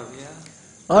န်ပါ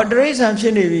ဗျာတရိစ္ဆာန်ဖြ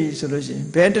စ်နေပြီဆိုလို့ရှိရင်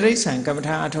ဘယ်တရိစ္ဆာန်ကမ္မ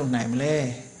ထာအထုတ်နိုင်မလဲ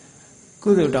ကု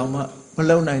သိုလ်တောင်မှမ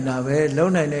လုံနိုင်တာပဲလုံ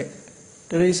နိုင်တဲ့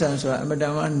တရိစ္ဆာန်ဆိုတာအမတ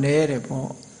န်မှနဲတယ်ပေါ့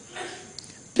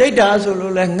ပြိတ္တာဆို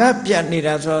လို့လဲငတ်ပြတ်နေ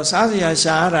တာဆိုတော့စားစရာ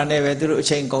ရှားရတာနဲ့ပဲသူတို့အ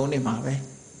ချိန်ကုန်နေမှာပဲ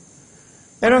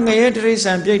အဲ့တော့ငရဲတရိစ္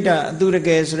ဆာန်ပြိတ္တာအတူတက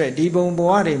ယ်ဆိုတဲ့ဒီဘုံဘ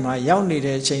ဝတွေမှာရောက်နေ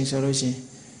တဲ့အချိန်ဆိုလို့ရှိရင်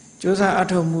ကြိုးစားအ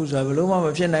ထုတ်မှုဆိုတာဘယ်လို့မှမ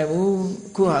ဖြစ်နိုင်ဘူး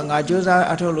အခုဟာငါကြိုးစား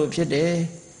အထုတ်လို့ဖြစ်တယ်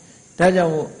ဒါကြော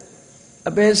င့်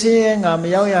အပယ်ဆင်းရဲငါမ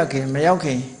ရောက်ခ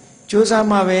င်ကြိုးစား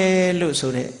မှပဲလို့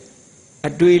ဆိုတဲ့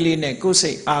အတွေးလေးနဲ့ကိုယ်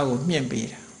စိတ်အားကိုမြင့်ပေး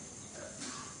တာ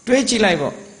တွေးကြည့်လိုက်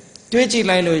ပေါ့တွေးကြည့်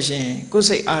လိုက်လို့ရှင်ကိုယ်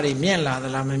စိတ်အားတွေမြင့်လာသ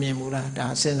လားမမြင့်ဘူးလားဒါ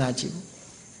စဉ်းစားကြည့်ဘူး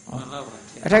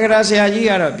အထက်ကရာဆရာကြီး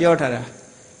ကတော့ပြောထားတာ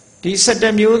ဒီ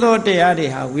17မျိုးသောတရားတွေ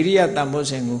ဟာဝိရိယတန်ဖိုး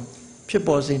စဉ်ကိုဖြစ်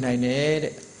ပေါ်စေနိုင်တယ်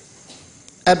တဲ့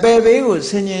အပယ်ဘေးကို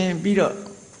ဆင်ញင်ပြီးတော့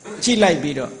ကြည့်လိုက်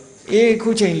ပြီးတော့ခု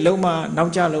ချိန်လုံးမနော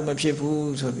က်ကျလုံးမဖြစ်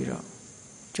ဘူးဆိုပြီးတော့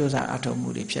ကြိုးစားအထောက်မှု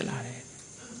တွေဖြစ်လာတယ်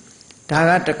ဒါ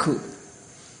ကတစ်ခု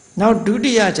နောက်ဒု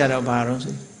တိယကြတော့ဘာလို့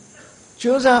ဆို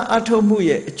ကြိုးစားအထောက်မှု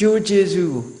ရဲ့အကျိုးကျေး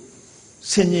ဇူးကို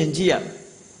ဆင်ញင်ကြည့်ရ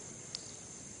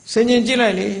ဆင်ញင်ကြည့်လို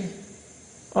က်လေ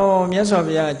မြတ်စွာ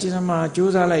ဘုရားကြည်စမာ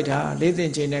ကြိုးစားလိုက်တာ၄သိ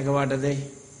န်းချိန်နဲ့ကဘာတသိန်း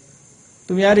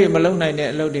သူများတွေမလုံနိုင်တဲ့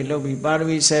အလုပ်တွေလုပ်ပြီးပါရ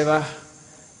မီ7ပါး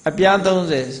အပြား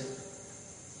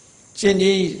30ကျင့်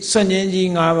ကြီးစွန့်ခြင်းကြီး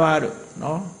5ပါးတို့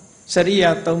နော်စရိယာ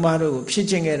3ပါးတို့ကိုဖြည့်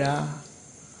ခြင်းခဲ့တာ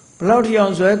ဘလောက်ထီအော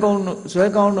င်ဇွဲကောင်း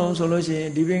တော့ဆိုလို့ရှိရင်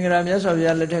ဒီပင်ကရာမြတ်စွာဘု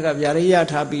ရားလက်ထက်ကဗျာရိယ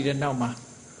ထားပြီးတဲ့နောက်မှာ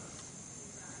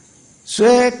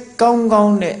ဇွဲကော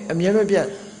င်းနဲ့အမြဲမပြတ်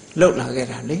လှုပ်လာခဲ့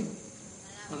တာလေ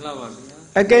မှန်ပါပါဗျာ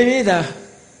အကယ်၍သာ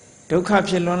ဒုက္ခ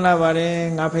ဖြစ်လွန်းလာပါတယ်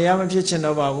ငါဘုရားမဖြစ်ချင်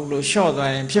တော့ပါဘူးလို့လျှော့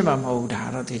သွားရင်ဖြစ်မှာမဟုတ်ဘူးဒါ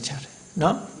တော့သိချတယ်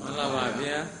နော်မှန်ပါပါ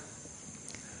ဗျာ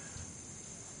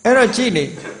အဲ့တော့ကြည့်လေ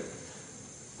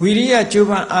ဝိရိယကြိုး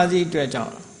ပမ်းအားစီးအတွက်ကြော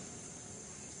င့်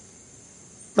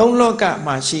သုံးလောက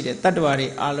မှာရှိတဲ့တတ္တဝါတွေ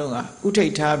အားလုံးကဥထိ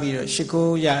တ်ထားပြီးတော့ရှိ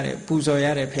ခိုးရတဲ့ပူဇော်ရ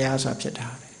တဲ့ဘုရားဆိုတာဖြစ်တာ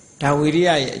ပဲဒါဝိရိယ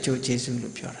ရဲ့အကျိုးကျေးဇူး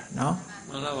လို့ပြောတာနော်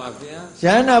မှန်ပါပါဗျာယ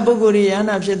န္နာပုဂ္ဂိုလ်ယန္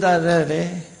နာဖြစ်တာတဲ့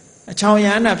အချောင်ယ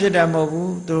န္နာဖြစ်တာမဟုတ်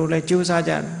ဘူးသူတို့လည်းကြိုးစား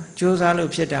ကြတာကြိုးစားလို့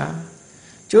ဖြစ်တာ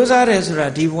ကြိုးစားတယ်ဆိုတာ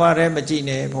ဒီဘဝတည်းမကြည့်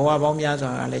နဲ့ဘဝပေါင်းများ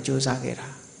စွာကလည်းကြိုးစားခဲ့တာ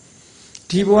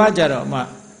ဒီဘဝကြတော့မှ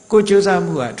ကိုကြိုးစား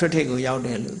မှုကထွက်ထိပ်ကိုရောက်တ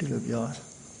ယ်လို့ဒီလိုပြောတာ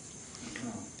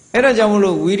အဲ့ဒါကြောင့်မ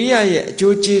လို့ဝိရိယရဲ့အ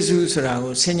ကျိုးကျေးဇူးဆိုတာ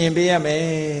ကိုဆင်ញင်ပေးရမ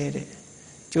ယ်တဲ့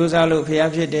ကြိုးစားလို့ဘု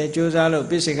ရားဖြစ်တယ်ကြိုးစားလို့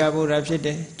ပိစိကဗုဒ္ဓဖြစ်တ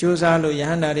ယ်ကြိုးစားလို့ယ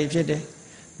ဟန္တာတွေဖြစ်တယ်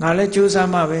ငါလည်းကြိုးစား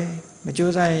မှပဲမ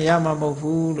ကြိုးစားရင်ရမှာမဟုတ်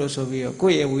ဘူးလို့ဆိုပြီးတော့ကို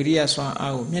ယ့်ရဲ့ဝိရိယစွမ်း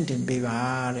အားကိုမြင့်တင်ပေးပါ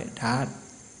တဲ့ဒါ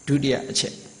ဒုတိယအချ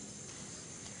က်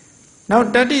နောက်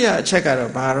တတိယအချက်က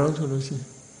တော့ဘာလို့ဆိုလို့ရှိရင်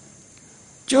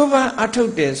ကြိုးပမ်းအထု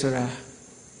တ်တယ်ဆိုတာ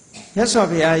မြတ်စွာ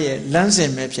ဘုရားရဲ့လမ်းစ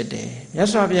ဉ်ပဲဖြစ်တယ်မြတ်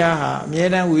စွာဘုရားဟာအမြဲ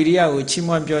တမ်းဝိရိယကိုချီး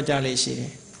မွမ်းပြောကြားလေးရှိတ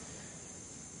ယ်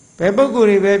ဘယ်ပုဂ္ဂိုလ်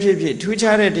တွေပဲဖြစ်ဖြစ်ထူး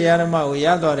ခြားတဲ့တရားဓမ္မကိုရ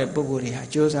သွားတဲ့ပုဂ္ဂိုလ်တွေဟာ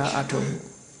ကြိုးစားအထုတ်မှု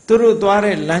သူတို့သွား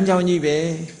တဲ့လမ်းကြောင်းကြီးပဲ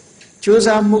ကြိုး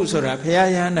စားမှုဆိုတာဘုရား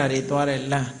ယဟန္တာတွေသွားတဲ့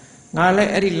လမ်းငါလ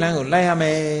ည်းအဲ့ဒီလမ်းကိုလိုက်ရမ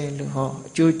ယ်လို့ဟော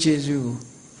အကျိုးကျေးဇူးကို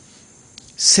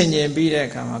ဆင်ញင်ပြီးတဲ့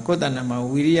အခါမှာကိုယ်တဏ္ဍမှာ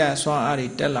ဝိရိယစွမ်းအားတွေ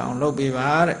တက်လာအောင်လုပ်ပေးပါ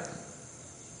တဲ့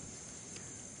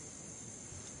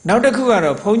နောက်တစ်ခုက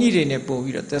တော့ဘုန်းကြီးတွေနဲ့ပို့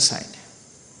ပြီးတော့သက်ဆိုင်တယ်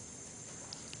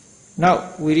နောက်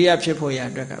ဝိရိယဖြစ်ဖို့ရ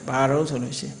အတွက်ကဘာလို့ဆို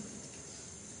လို့ရှိရင်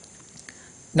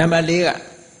နံပါတ်၄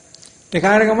က တ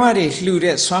ရားဓမ္မတွေလှူ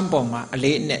တဲ့စွမ်းပေါ်မှာအ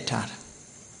လေးအနက်ထားတာ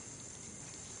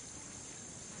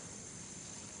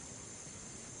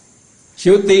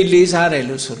ရုပ်သေးလေးစားတယ်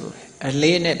လို့ဆိုလို့အ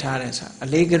လေးနဲ့ထားတယ်ဆိုအ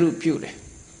လေးကရုပြုတယ်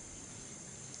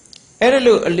အဲ့ဒါ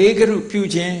လို့အလေးကရုပြု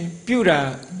ခြင်းပြု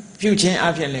ခြင်းအ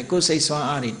ပြင်လေကိုယ်စိတ်စွမ်း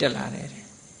အားတွေတက်လာတယ်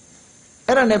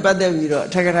အဲ့ဒါနဲ့ပတ်သက်ပြီးတော့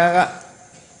အထက်ကထာက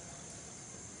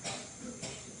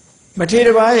မထေရ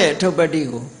ဘာရဲ့ထုတ်ပတ္တိ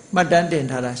ကိုမှတ်တမ်းတင်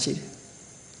ထားတာရှိတယ်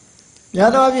များ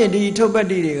သောအားဖြင့်ဒီထုတ်ပတ္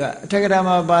တိတွေကအထက်ကထာ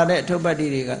မှာပါတဲ့ထုတ်ပတ္တိ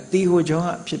တွေကတီဟိုကျောင်းက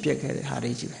ဖြစ်ပျက်ခဲ့တဲ့ဟာ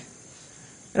တွေကြီးပဲ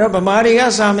အဲ့တော့ဗမာတွေက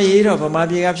စာမရေးတော့ဗမာ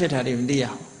ပြည်ကဖြစ်တာတွေမသိရ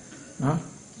ဘူးနော်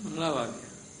မှန်ပါပါဗျာ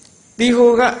တီ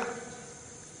ဟိုက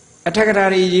အထက်ကထာ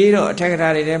တွေရေးတော့အထက်ကထာ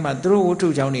တွေထဲမှာသူတို့ဝတ္ထု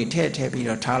ကျောင်းတွေထည့်ပြီး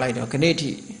တော့ထားလိုက်တော့ခဏိ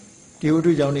ထိဒီဝတ္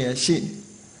ထုကျောင်းတွေကရှိ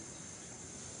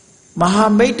မဟာ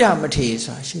မိတ်တမထေရ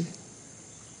ဆိုတာရှိတယ်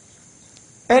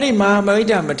အဲ့ဒီမဟာမိတ်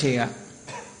တမထေရက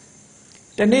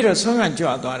တနေ့တော့ဆွမ်းခံကြွ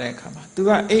သွားတဲ့အခါမှာသူက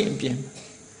အိမ်အပြင်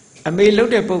အမေလှု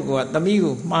ပ်တဲ့ပုဂ္ဂိုလ်ကသမီး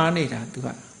ကိုမှားနေတာသူက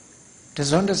တ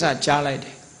စွန်းတစကြားလိုက်တ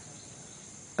ယ်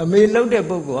အမေလှုပ်တဲ့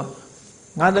ပုဂ္ဂိုလ်က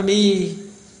ငါသမီး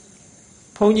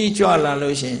ဘုန်းကြီးကြွလာ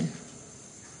လို့ရှင်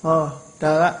ဟော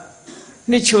ဒါက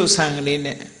နှစ်ချို့ဆံကလေး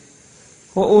နဲ့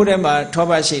ဟိုအိုးထဲမှာထော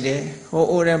ပတ်ရှိတယ်ဟို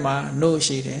အိုးထဲမှာနို့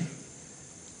ရှိတယ်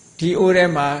ဒီအိုးထဲ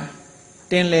မှာ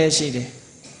တင်းလဲရှိတယ်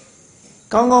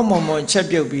ကောင်းကောင်းမွန်မွန်ချက်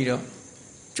ပြုတ်ပြီးတော့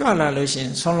ကြွလာလို့ရှင်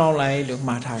ဆွန်းလောင်းလိုက်လို့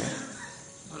မှားထားတယ်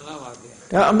မှန်ပါပါဗျာ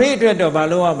ဒါအမေအတွက်တော့ဘာ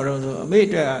လို့ရမလို့ဆိုအမေအ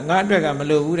တွက်ကငါအတွက်ကမ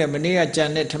လို့ဘူးတဲ့မနေ့ကကြံ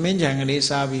တဲ့ထမင်းချံကလေး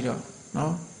စားပြီးတော့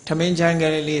နော်ထမင်းချံက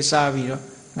လေးစားပြီးတော့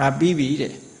ငါပြီးပြီ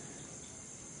တဲ့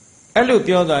အဲ့လို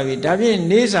ပြောသွားပြီဒါဖြင့်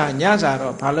နေ့စာညစာ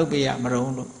တော့ဘာလုပ်ပေးရမလို့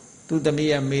သူသမီး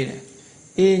ကမေးတယ်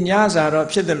အေးညစာတော့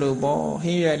ဖြစ်တယ်လို့ပေါ့ဟ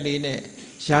င်းရွက်လေးနဲ့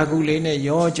ရာကူလေးနဲ့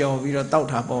ရောကြော်ပြီးတော့တောက်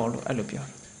တာပေါ့လို့အဲ့လိုပြော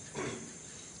တယ်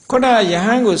ခုနယဟ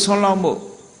န်ကိုဆွန်းလောင်းဖို့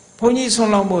ဘုန်းကြီးဆွ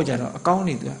န်းလောင်းဖို့ကြတော့အကောင်း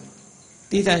နေသူက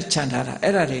တီးတန်းချန်ထားတာ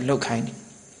အဲ့ဒါတွေလောက်ခိုင်းတယ်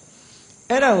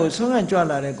အဲ့ဒါကိုဆွမ်းခံကြွ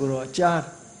လာတဲ့ကိုတော့ကြား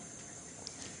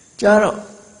တော့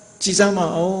ကြည်စမ်းမ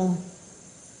အောင်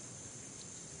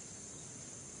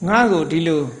ငါ့ကိုဒီ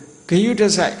လိုဂယုတ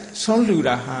စိုက်ဆွန်းလှူ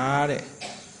တာဟာတဲ့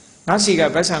ငါစီက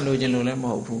ဗတ်ဆံလိုချင်လို့လည်းမ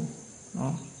ဟုတ်ဘူး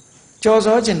နော်ကြော်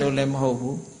စောချင်လို့လည်းမဟုတ်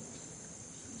ဘူး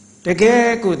တကယ်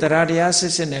ကိုတရားတရားစ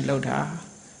စ်စစ်နဲ့လှုပ်တာ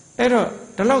အဲ့တော့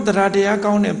ဒီလောက်တရားတရား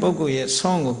ကောင်းတဲ့ပုဂ္ဂိုလ်ရဲ့ဆွ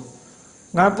မ်းကို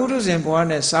ငါပုရုဇဉ်ဘဝ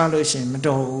နဲ့စားလို့ရှင်မ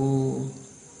တော်ဘူး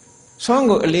ဆွမ်း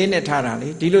ကိုအလေးနဲ့ထားတာလေ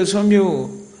ဒီလိုဆွမ်းမျိုးကို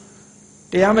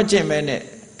တရားမကျင့်မဲနဲ့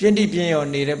ပြင်းတိပြင်းရော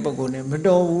နေတဲ့ပုဂ္ဂိုလ်နဲ့မ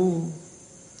တော်ဘူး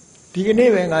ဒီကနေ့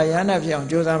ပဲငါရဟန္တာဖြစ်အောင်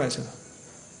ကြိုးစားမယ်ဆို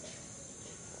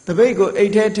တပိတ်ကိုအိ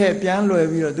တ်ထဲပြန်လွယ်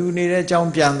ပြီးတော့သူနေတဲ့အကြောင်း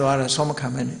ပြန်သွားတာဆောမခံ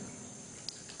မဲနဲ့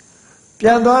ပြ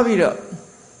န်သွားပြီးတော့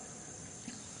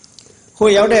ဟို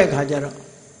ရောက်တဲ့အခါကျတော့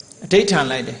အဋိဋ္ဌံ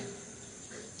လိုက်တယ်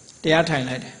တရားထိုင်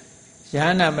လိုက်တယ်ရဟ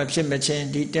န္တာမဖြစ်မချင်း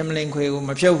ဒီတင်မလင်ခွေကို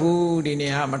မဖြုတ်ဘူးဒီနေ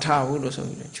ရာမထဘူးလို့ဆို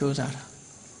ပြီးတော့ကြိုးစားတာ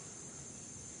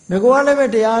ငကောကလည်းပဲ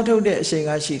တရားထုတ်တဲ့အချိန်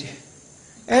ကရှိတယ်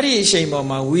အဲ့ဒီအချိန်ပေါ်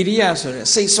မှာဝီရိယဆိုတဲ့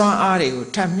စိတ်ဆွမ်းအားတွေကို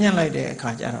ထပ်မြင့်လိုက်တဲ့အခါ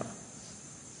ကျတော့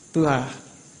သူဟာ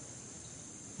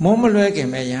မုံမလွဲခင်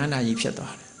ပဲရဟန္တာကြီးဖြစ်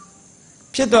သွားတယ်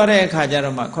ဖြစ်သွားတဲ့အခါကျ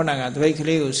တော့မှခုနကတပိတ်က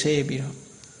လေးကိုဆေးပြီးတော့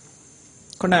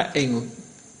ခုနအိမ်ကို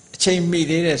အချိန်မိ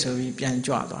သေးတယ်ဆိုပြီးပြန်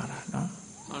ကြွသွားတာနော်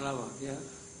မှန်ပါပါဗျာ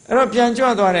အဲ့တော့ပြန်ကြွ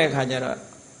သွားတဲ့အခါကျတော့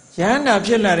ရဟန္တာ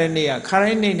ဖြစ်လာတဲ့နေ့ကခ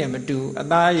ရိုင်းနေနဲ့မတူအ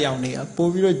သားအရောင်တွေက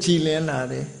ပို့ပြီးတော့ကြည်လင်းလာ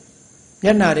တယ်မျ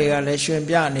က်နှာတွေကလည်းရွှင်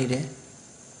ပြနေတယ်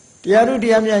တရားတို့တ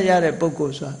ရားမြတ်ရတဲ့ပုဂ္ဂို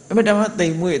လ်ဆိုတာအမတမသိ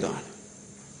မ်မွေ့သွားတယ်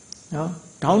နော်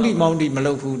ဒေါင်းတိမောင်းတိမ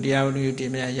လုပ်ဘူးတရားတို့တ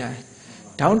ရားမြတ်ရရင်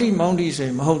ဒေါင်းတိမောင်းတိဆိုရ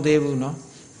င်မဟုတ်သေးဘူးနော်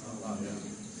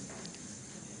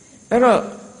အဲ့တော့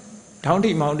ဒေါင်း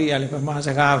တိမောင်းတိကလည်းဗမာစ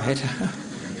ကားပဲဒါ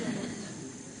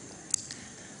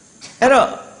အဲ့တော့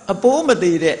အပိုးမ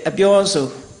သေးတဲ့အပြောဆို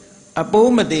အ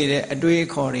ပိုးမသေးတဲ့အတွေးအ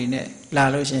ခေါ်တွေနဲ့လာ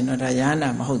လို့ရှိရင်တော့ဒါရဟန္တာ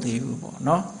မဟုတ်သေးဘူးပေါ့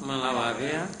နော်မှန်ပါပါ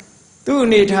ဗျာသူ့အ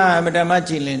နေထားအမတမ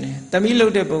ကြည်လင်းတယ်သမီးလှု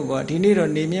ပ်တဲ့ပုဂ္ဂိုလ်ကဒီနေ့တော့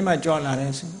နေမြင့်မှကြွလာတ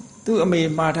ယ်ဆိုသူ့အမေ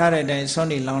မှားထားတဲ့အတိုင်းဆွမ်း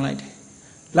နေလောင်းလိုက်တယ်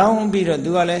လောင်းပြီးတော့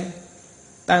သူကလည်း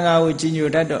တန်ခါကိုကြီးညို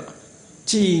တတ်တော့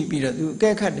ကြည်ပြီးတော့သူအ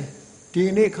ကဲခတ်တယ်ဒီ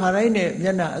နေ့ခါတိုင်းနဲ့မျ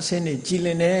က်နှာအဆင်းနေကြည်လ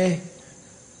င်းတယ်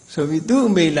ဆိုပြီးသူ့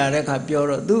အမေလာတဲ့အခါပြော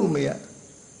တော့သူ့အမေက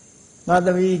ငါသ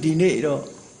မီးဒီနေ့တော့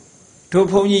တို့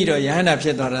ဘုန်းကြီးတော့ရဟန္တာဖြ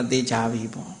စ်သွားတာသိကြပြီ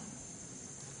ပေါ့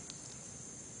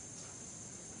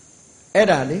အဲ့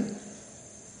ဒါလေ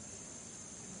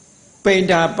ပိန္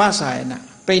ဒာပသယနာ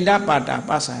ပိန္ဒပါတာ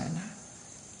ပသယနာ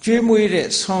ကျွေးမွေးတဲ့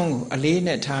ဆွမ်းကိုအလေး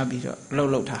နဲ့ထားပြီးတော့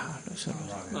လှုပ်ထားလို့ဆို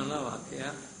လို့မှန်ပါပါဗျာ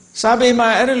စာပေမှာ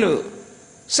အဲ့ဒါလို့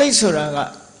စိတ်ဆိုတာက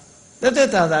တက်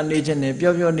တာနေခြင်းနဲ့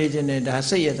ပျော်ပျော်နေခြင်းနဲ့ဒါ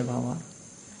စိတ်ရဲ့သဘာဝ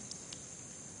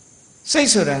စိတ်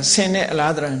ဆိုတာဆင်နဲ့အ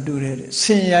လားတရံတူတယ်ဆ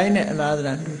င်ရိုင်းနဲ့အလားတ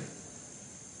ရံတူတယ်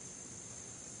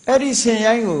အဲ့ဒီဆင်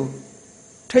ရိုင်းကို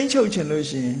ထိမ့်ချုပ်ခြင်းလို့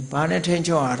ရှိရင်ဘာနဲ့ထိမ့်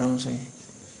ချုပ်အောင်ဆိုရင်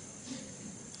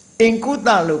အင်ကုသ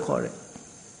လို့ခေါ်တယ်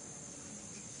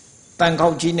တန်ခေါ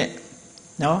က်ကြီးနဲ့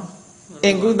နော်အ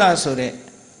င်ကုသဆိုတဲ့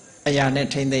အရာနဲ့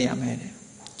ထိမ့်သိမ့်ရမယ်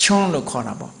ချွန်းလို့ခေါ်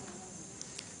တာပေါ့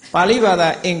ပါဠိဘာသာ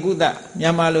အင်ကုသမြ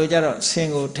န်မာလိုကြတော့ဆင်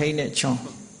ကိုထိမ့်တဲ့ချွန်း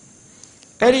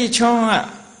အဲ့ဒီချွန်းက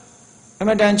အမ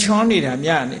တန်ချွန်းနေတာမြ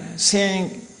နေတာ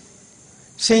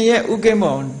ဆင်ရဲ့ဥကိ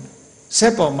မောဇ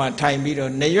က်ပေါ်မှာထိုင်ပြီး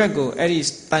တော့နေရွက်ကိုအဲ့ဒီ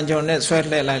တန်ကြုံနဲ့ဆွဲ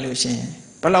လှည့်လိုက်လို့ရှိရင်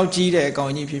ဘလောက်ကြီးတဲ့အကော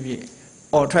င်ကြီးဖြစ်ဖြစ်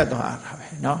အော်ထွက်သွားတာပဲ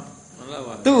เนาะ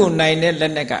သူ့ကိုနိုင်တဲ့လ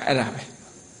က်နဲ့ကအဲ့ဒါပဲ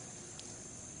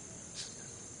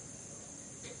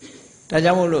ဒါ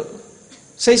ကြောင့်မို့လို့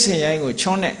စိတ်ဆင်ရိုင်းကို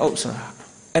ချွန်းတဲ့အုပ်ဆိုတာ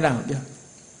အဲ့ဒါကိုပြော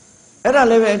အဲ့ဒါ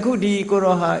လည်းပဲအခုဒီကို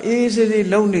ရောဟာအေးစေးစေး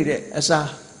လုံနေတဲ့အစား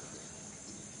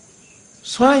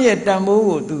ဆွမ်းရဲ့တန်ဖိုး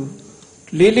ကိုသူ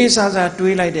လေးလေးစားစား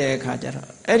တွေးလိုက်တဲ့အခါကျတော့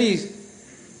အဲ့ဒီ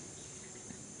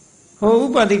ဟိုဥ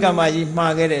ပတိကမကြီး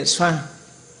မှားခဲ့တဲ့ဆွမ်း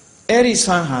အဲ့ဒီ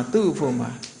ဆွမ်းဟာသူ့အဖို့မှာ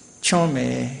ချွန်းမ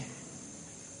ယ်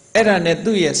အဲ့ဒါနဲ့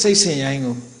သူ့ရဲ့စိတ်ဆင်ရိုင်း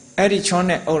ကိုအဲ့ဒီချွန်း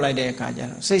နဲ့အုပ်လိုက်တဲ့အခါကျ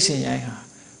တော့စိတ်ဆင်ရိုင်းဟာ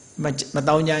မ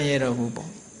တောင်းကြရတော့ဘူးပေါ့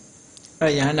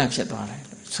အဲ့ရဟန္တာဖြစ်သွားတယ်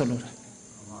ဆိုလို့တယ်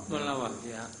မှန်လားပါ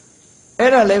ဗျာအဲ့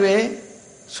ဒါလည်းပဲ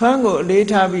ဆွမ်းကိုအလေး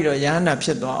ထားပြီးတော့ယဟန္တာဖြ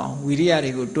စ်သွားအောင်ဝီရိယ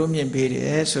တွေကိုတိုးမြင့်ပေးတ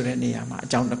ယ်ဆိုတဲ့နေရာမှာအ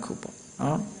ကြောင်းတစ်ခုပေါ့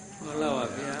နော်မှန်လားပါ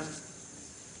ဗျာ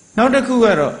နောက်တစ်ခုက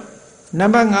တော့နံ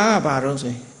ပါတ်5ကဘာတော့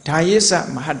ဆိုရင်ဒါယိသ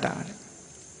မဟတ္တာတဲ့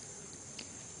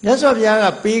မြတ်စွာဘုရားက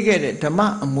ပေးခဲ့တဲ့ဓမ္မ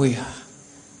အမွေဟာ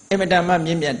အမတန်မှမြ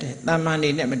င့်မြတ်တယ်တာမန်နေ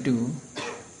နဲ့မတူဘူး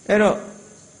အဲ့တော့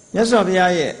မြတ်စွာဘု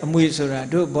ရားရဲ့အမွေဆိုတာ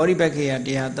တို့ဗောဓိပက္ခေယ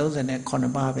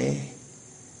138ပါးပဲ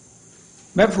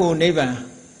မက်ဖို့နိဗ္ဗာန်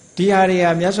ဒီဟာတွေ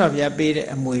ဟာမြတ်စွာဘုရားပေးတဲ့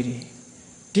အမွေတွေ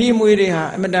ဒီအမွေတွေဟာ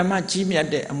အမတန်မှကြီးမြတ်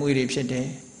တဲ့အမွေတွေဖြစ်တယ်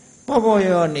ပေါ့ပေါ့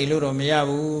ရောနေလို့တော့မရ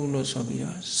ဘူးလို့ဆိုပြီး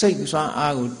တော့စိတ်ဆွမ်း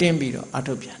အားကိုတင်းပြီးတော့အ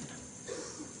ထုတ်ပြန်တာ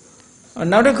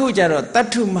နောက်တစ်ခုကျတော့တတ္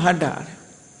ထုမဟတ္တာ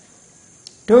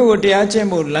တို့ကိုတရားကျင့်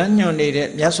ဖို့လမ်းညွှန်နေတဲ့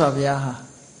မြတ်စွာဘုရားဟာ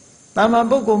တာမန်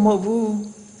ပုဂ္ဂိုလ်မဟုတ်ဘူး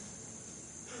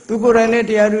သူကိုယ်တိုင်လည်း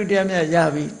တရားဓုတရားမြတ်ရ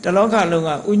ပြီတလောကလုံးက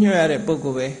ဥညွှတ်ရတဲ့ပုဂ္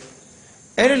ဂိုလ်ပဲ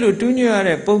အဲ့ဒါလိုတူးညွှတ်ရ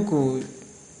တဲ့ပုဂ္ဂိုလ်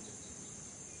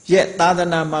ရဲ့သာသ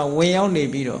နာမှာဝင်ရောက်နေ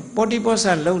ပြီးတော့ပောတိပောဆ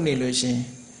လုံနေလို့ရှင်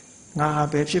ငါဟာ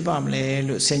ဘယ်ဖြစ်ပါမလဲ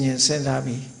လို့ဆင်ញင်စဉ်းစား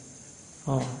ပြီး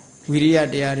ဟောဝိရိယ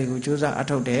တရားတွေကိုကြိုးစားအ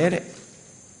ထောက်တယ်တဲ့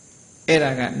အဲ့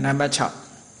ဒါကနံပါတ်6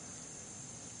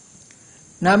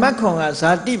နံပါတ်9ကဇာ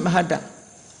တိမဟတ္တ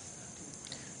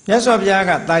မြတ်စွာဘုရား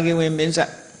ကတာဂိဝင်မင်းဆက်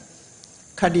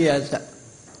ခတ္တိယဇက်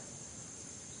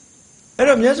အဲ့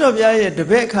တော့မြတ်စွာဘုရားရဲ့တ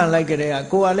ပည့်ခံလိုက်ကြတဲ့က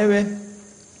ကိုယ်ကလည်းပဲ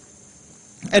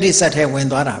အဲ့ဒီဇက်ထဲဝင်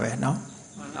သွားတာပဲเนาะ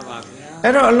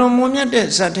အဲ့တော့အလွန်မွန်မြတ်တဲ့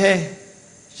ဇတ်ထဲ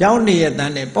ရောက်နေရတဲ့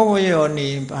နဲ့ပေါ်ပေါ်ရောနေ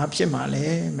ဘာဖြစ်မှာလဲ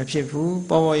မဖြစ်ဘူး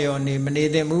ပေါ်ပေါ်ရောနေမနေ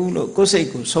သင့်ဘူးလို့ကိုယ်စိတ်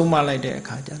ကိုဆုံးမလိုက်တဲ့အ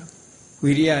ခါကျတော့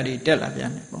ဝီရိယတွေတက်လာပြ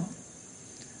န်တယ်ပေါ့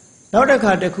နောက်တစ်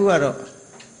ခါတစ်ခုကတော့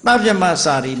သဗ္ဗမ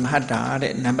စာရီမဟတ္တာ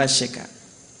တဲ့နံပါတ်8က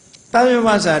သဗ္ဗမ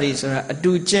စာရီဆိုတာအ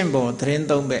တူကျင့်ပေါ်သတင်း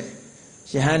သုံးပဲ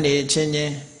ယဟန်နေအချင်းချ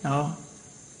င်းနော်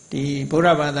ဒီဗုဒ္ဓ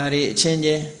ဘာသာတွေအချင်းချ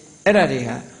င်းအဲ့ဒါတွေ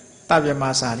ဟာသဗ္ဗမ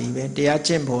စာရီပဲတရား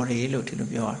ကျင့်ပေါ်တွေလို့ဒီလို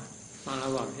ပြောတာမှန်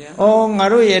လားပါဗျာ။အော်ငါ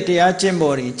တို့ရဲ့တရားကျင့်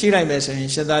ပေါ်တွေကြည့်လိုက်မယ်ဆိုရင်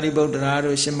ရှင်သာရိပုတ္တရာ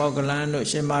တို့ရှင်မောဂလန်တို့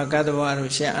ရှင်မာကတ္တဝါ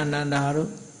တို့ရှင်အာနန္ဒာတို့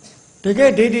တက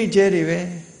ယ်ဒိဋ္ဌိကျဲတွေပဲ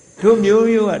တို့မျိုး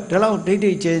မျိုးကဒီလောက်ဒိဋ္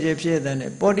ဌိကျဲဖြစ်တဲ့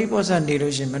နဲ့ပေါ်တိပောဆနေ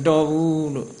လို့ရှင်မတော်ဘူး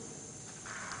လို့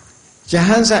ယဟ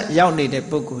န်ဆက်ရောက်နေတဲ့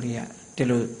ပုဂ္ဂိုလ်တွေကဒီ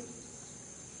လို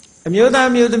အမျိုးသား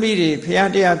မျိုးသမီးတွေဖရာ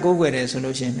တရားကိုးကွယ်တယ်ဆို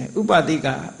လို့ရှိရင်ဥပတိက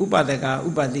ဥပဒကဥ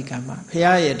ပတိကမှာဖ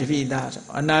ရာရဲ့တပိသားဆို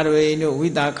အနာရဝေတို့ဝိ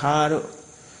တာခာတို့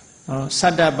သ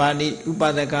တ္တပါဏိဥပ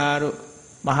ဒကာတို့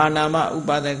မဟာနာမဥ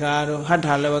ပဒကာတို့ဟဋ္ဌ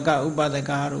လဝကဥပဒ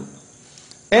ကာတို့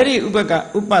အဲ့ဒီဥ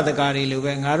ပဒကာတွေလို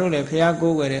ပဲငါတို့လည်းဖရာ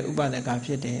ကိုးကွယ်တဲ့ဥပဒကာဖြ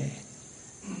စ်တယ်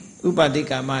ဥပတိ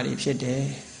ကာမတွေဖြစ်တယ်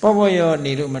ပေါ့ပေါ့ရော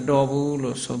နေလို့မတော်ဘူး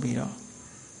လို့ဆိုပြီးတော့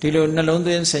ဒီလိုနှလုံး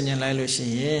သွင်းဆင်ញင်လိုက်လို့ရှိ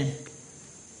ရင်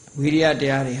ဝိရိယတ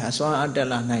ရားတွေဟာစွမ်းအားတက်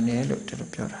လာနိုင်တယ်လို့ဒီလို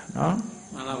ပြောတာနော်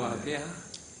မှန်ပါပါဗျာ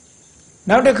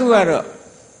နောက်တစ်ခုကတော့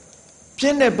ပြ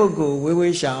င်းတဲ့ပုဂ္ဂိုလ်ဝေ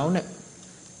ရှောင်တဲ့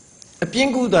အပြ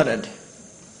င်းကူးသွားတယ်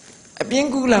အပြင်း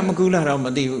ကူးလားမကူးလားတော့မ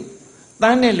သိဘူးတ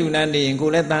န်းတဲ့လူနာနေရင်ကို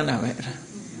ယ်လည်းတန်းတာပဲ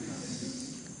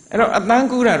အဲ့တော့အတန်း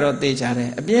ကူးတာတော့သိကြတယ်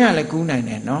အပြင်းကလည်းကူးနိုင်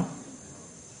တယ်နော်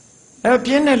အဲ့တော့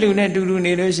ပြင်းတဲ့လူနဲ့တူတူ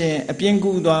နေလို့ရှိရင်အပြင်း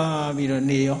ကူးသွားပြီးတော့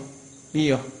နေရောပြီး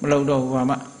ရောမလုံတော့ဘူးဘာ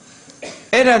မှ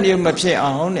အဲ့ဒါမျိုးမဖြစ်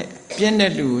အောင်တဲ့ပြင်း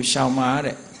တဲ့လူကိုရှောင်ပါ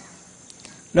တဲ့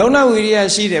လုံလဝိရိယ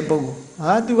ရှိတဲ့ပုဂ္ဂိုလ်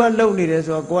ဟာသူကလုံနေတယ်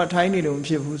ဆိုတော့ကိုကထိုင်းနေလို့မ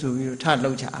ဖြစ်ဘူးဆိုပြီးတော့ထ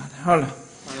လုံချတာဟုတ်လား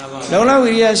လုံလ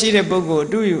ဝိရိယရှိတဲ့ပုဂ္ဂိုလ်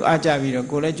တူယူအားကြပြီးတော့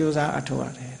ကိုယ်လည်းကြိုးစားအထောက်ရ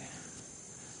တယ်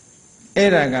အဲ့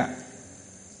ဒါက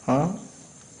ဟော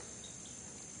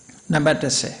နံပါတ်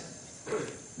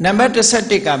10နံပါတ်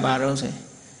11ကဘာလို့ဆို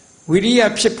ဝိရိယ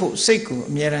ဖြစ်ဖို့စိတ်ကို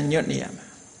အမြဲတမ်းညွတ်နေရမှာ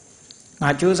ငါ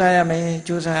ကြိုးစားရမယ်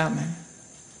ကြိုးစားရမယ်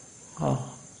ဟော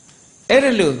အဲ့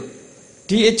ဒါလို့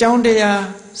ဒီအကြောင်းတရား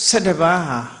7ပါး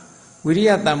ဟာဝိရိယ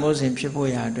တန်ဖိုးစဉ်ဖြစ်ဖို့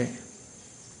ရာအတွက်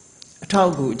အထောက်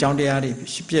အကူအကြောင်းတရားတွေ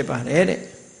ဖြစ်ပါတယ်တဲ့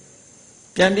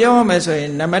ပြန်ပြောရမယ်ဆိုရ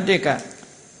င်နံပါတ်1က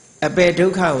အပေဒု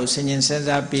က္ခကိုဆင်ញင်စဉ်း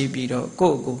စားပြီးတော့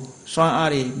ကိုယ့်ကိုစွမ်း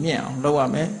အားတွေမြင့်အောင်လုပ်ရ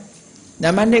မယ်နံ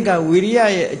ပါတ်2ကဝိရိယ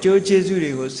ရဲ့အကျိုးကျေးဇူး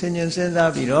တွေကိုဆင်ញင်စဉ်း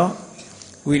စားပြီးတော့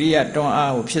ဝိရိယတွန်း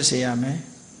အားကိုဖြစ်စေရမယ်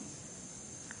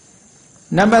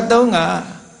နံပါတ်3က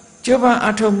ကျုပ်ပန်း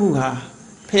အထုတ်မှုဟာ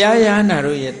ဖရာယဟနာ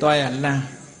တို့ရဲ့တွားရလမ်း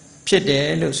ဖြစ်တယ်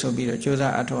လို့ဆိုပြီးတော့ကြိုး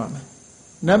စားအထုတ်ရမယ်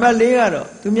နံပါတ်4ကတော့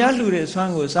သူများလှူတဲ့ဆွ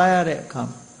မ်းကိုစားရတဲ့အခါ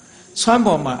ဆွမ်း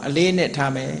ပေါ်မှာအလေးနဲ့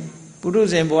ထားမယ်ပုရု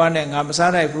ဇဉ်ဘဝနဲ့ငါမ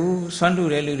စားနိုင်ဘူးဆွမ်းလှူ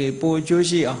တဲ့လူတွေပိုအကျိုး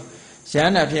ရှိအောင်ယဟ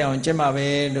နာဖြစ်အောင်ကျင့်ပါပဲ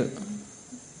လို့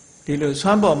ဒီလိုဆွ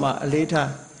မ်းပေါ်မှာအလေး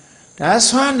ထားဒါ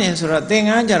ဆွမ်းနေဆိုတော့သင်္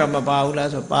ကန်းကြတော့မပါဘူးလား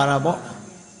ဆိုပါတာပေါ့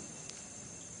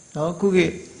နော်ခုခေ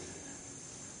တ်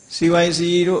CYC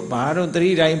တို့ဘာတို့သ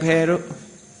တိတိုင်းဖယ်တို့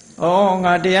ဩ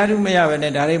ငါတရားထုမရပဲ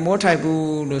နဲ့ဒါတွေမိုးထိုက်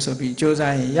ဘူးလို့ဆိုပြီးစ조사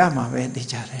ရင်ရမှာပဲသိ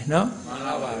ကြတယ်နော်မှန်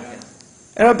ပါပါဗျအဲ့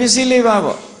တော့ပစ္စည်းလေးပါ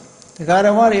ပေါ့တရားဓ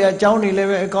မ္မတွေကအကြောင်းတွေလည်း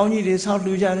ပဲအကောင်းကြီးတွေဆောက်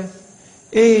လှူကြတယ်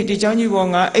အေးဒီเจ้าကြီးပေါ်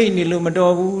ငါအိတ်နေလို့မ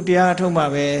တော်ဘူးတရားထုတ်မှာ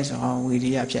ပဲဆိုတော့ဝိရိ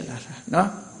ယဖြစ်လာတာနော်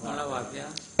မှန်ပါပါဗျ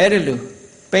အဲ့ဒါလို့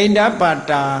ပိန္ဒပါ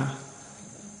တာ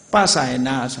ပသယ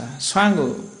နာဆိုတာဆွမ်း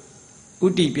ကိုဥ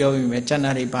တီပြောပြီးမယ်ကျန်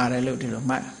တာတွေပါတယ်လို့ဒီလို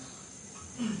မှတ်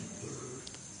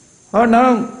ဟောနော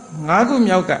က်5ခု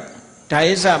မြောက်ကဒါ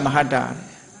ယိစမဟာတာ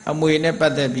အမွေနဲ့ပ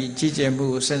တ်သက်ပြီးကြီးကျယ်မှု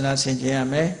ကိုစဉ်းစားဆင်ခြင်ရ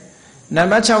မယ်နံ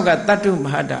ပါတ်6ကတတ္တုမ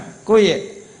ဟာတာကိုယ့်ရဲ့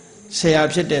ဆရာ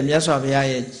ဖြစ်တဲ့မြတ်စွာဘုရား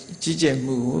ရဲ့ကြီးကျယ်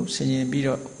မှုကိုဆင်ခြင်ပြီး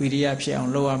တော့ဝိရိယဖြစ်အော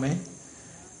င်လုပ်ရမယ်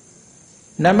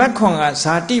နံပါတ်9က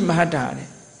ဇာတိမဟာတာ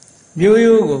မျိုး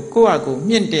ရိုးကိုကိုယ့်အကူ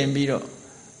မြင့်တင်ပြီးတော့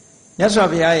မြတ်စွာ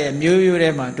ဘုရားရဲ့မျိုးရိုးထဲ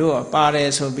မှာတို့ပါတယ်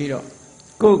ဆိုပြီးတော့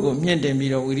ကိုယ့်ကိုမြင့်တင်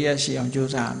ပြီးတော့ဝိရိယရှိအောင်ကြိုး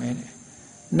စားရမယ်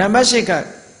နံပါတ်10က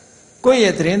ကိုယ့်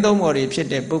ရဲ့သတင်းသုံးပေါ်တွေဖြစ်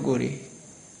တဲ့ပုဂ္ဂိုလ်တွေ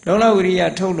လုံလဝိရိယ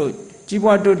ထုတ်လို့ကြီး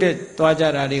ပွားတိုးတက်သွားကြ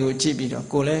တာတွေကိုကြည့်ပြီးတော့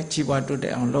ကိုယ်လည်းကြီးပွားတိုးတ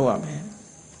က်အောင်လုပ်ရမယ်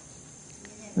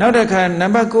နောက်တစ်ခါနံ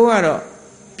ပါတ်9ကတော့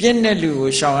ပြည့်တဲ့လူကို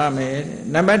ရှောင်ရမယ်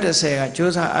နံပါတ်10က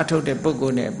ကြိုးစားအထုတ်တဲ့ပုဂ္ဂို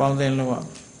လ်နဲ့ပေါင်းသင်းလုပ်ရ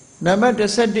နံပါတ်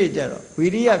11ကျတော့ဝိ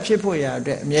ရိယဖြစ်ဖို့ရအ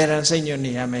တွက်အမြဲတမ်းစိတ်ညွတ်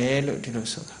နေရမယ်လို့ဒီလို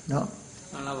ဆိုတာနော်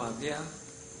မှန်ပါဗျာ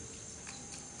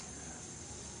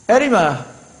အဲ့ဒီမှာ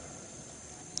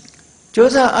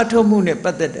ကြိုးစားအထုတ်မှုနဲ့ပ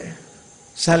တ်သက်တယ်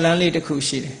ဇာလန်းလေးတစ်ခု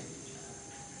ရှိတယ်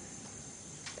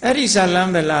အဲ့ဒီဇာလ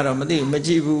န်းပဲလားတော့မသိဘူးမကြ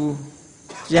ည့်ဘူး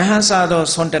ယဟန်စားသော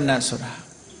ဆွန်တနတ်ဆိုတာ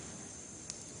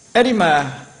အဲ့ဒီမှာ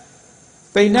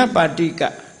ပိဏပါတိက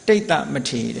တိတ်တမ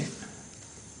ထေတဲ့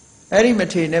အဲ့ဒီမ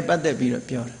ထေနဲ့ပတ်သက်ပြီးတော့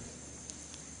ပြောတယ်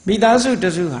မိသားစုတ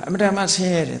စုဟာအမတန်မှဆ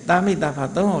င်းရဲတယ်တာမိတာဖာ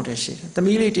3ယောက်တည်းရှိတယ်သ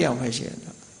မီးလေး1ယောက်ပဲရှိတယ်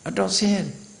အတော်ဆင်းရဲတ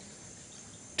ယ်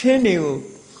ထင်းတွေကို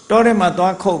တောထဲမှာ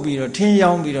သွားခုတ်ပြီးတော့ထင်း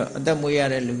ရောင်းပြီးတော့အသက်မွေးရ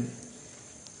တဲ့လူ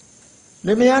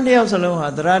လေမယား2ယောက်စလုံးဟာ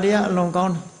တရားတရားအလွန်ကော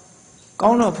င်းတယ်ကော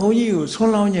င်းတော့ဘုန်းကြီးကိုဆွ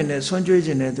န်းလောင်းခြင်းနဲ့ဆွန်းကြွေးခြ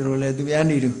င်းနဲ့သူတို့လည်းသူများ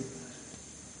နေတူ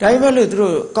ဒါပေမဲ့လို့သူ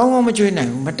တို့ကောင်းကောင်းမကြွေးနိုင်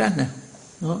ဘူးမတတ်နိုင်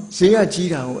နော်ဈေးကကြီး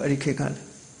တာကိုအဲ့ဒီခေတ်ကလည်း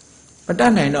မတ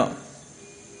တ်နိုင်တော့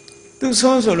သူဆွ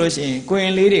န်းဆိုလို့ရှိရင်ကိုရ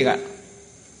င်လေးတွေက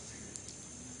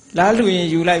လားလူရင်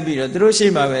ယူလိုက်ပြီးတော့သူတို့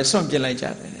ရှေ့မှာပဲဆွန့်ပစ်လိုက်ကြ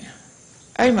တယ်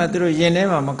အဲ့မှာသူတို့ရင်ထဲ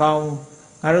မှာမကောင်း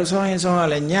ငါတို့ဆွန်းရင်ဆွန်းရ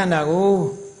လဲညံ့တာကို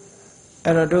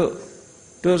အဲ့တော့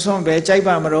တို့ဆွန်းပဲကြိုက်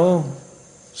ပါမလို့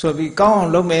ဆိုပြီးကောင်းအော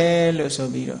င်လုပ်မယ်လို့ဆို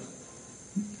ပြီးတော့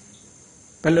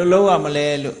ဘယ်လိုလုပ်ရမလဲ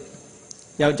လို့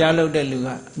ယောက်ျားလုပ်တဲ့လူက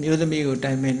အမျိုးသမီးကို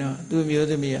တိုင်ပင်တော့သူ့အမျိုး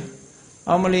သမီးက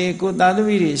အောင်မလီကိုသားသ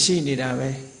မီးတွေရှိနေတာပဲ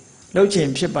လှုပ်ချင်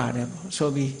ဖြစ်ပါတယ်ပေါ့ဆို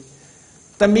ပြီး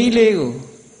သမီးလေးကို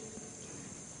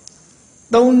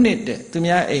3နှစ်တဲ့သူ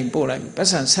များအိမ်ပို့လိုက်ပတ်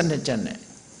စံ12ကျပ်နဲ့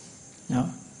နော်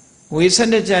ငွေ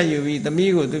12ကျပ်ယူပြီးသ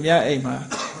မီးကိုသူများအိမ်မှာ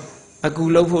အကူ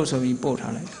လုပ်ဖို့ဆိုပြီးပို့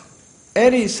ထားလိုက်အဲ့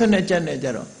ဒီ12ကျပ်နဲ့ကြ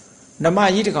တော့နမ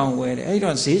ကြီးတကောင်ဝယ်တယ်အဲ့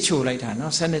တော့ဈေးချိုလိုက်တာ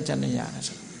နော်12ကျပ်နဲ့ရတယ်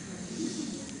ဆို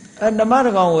အဲ့နမတ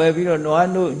ကောင်ဝယ်ပြီးတော့နွား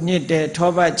တို့ညစ်တယ်ထော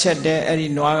ပတ်ချက်တယ်အဲ့ဒီ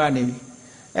နွားကနေပြီး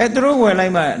အဲ့သူတို့ဝယ်လို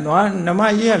က်မှနွားနမ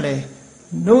ကြီးကလည်း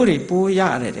နို့တွေပိုးရ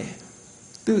တယ်တဲ့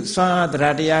သူစွမ်းသရ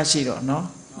တရားရှိတော့နော်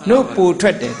နို့ပိုးထွ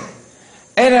က်တယ်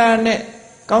အဲ့ဒါနဲ့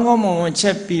ကောင်းကောင်းမွန်မွန်ချ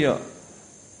က်ပြီးတော့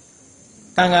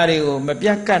တန်ဃာတွေကိုမပြ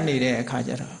တ်ကတ်နေတဲ့အခါ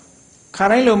ကျတော့ခါ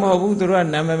တိုင်းလိုမဟုတ်ဘူးသူတို့က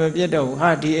နာမည်မပြတ်တော့ဘူးဟာ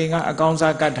ဒီအိမ်ကအကောင်း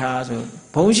စားကတ်ထားဆို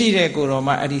ဘုံရှိတဲ့ကိုတော်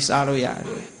မှအဲ့ဒီစားလို့ရတ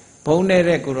ယ်ဘုံနေ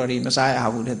တဲ့ကိုတော်ဒီမစားရ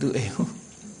ဘူးတဲ့သူအိမ်ဟုတ်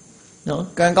နော်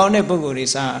ကံကောင်းတဲ့ပုဂ္ဂိုလ်တွေ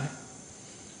စားရတယ်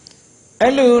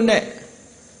အဲ့လိုနဲ့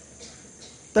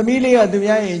သမီးလေးကသူ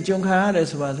များရင်ကြုံခံရတယ်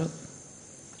ဆိုပါစို့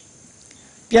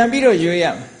ပြန်ပြီးတော့ရွေးရ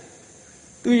မယ်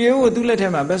သူရွေးဖို့သူ့လက်ထဲ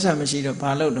မှာပတ်စံမရှိတော့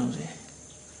ဘာလုပ်တော့စေ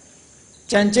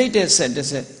ကြံကြိတ်တဲ့ဆက်တစ်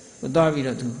ဆက်ကိုသွားပြီး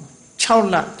တော့သူ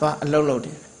6လသွားအလုပ်လုပ်တ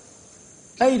ယ်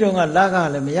အဲ့ဒီတော့ကလက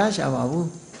လည်းမရရှာပါဘူး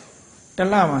တစ်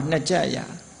လမှာ2ကျပ်ရတ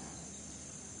ယ်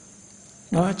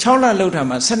နော်6လလောက်ထား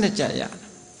မှာ12ကျပ်ရတယ်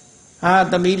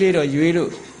သမီးလေးတော့ရွေးလို့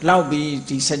လောက်ပြီး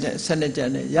ဒီဆက်လက်ကြ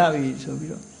နဲ့ရပြီဆိုပြီး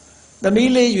တော့သ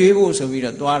မီးလေးရွေးဖို့ဆိုပြီး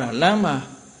တော့သွားတာလမ်းမှာ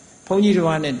ဘုန်းကြီးတစ်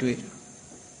ပါးနဲ့တွေ့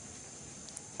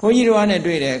ဘုန်းကြီးတစ်ပါးနဲ့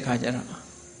တွေ့တဲ့အခါကျတော့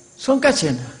ဆုံးကတ်ချ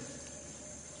င်တာ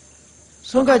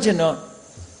ဆုံးကတ်ချင်တော့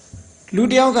လူ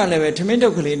တယောက်ကလည်းပဲထမင်းတု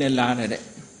ပ်ကလေးနဲ့လာတယ်တဲ့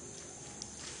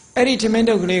အဲ့ဒီထမင်း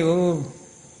တုပ်ကလေးကို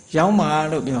ရောင်းပါ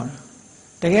လို့ပြောတာ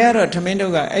တကယ်ကတော့ထမင်းတု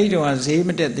ပ်ကအဲ့ဒီတော့ဈေးမ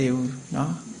တက်သေးဘူး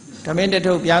နော်ထမင်းတစ်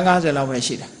ထုပ်ပြား90လောက်ပဲ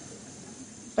ရှိတာ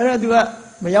အဲ့တော့ तू က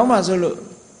မရောင်းပါဆိုလို့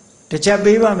တစ်ချက်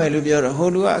ပေးပါမယ်လို့ပြောတော့ဟို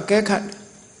လူကအကဲခတ်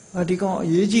ဒီကောင်အ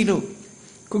ရေးကြီးလို့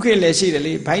ခုခေတ်လည်းရှိတယ်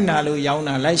လေဘိုက်နာလို့ရောင်း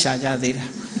တာလိုက်ရှာကြသေးတာ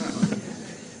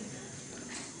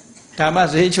ဒါမှ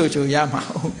ဈေးချိုချိုရမှာ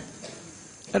ဟုတ်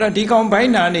အဲ့တော့ဒီကောင်ဘိုက်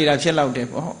နာနေတာဖြစ်လောက်တယ်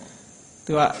ပေါ့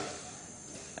तू က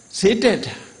ဈေးတက်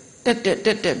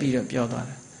ပြီးတော့ပြောသွား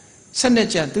တယ်ဆက်နှစ်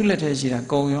ကျသူ့လက်ထဲရှိတာ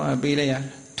ကုံရောပေးလိုက်ရ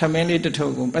ထမင်းလေးတစ်ထု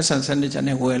ပ်ကိုပတ်စံဆက်နှစ်ကျ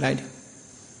နဲ့ဝယ်လိုက်တယ်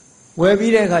ဝယ်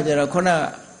ပြီးတဲ့အခါကျတော့ခုန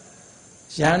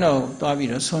ရဟန်းတော်သွားပြီး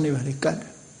တော့ဆွန်းနေပါလေကတ်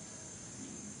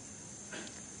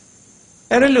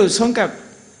အဲ့ဒါလို့ဆွန်းကပ်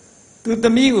သူသ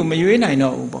မီးကိုမရွေးနိုင်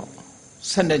တော့ဘူးပေါ့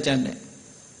ဆက်နှစ်ကျနဲ့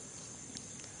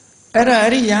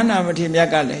အဲ့ဒီရဟန္တာမထေရမြတ်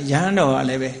ကလည်းရဟန်းတော်က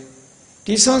လည်းပဲ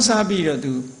ဒီဆွန်းစားပြီးတော့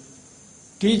သူ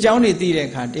ဒီအကြောင်းတွေသိတဲ့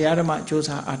အခါတရားဓမ္မအကျိုး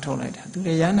စားအားထုတ်လိုက်တာသူလ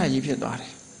ည်းရဟန္တာကြီးဖြစ်သွားတ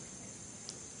ယ်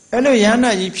အဲ့လိုရဟန္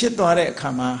တာကြီးဖြစ်သွားတဲ့အခါ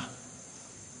မှာ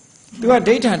သူက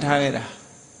ဒိဋ္ဌံထားခဲ့တာ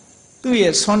သူ့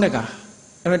ရဲ့ဆွမ်းတက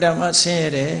အမတမဆင်းရဲ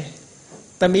တယ်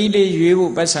သမီးလေးရွေး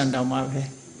ဖို့ပတ်စံတောင်မှပဲ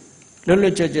လွတ်လွ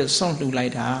တ်ကျွတ်ကျွတ်ဆွန့်လှူလို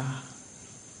က်တာ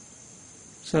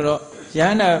ဆိုတော့ရ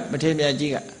ဟန္တာမထေရမြတ်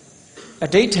ကြီးကအ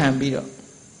ဒိဋ္ဌံပြီးတော့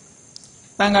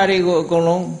တန်ဃာတွေကိုအကုန်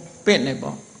လုံးပင့်နေ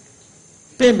ပေါ့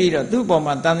ပင့်ပြီးတော့သူ့ပေါ်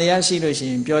မှာတန်တရားရှိလို့ရှိ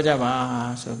ရင်ပြောကြပါ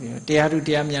ဆိုပြီးတော့တရားသူတ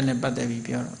ရားမြတ်နဲ့ပတ်သက်ပြီး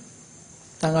ပြောတော့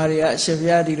တန်ဃာတွေကအရှင်ဘု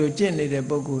ရားဒီလိုကျင့်နေတဲ့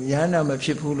ပုဂ္ဂိုလ်ရဟန္တာမဖြ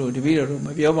စ်ဘူးလို့တပည့်တော်တို့မ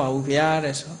ပြောပါဘူးဘုရား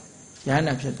တဲ့ဆိုရဟန္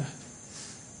တာဖြစ်သွား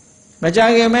မကြ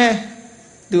ခင်မဲ့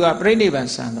သူကပြိဋိဘံ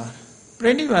ဆံသွား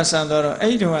ပြိဋိဘံဆံသွားတော့အဲ့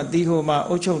ဒီတော့တီဟိုမှာ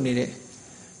အုပ်ချုပ်နေတဲ့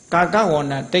ကာကဝန္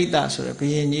ဒတိတ်တဆိုတဲ့ဘု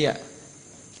ရင်ကြီးက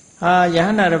ယဟ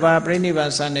န္တာတစ်ပါးပြိဋိဘံ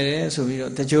ဆံနေတယ်ဆိုပြီး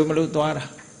တော့တကြိုမလို့သွားတာ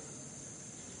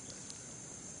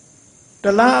တ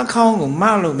လားအခေါင်းကိုမ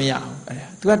လို့မရအောင်အဲ့ဒါ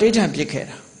သူကဒိဋ္ဌံပြစ်ခဲ့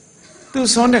တာသူ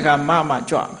ဆွမ်းတကမ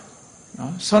ကြွမှာ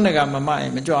နော်ဆွမ်းတကမရ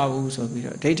င်မကြွဘူးဆိုပြီး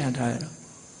တော့ဒိဋ္ဌံထားရတော့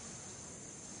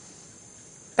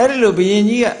အဲ့ဒီလိုဘုရင်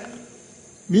ကြီးက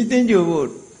မိသိကြဖို့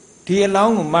ဒီအလော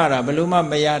င်းကိုမတာဘယ်လိုမှ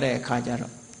မရတဲ့အခါကျ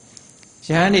တော့ယ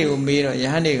ဟန်တွေကိုမေးတော့ယ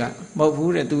ဟန်တွေကမဟုတ်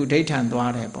ဘူးတဲ့သူဒိဋ္ဌံ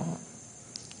သွားတယ်ပေါ့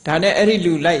ဒါနဲ့အဲ့ဒီ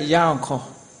လူလိုက်ရအောင်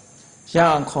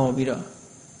ခေါ်ပြီးတော့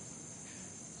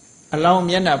အလောင်း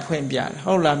မျက်နှာဖွင့်ပြတယ်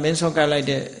ဟုတ်လားမင်းဆော့ကလိုက်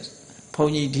တဲ့ဘု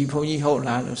န်းကြီးဒီဘုန်းကြီးဟုတ်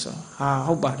လားလို့ဆို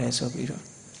ဟုတ်ပါတယ်ဆိုပြီးတော့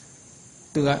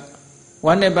သူကဝ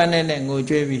မ်းနဲ့ပန်းနဲ့ငို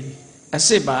ကြွေးပြီးအစ်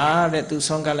စ်ပါတဲ့သူ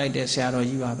ဆော့ကလိုက်တဲ့ဆရာတော်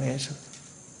ကြီးပါပဲဆို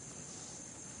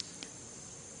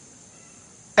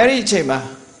အဲ့ဒီအချိန်မှာ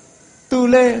သူ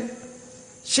လည်း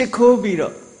ရှစ်ခိုးပြီး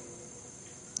တော့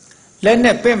လက်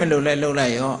နဲ့ပဲ့မလို့လဲလှုပ်လို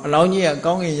က်ရောအလောင်းကြီးက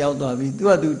ကောင်းကင်ရောက်သွားပြီသူ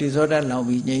ကသူဒီဇောတလောင်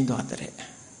ပြီးငြိမ်းသွားတဲ့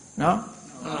နော်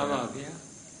မှန်ပါဗျာ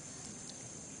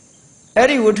အဲ့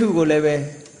ဒီဝတ္ထုကိုလည်းပဲ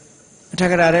အထက်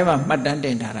ကရာထဲမှာမှတ်တမ်းတ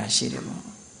င်ထားတာရှိတယ်ပေါ့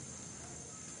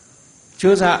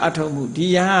ကျိုးစားအထောက်မှုဒီ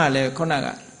ယဟန်ကလည်းခုနက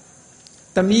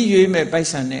သမီးရွေးမဲ့ပိုက်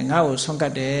ဆံနဲ့ငါ့ကိုဆွန့်က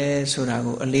တ်တယ်ဆိုတာ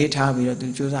ကိုအလေးထားပြီးတော့သူ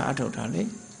ကျိုးစားအထောက်ထားလေ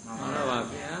မှန်ပါ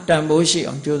ဗျာတန်ဖိုးရှိ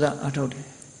အောင်ကျိုးစားအထောက်တယ်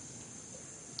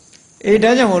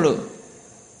ဒါကြောင့်မို့လို့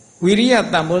ဝီရိယ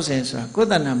တန်ဖိုးစဉ်ဆိုတာကိုယ်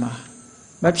တဏ္ဍာမှာ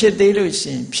မဖြစ်သေးလို့ရှ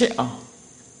င်ဖြစ်အောင်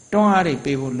တွန်းအားတွေ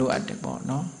ပေးဖို့လိုအပ်တယ်ပေါ့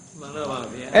နော်မှန်ပါ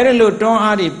ဗျာအဲ့ဒါလို့တွန်း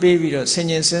အားတွေပေးပြီးတော့ဆင်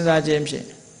ញင်စဉ်းစားခြင်းဖြင့်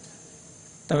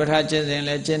သမထကျင့်စဉ်လ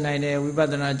ည်းကျင့်နိုင်တယ်ဝိပ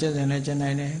ဿနာကျင့်စဉ်လည်းကျင့်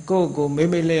နိုင်တယ်ကိုယ့်ကိုမေ့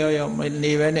မေ့လျော့လျော့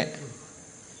နေပဲနဲ့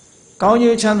ကောင်း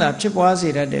ကျိုးချမ်းသာဖြစ်ပွားစေ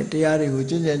တတ်တဲ့တရားတွေကို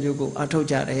ကျင့်ကြံကြိုးကိုအထောက်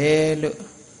ကြတယ်လို့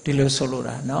ဒီလိုဆိုလို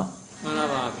တာနော်မှန်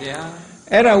ပါဗျာ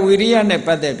အဲ့ဒါဝီရိယနဲ့ပ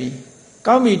တ်သက်ပြီး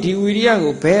ကောင်းပြီဒီဝီရိယ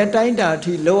ကိုဘယ်အတိုင်းတာအ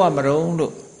ထိလောက်ရမလို့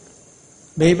လို့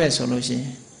မေးမယ်ဆိုလို့ရှိရ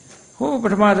င်ဟိုပ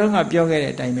ထမဆုံးကပြောခဲ့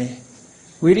တဲ့အတိုင်းပဲ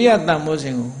ဝီရိယတန်ဖိုးစ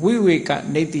ဉ်ကိုဝိဝေက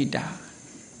နေတိတာ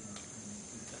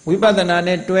ဝိပဿနာ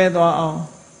နဲ့တွဲသွားအောင်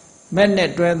မဲ့နဲ့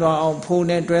တွဲသွားအောင်ဖိုး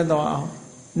နဲ့တွဲသွားအောင်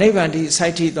နိဗ္ဗာန်ထိစို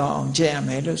က်ထိသွားအောင်ကျင့်ရမ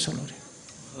ယ်လို့ဆိုလိုတယ်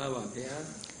မှန်ပါဗျာ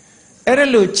အဲ့ဒါ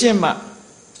လို့ကျင့်မှတ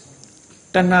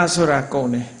ဏှာဆိုတာကုန်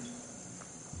တယ်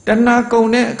တဏှာကုန်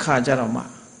တဲ့အခါကျတော့မှ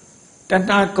တ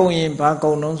ဏှာကုန်ရင်ဘာကု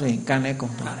န်လုံးဆိုရင်ကံလည်းကု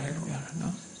န်သွားတယ်လို့ပြောတာ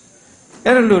နော်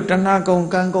အဲ့ဒါလို့တဏှာကုန်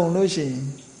ကံကုန်လို့ရှိရင်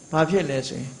ဘာဖြစ်လဲ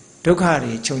ဆိုရင်ဒုက္ခ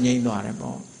တွေချုပ်ငြိမ်းသွားတယ်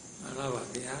ပေါ့မှန်ပါ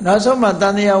ဗျာနောက်ဆုံးမှတ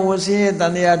န်တရားဝဆင်းရဲတ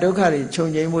န်တရားဒုက္ခတွေချု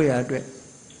ပ်ငြိမ်းဖို့ရအတွက်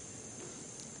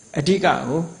အဓိကကို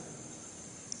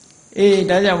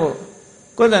ဒါကြောင့်မို့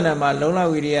ကိုယ်တဏ္ဍာမှာလုံလ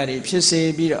ဝိရိယတွေဖြစ်စေ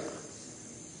ပြီးတော့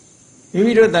မိ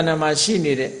မိတို့တဏ္ဍာမှာရှိ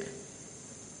နေတဲ့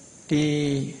ဒီ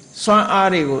စွမ်းအား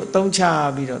တွေကိုအသုံးချ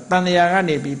ပြီးတော့တန်တရားက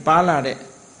နေပြီးပါလာတဲ့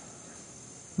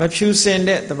မဖြူစင်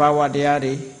တဲ့သဘာဝတရား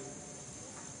တွေ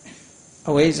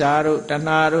အဝိဇ္ဇာတို့တ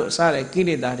ဏှာတို့စတဲ့ကိ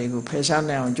လေသာတွေကိုဖယ်ရှား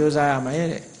နိုင်အောင်ကြိုးစားရမယ်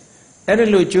တဲ့အဲ့ဒါ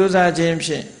လို့ကြိုးစားခြင်းဖြ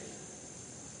င့်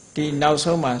ဒီနောက်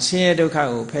ဆုံးမှာဆင်းရဲဒုက္ခ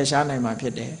ကိုဖယ်ရှားနိုင်မှာဖြ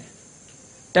စ်တယ်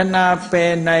တဏှာပ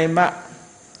ယ်နိုင်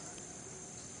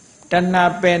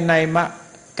မှ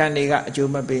ကံတွေကအ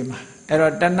ကျိုးမပေးမှာအဲ့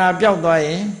တော့တဏှာပျောက်သွားရ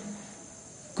င်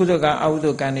ကုသကံအကုသ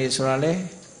ကံတွေဆိုတာလေ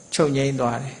ချုပ်ငြိမ်း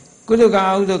သွားတယ်ကုသကံ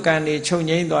အကုသကံတွေချုပ်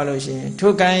ငြိမ်းသွားလို့ရှိရင်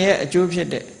ထိုကံရဲ့အကျိုးဖြစ်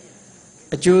တဲ့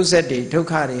အကျိုးဆက်တွေဒုက္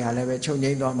ခတွေဟာလည်းပဲချုပ်ငြိ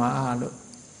မ်းသွားမှာလို့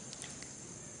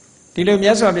ဒီလိုမြ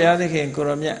တ်စွာဘုရားသခင်ကို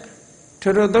ရောမြတ်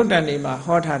ထိုသုတ်တန်တွေမှာ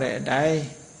ဟောထားတဲ့အတိုင်း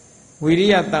ဝိရိ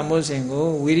ယတန်ဖိုးစဉ်ကို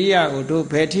ဝိရိယကိုတို့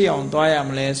ဘယ်ထိအောင်သွားရမ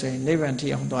လဲဆိုရင်နိဗ္ဗာန်ထိ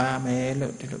အောင်သွားရမယ်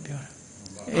လို့ဒီလိုပြောတာ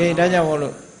ဒါကြောင့်မို့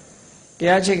လို့တ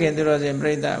ရားချစ်ခင်သူတော်စင်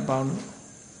ပြိဿအပေါင်းတို့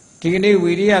ဒီကနေ့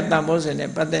ဝိရိယတန်ဖိုးစဉ်နဲ့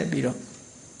ပတ်သက်ပြီးတော့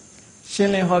ရှ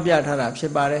င်းလင်းဟောပြထားတာဖြ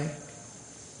စ်ပါတယ်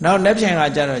နောက်လက်ဖြင့်က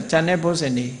ကြတော့ဉာဏ်နဲ့ဘုဇ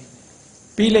င်တွေ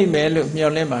ပြီးလိမ့်မယ်လို့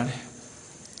မျှော်လင့်ပါတယ်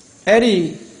အဲ့ဒီ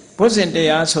ဘုဇင်တ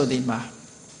ရားဆိုဒီမှာ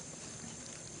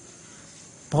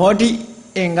ဘောဓိ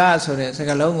အင်္ဂဆိုတဲ့စ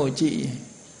ကားလုံးကိုကြည့်ရင်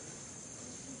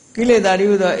ကိလေသာတွေ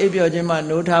ဟူသောအိပ်ပျော်ခြင်းမှ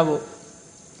နိုးထားဖို့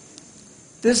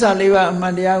သစ္စာလေးပါးအမှ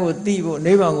န်တရားကိုသိဖို့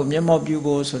နိဗ္ဗာန်ကိုမျက်မှောက်ပြု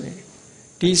ဖို့ဆိုတဲ့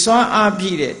ဒီစွမ်းအားပြ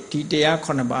ည့်တဲ့ဒီတရား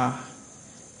9ပါး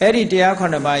အဲ့ဒီတရား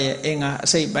9ပါးရဲ့အင်္ဂါအ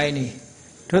စိတ်ပိုင်းနေ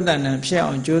ထုတ္တဏံဖြစ်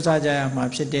အောင်ကြိုးစားကြရမှာ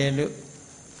ဖြစ်တယ်လို့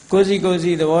ကို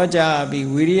စီသဘောကျပြီး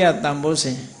ဝိရိယတန်ဖိုးစ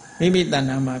ဉ်မိမိတဏ္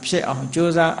ဍာမှာဖြစ်အောင်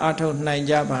ကြိုးစားအားထုတ်နိုင်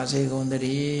ကြပါစေကုန်သတ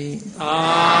ည်းအာ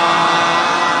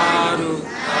ရု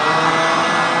အာ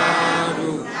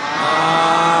ရုအာ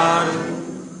ရု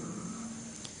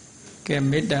ကဲ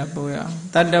မေတ္တာပို့ရအောင်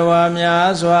တတ္တဝါများ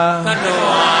စွာ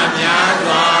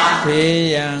ဘေး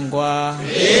ရန်กว่า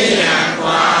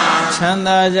ချမ်း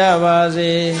သာကြပါ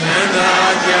စေ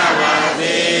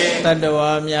တတ္တ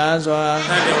ဝါများစွာ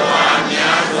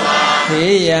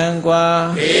ဘေးရန်กว่า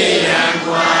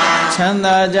ချမ်း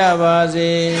သာကြပါ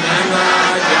စေ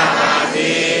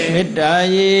မေတ္တာ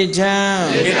ရေချမ်း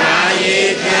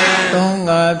သုံး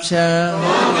ငါဖြံ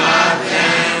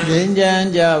ငြိမ်းချမ်း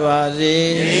ကြပါစေ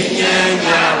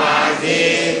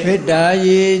မေတ္တာ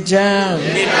ရေချမ်း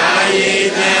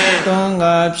သုံး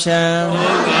ငါဖြံ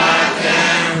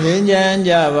ငြိမ်းချမ်း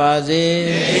ကြပါစေ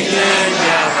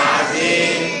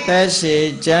သက်ရှိ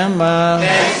ချမ်းမာ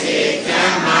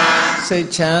စိတ်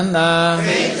ချမ်းသာ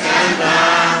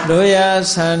လိုရာ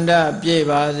ဆန္ဒပြည့်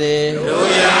ပါစေ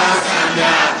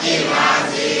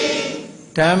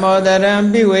ဓမ္မောတရံ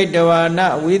ပိဝိတဝါန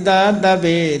ဝိသာတဗ္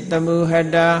ဗေတမုဟ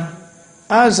တာ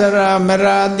အစရမ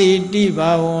ရာတိတိ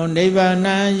ဘာဝံနိဗ္ဗာ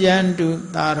နံယန္တု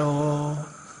တာရော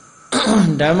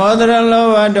ဓမ္မောတရံလော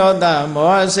ဘဒေါသမော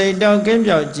ဟစိတ်တောကင်း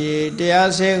ပြောက်ကြည်တရား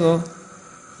စေကို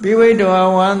ပိဝိတဝါ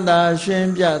ဝန္တာရှင်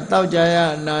ပြတောက်ကြရ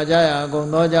နာကြရကုန်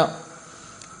သောကြောင့်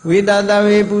ဝိသတ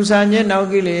ဝေပူဇာညနောက်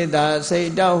ကိလေသာစိ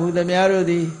တ်တောက်ဟုသမျှတို့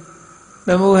သည်သ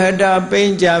မုဟတာပိ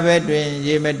ဉ္ကြဘက်တွင်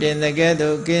ရေမတင်တဲ့ကဲ့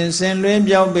သို့ကင်းစင်လွင်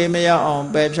ပြောင်းပေမရောက်အောင်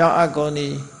ပယ်ဖြောင်းအပ်ကုန်သ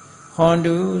ည်ဟွန်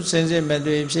တုစင်စစ်မ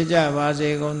သွေဖြစ်ကြပါစေ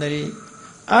ကုန်သတည်း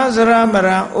အစရမ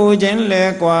ရံအိုခြင်းလဲ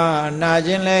ကွာနာခြ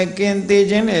င်းလဲကင်းသေး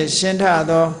ခြင်းလဲရှင်းထ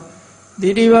သောတိ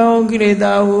တိဘဝကိလေ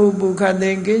သာဟုပုခတ်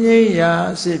သိကင်းကြီးရာ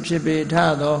စစ်ဖြစ်ပေထ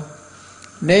သော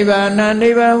နိဗ္ဗာ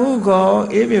န်ဟုခေါ်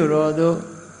ဧပြတော်သို့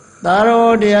သာရော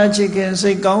တရားချစ်ခင်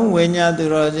စိတ်ကောင်းဝိညာသူ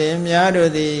တော်စင်များ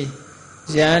တို့သည်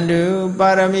ယန္တုပါ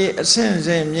ရမီအဆင့်ဆ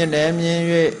င့်မြင့်တယ်မြင်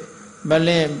၍မလ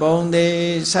င့်ပုံသေး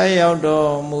ဆက်ရောက်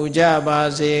တော်မူကြပါ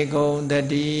စေကုန်သ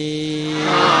တ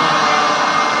ည်း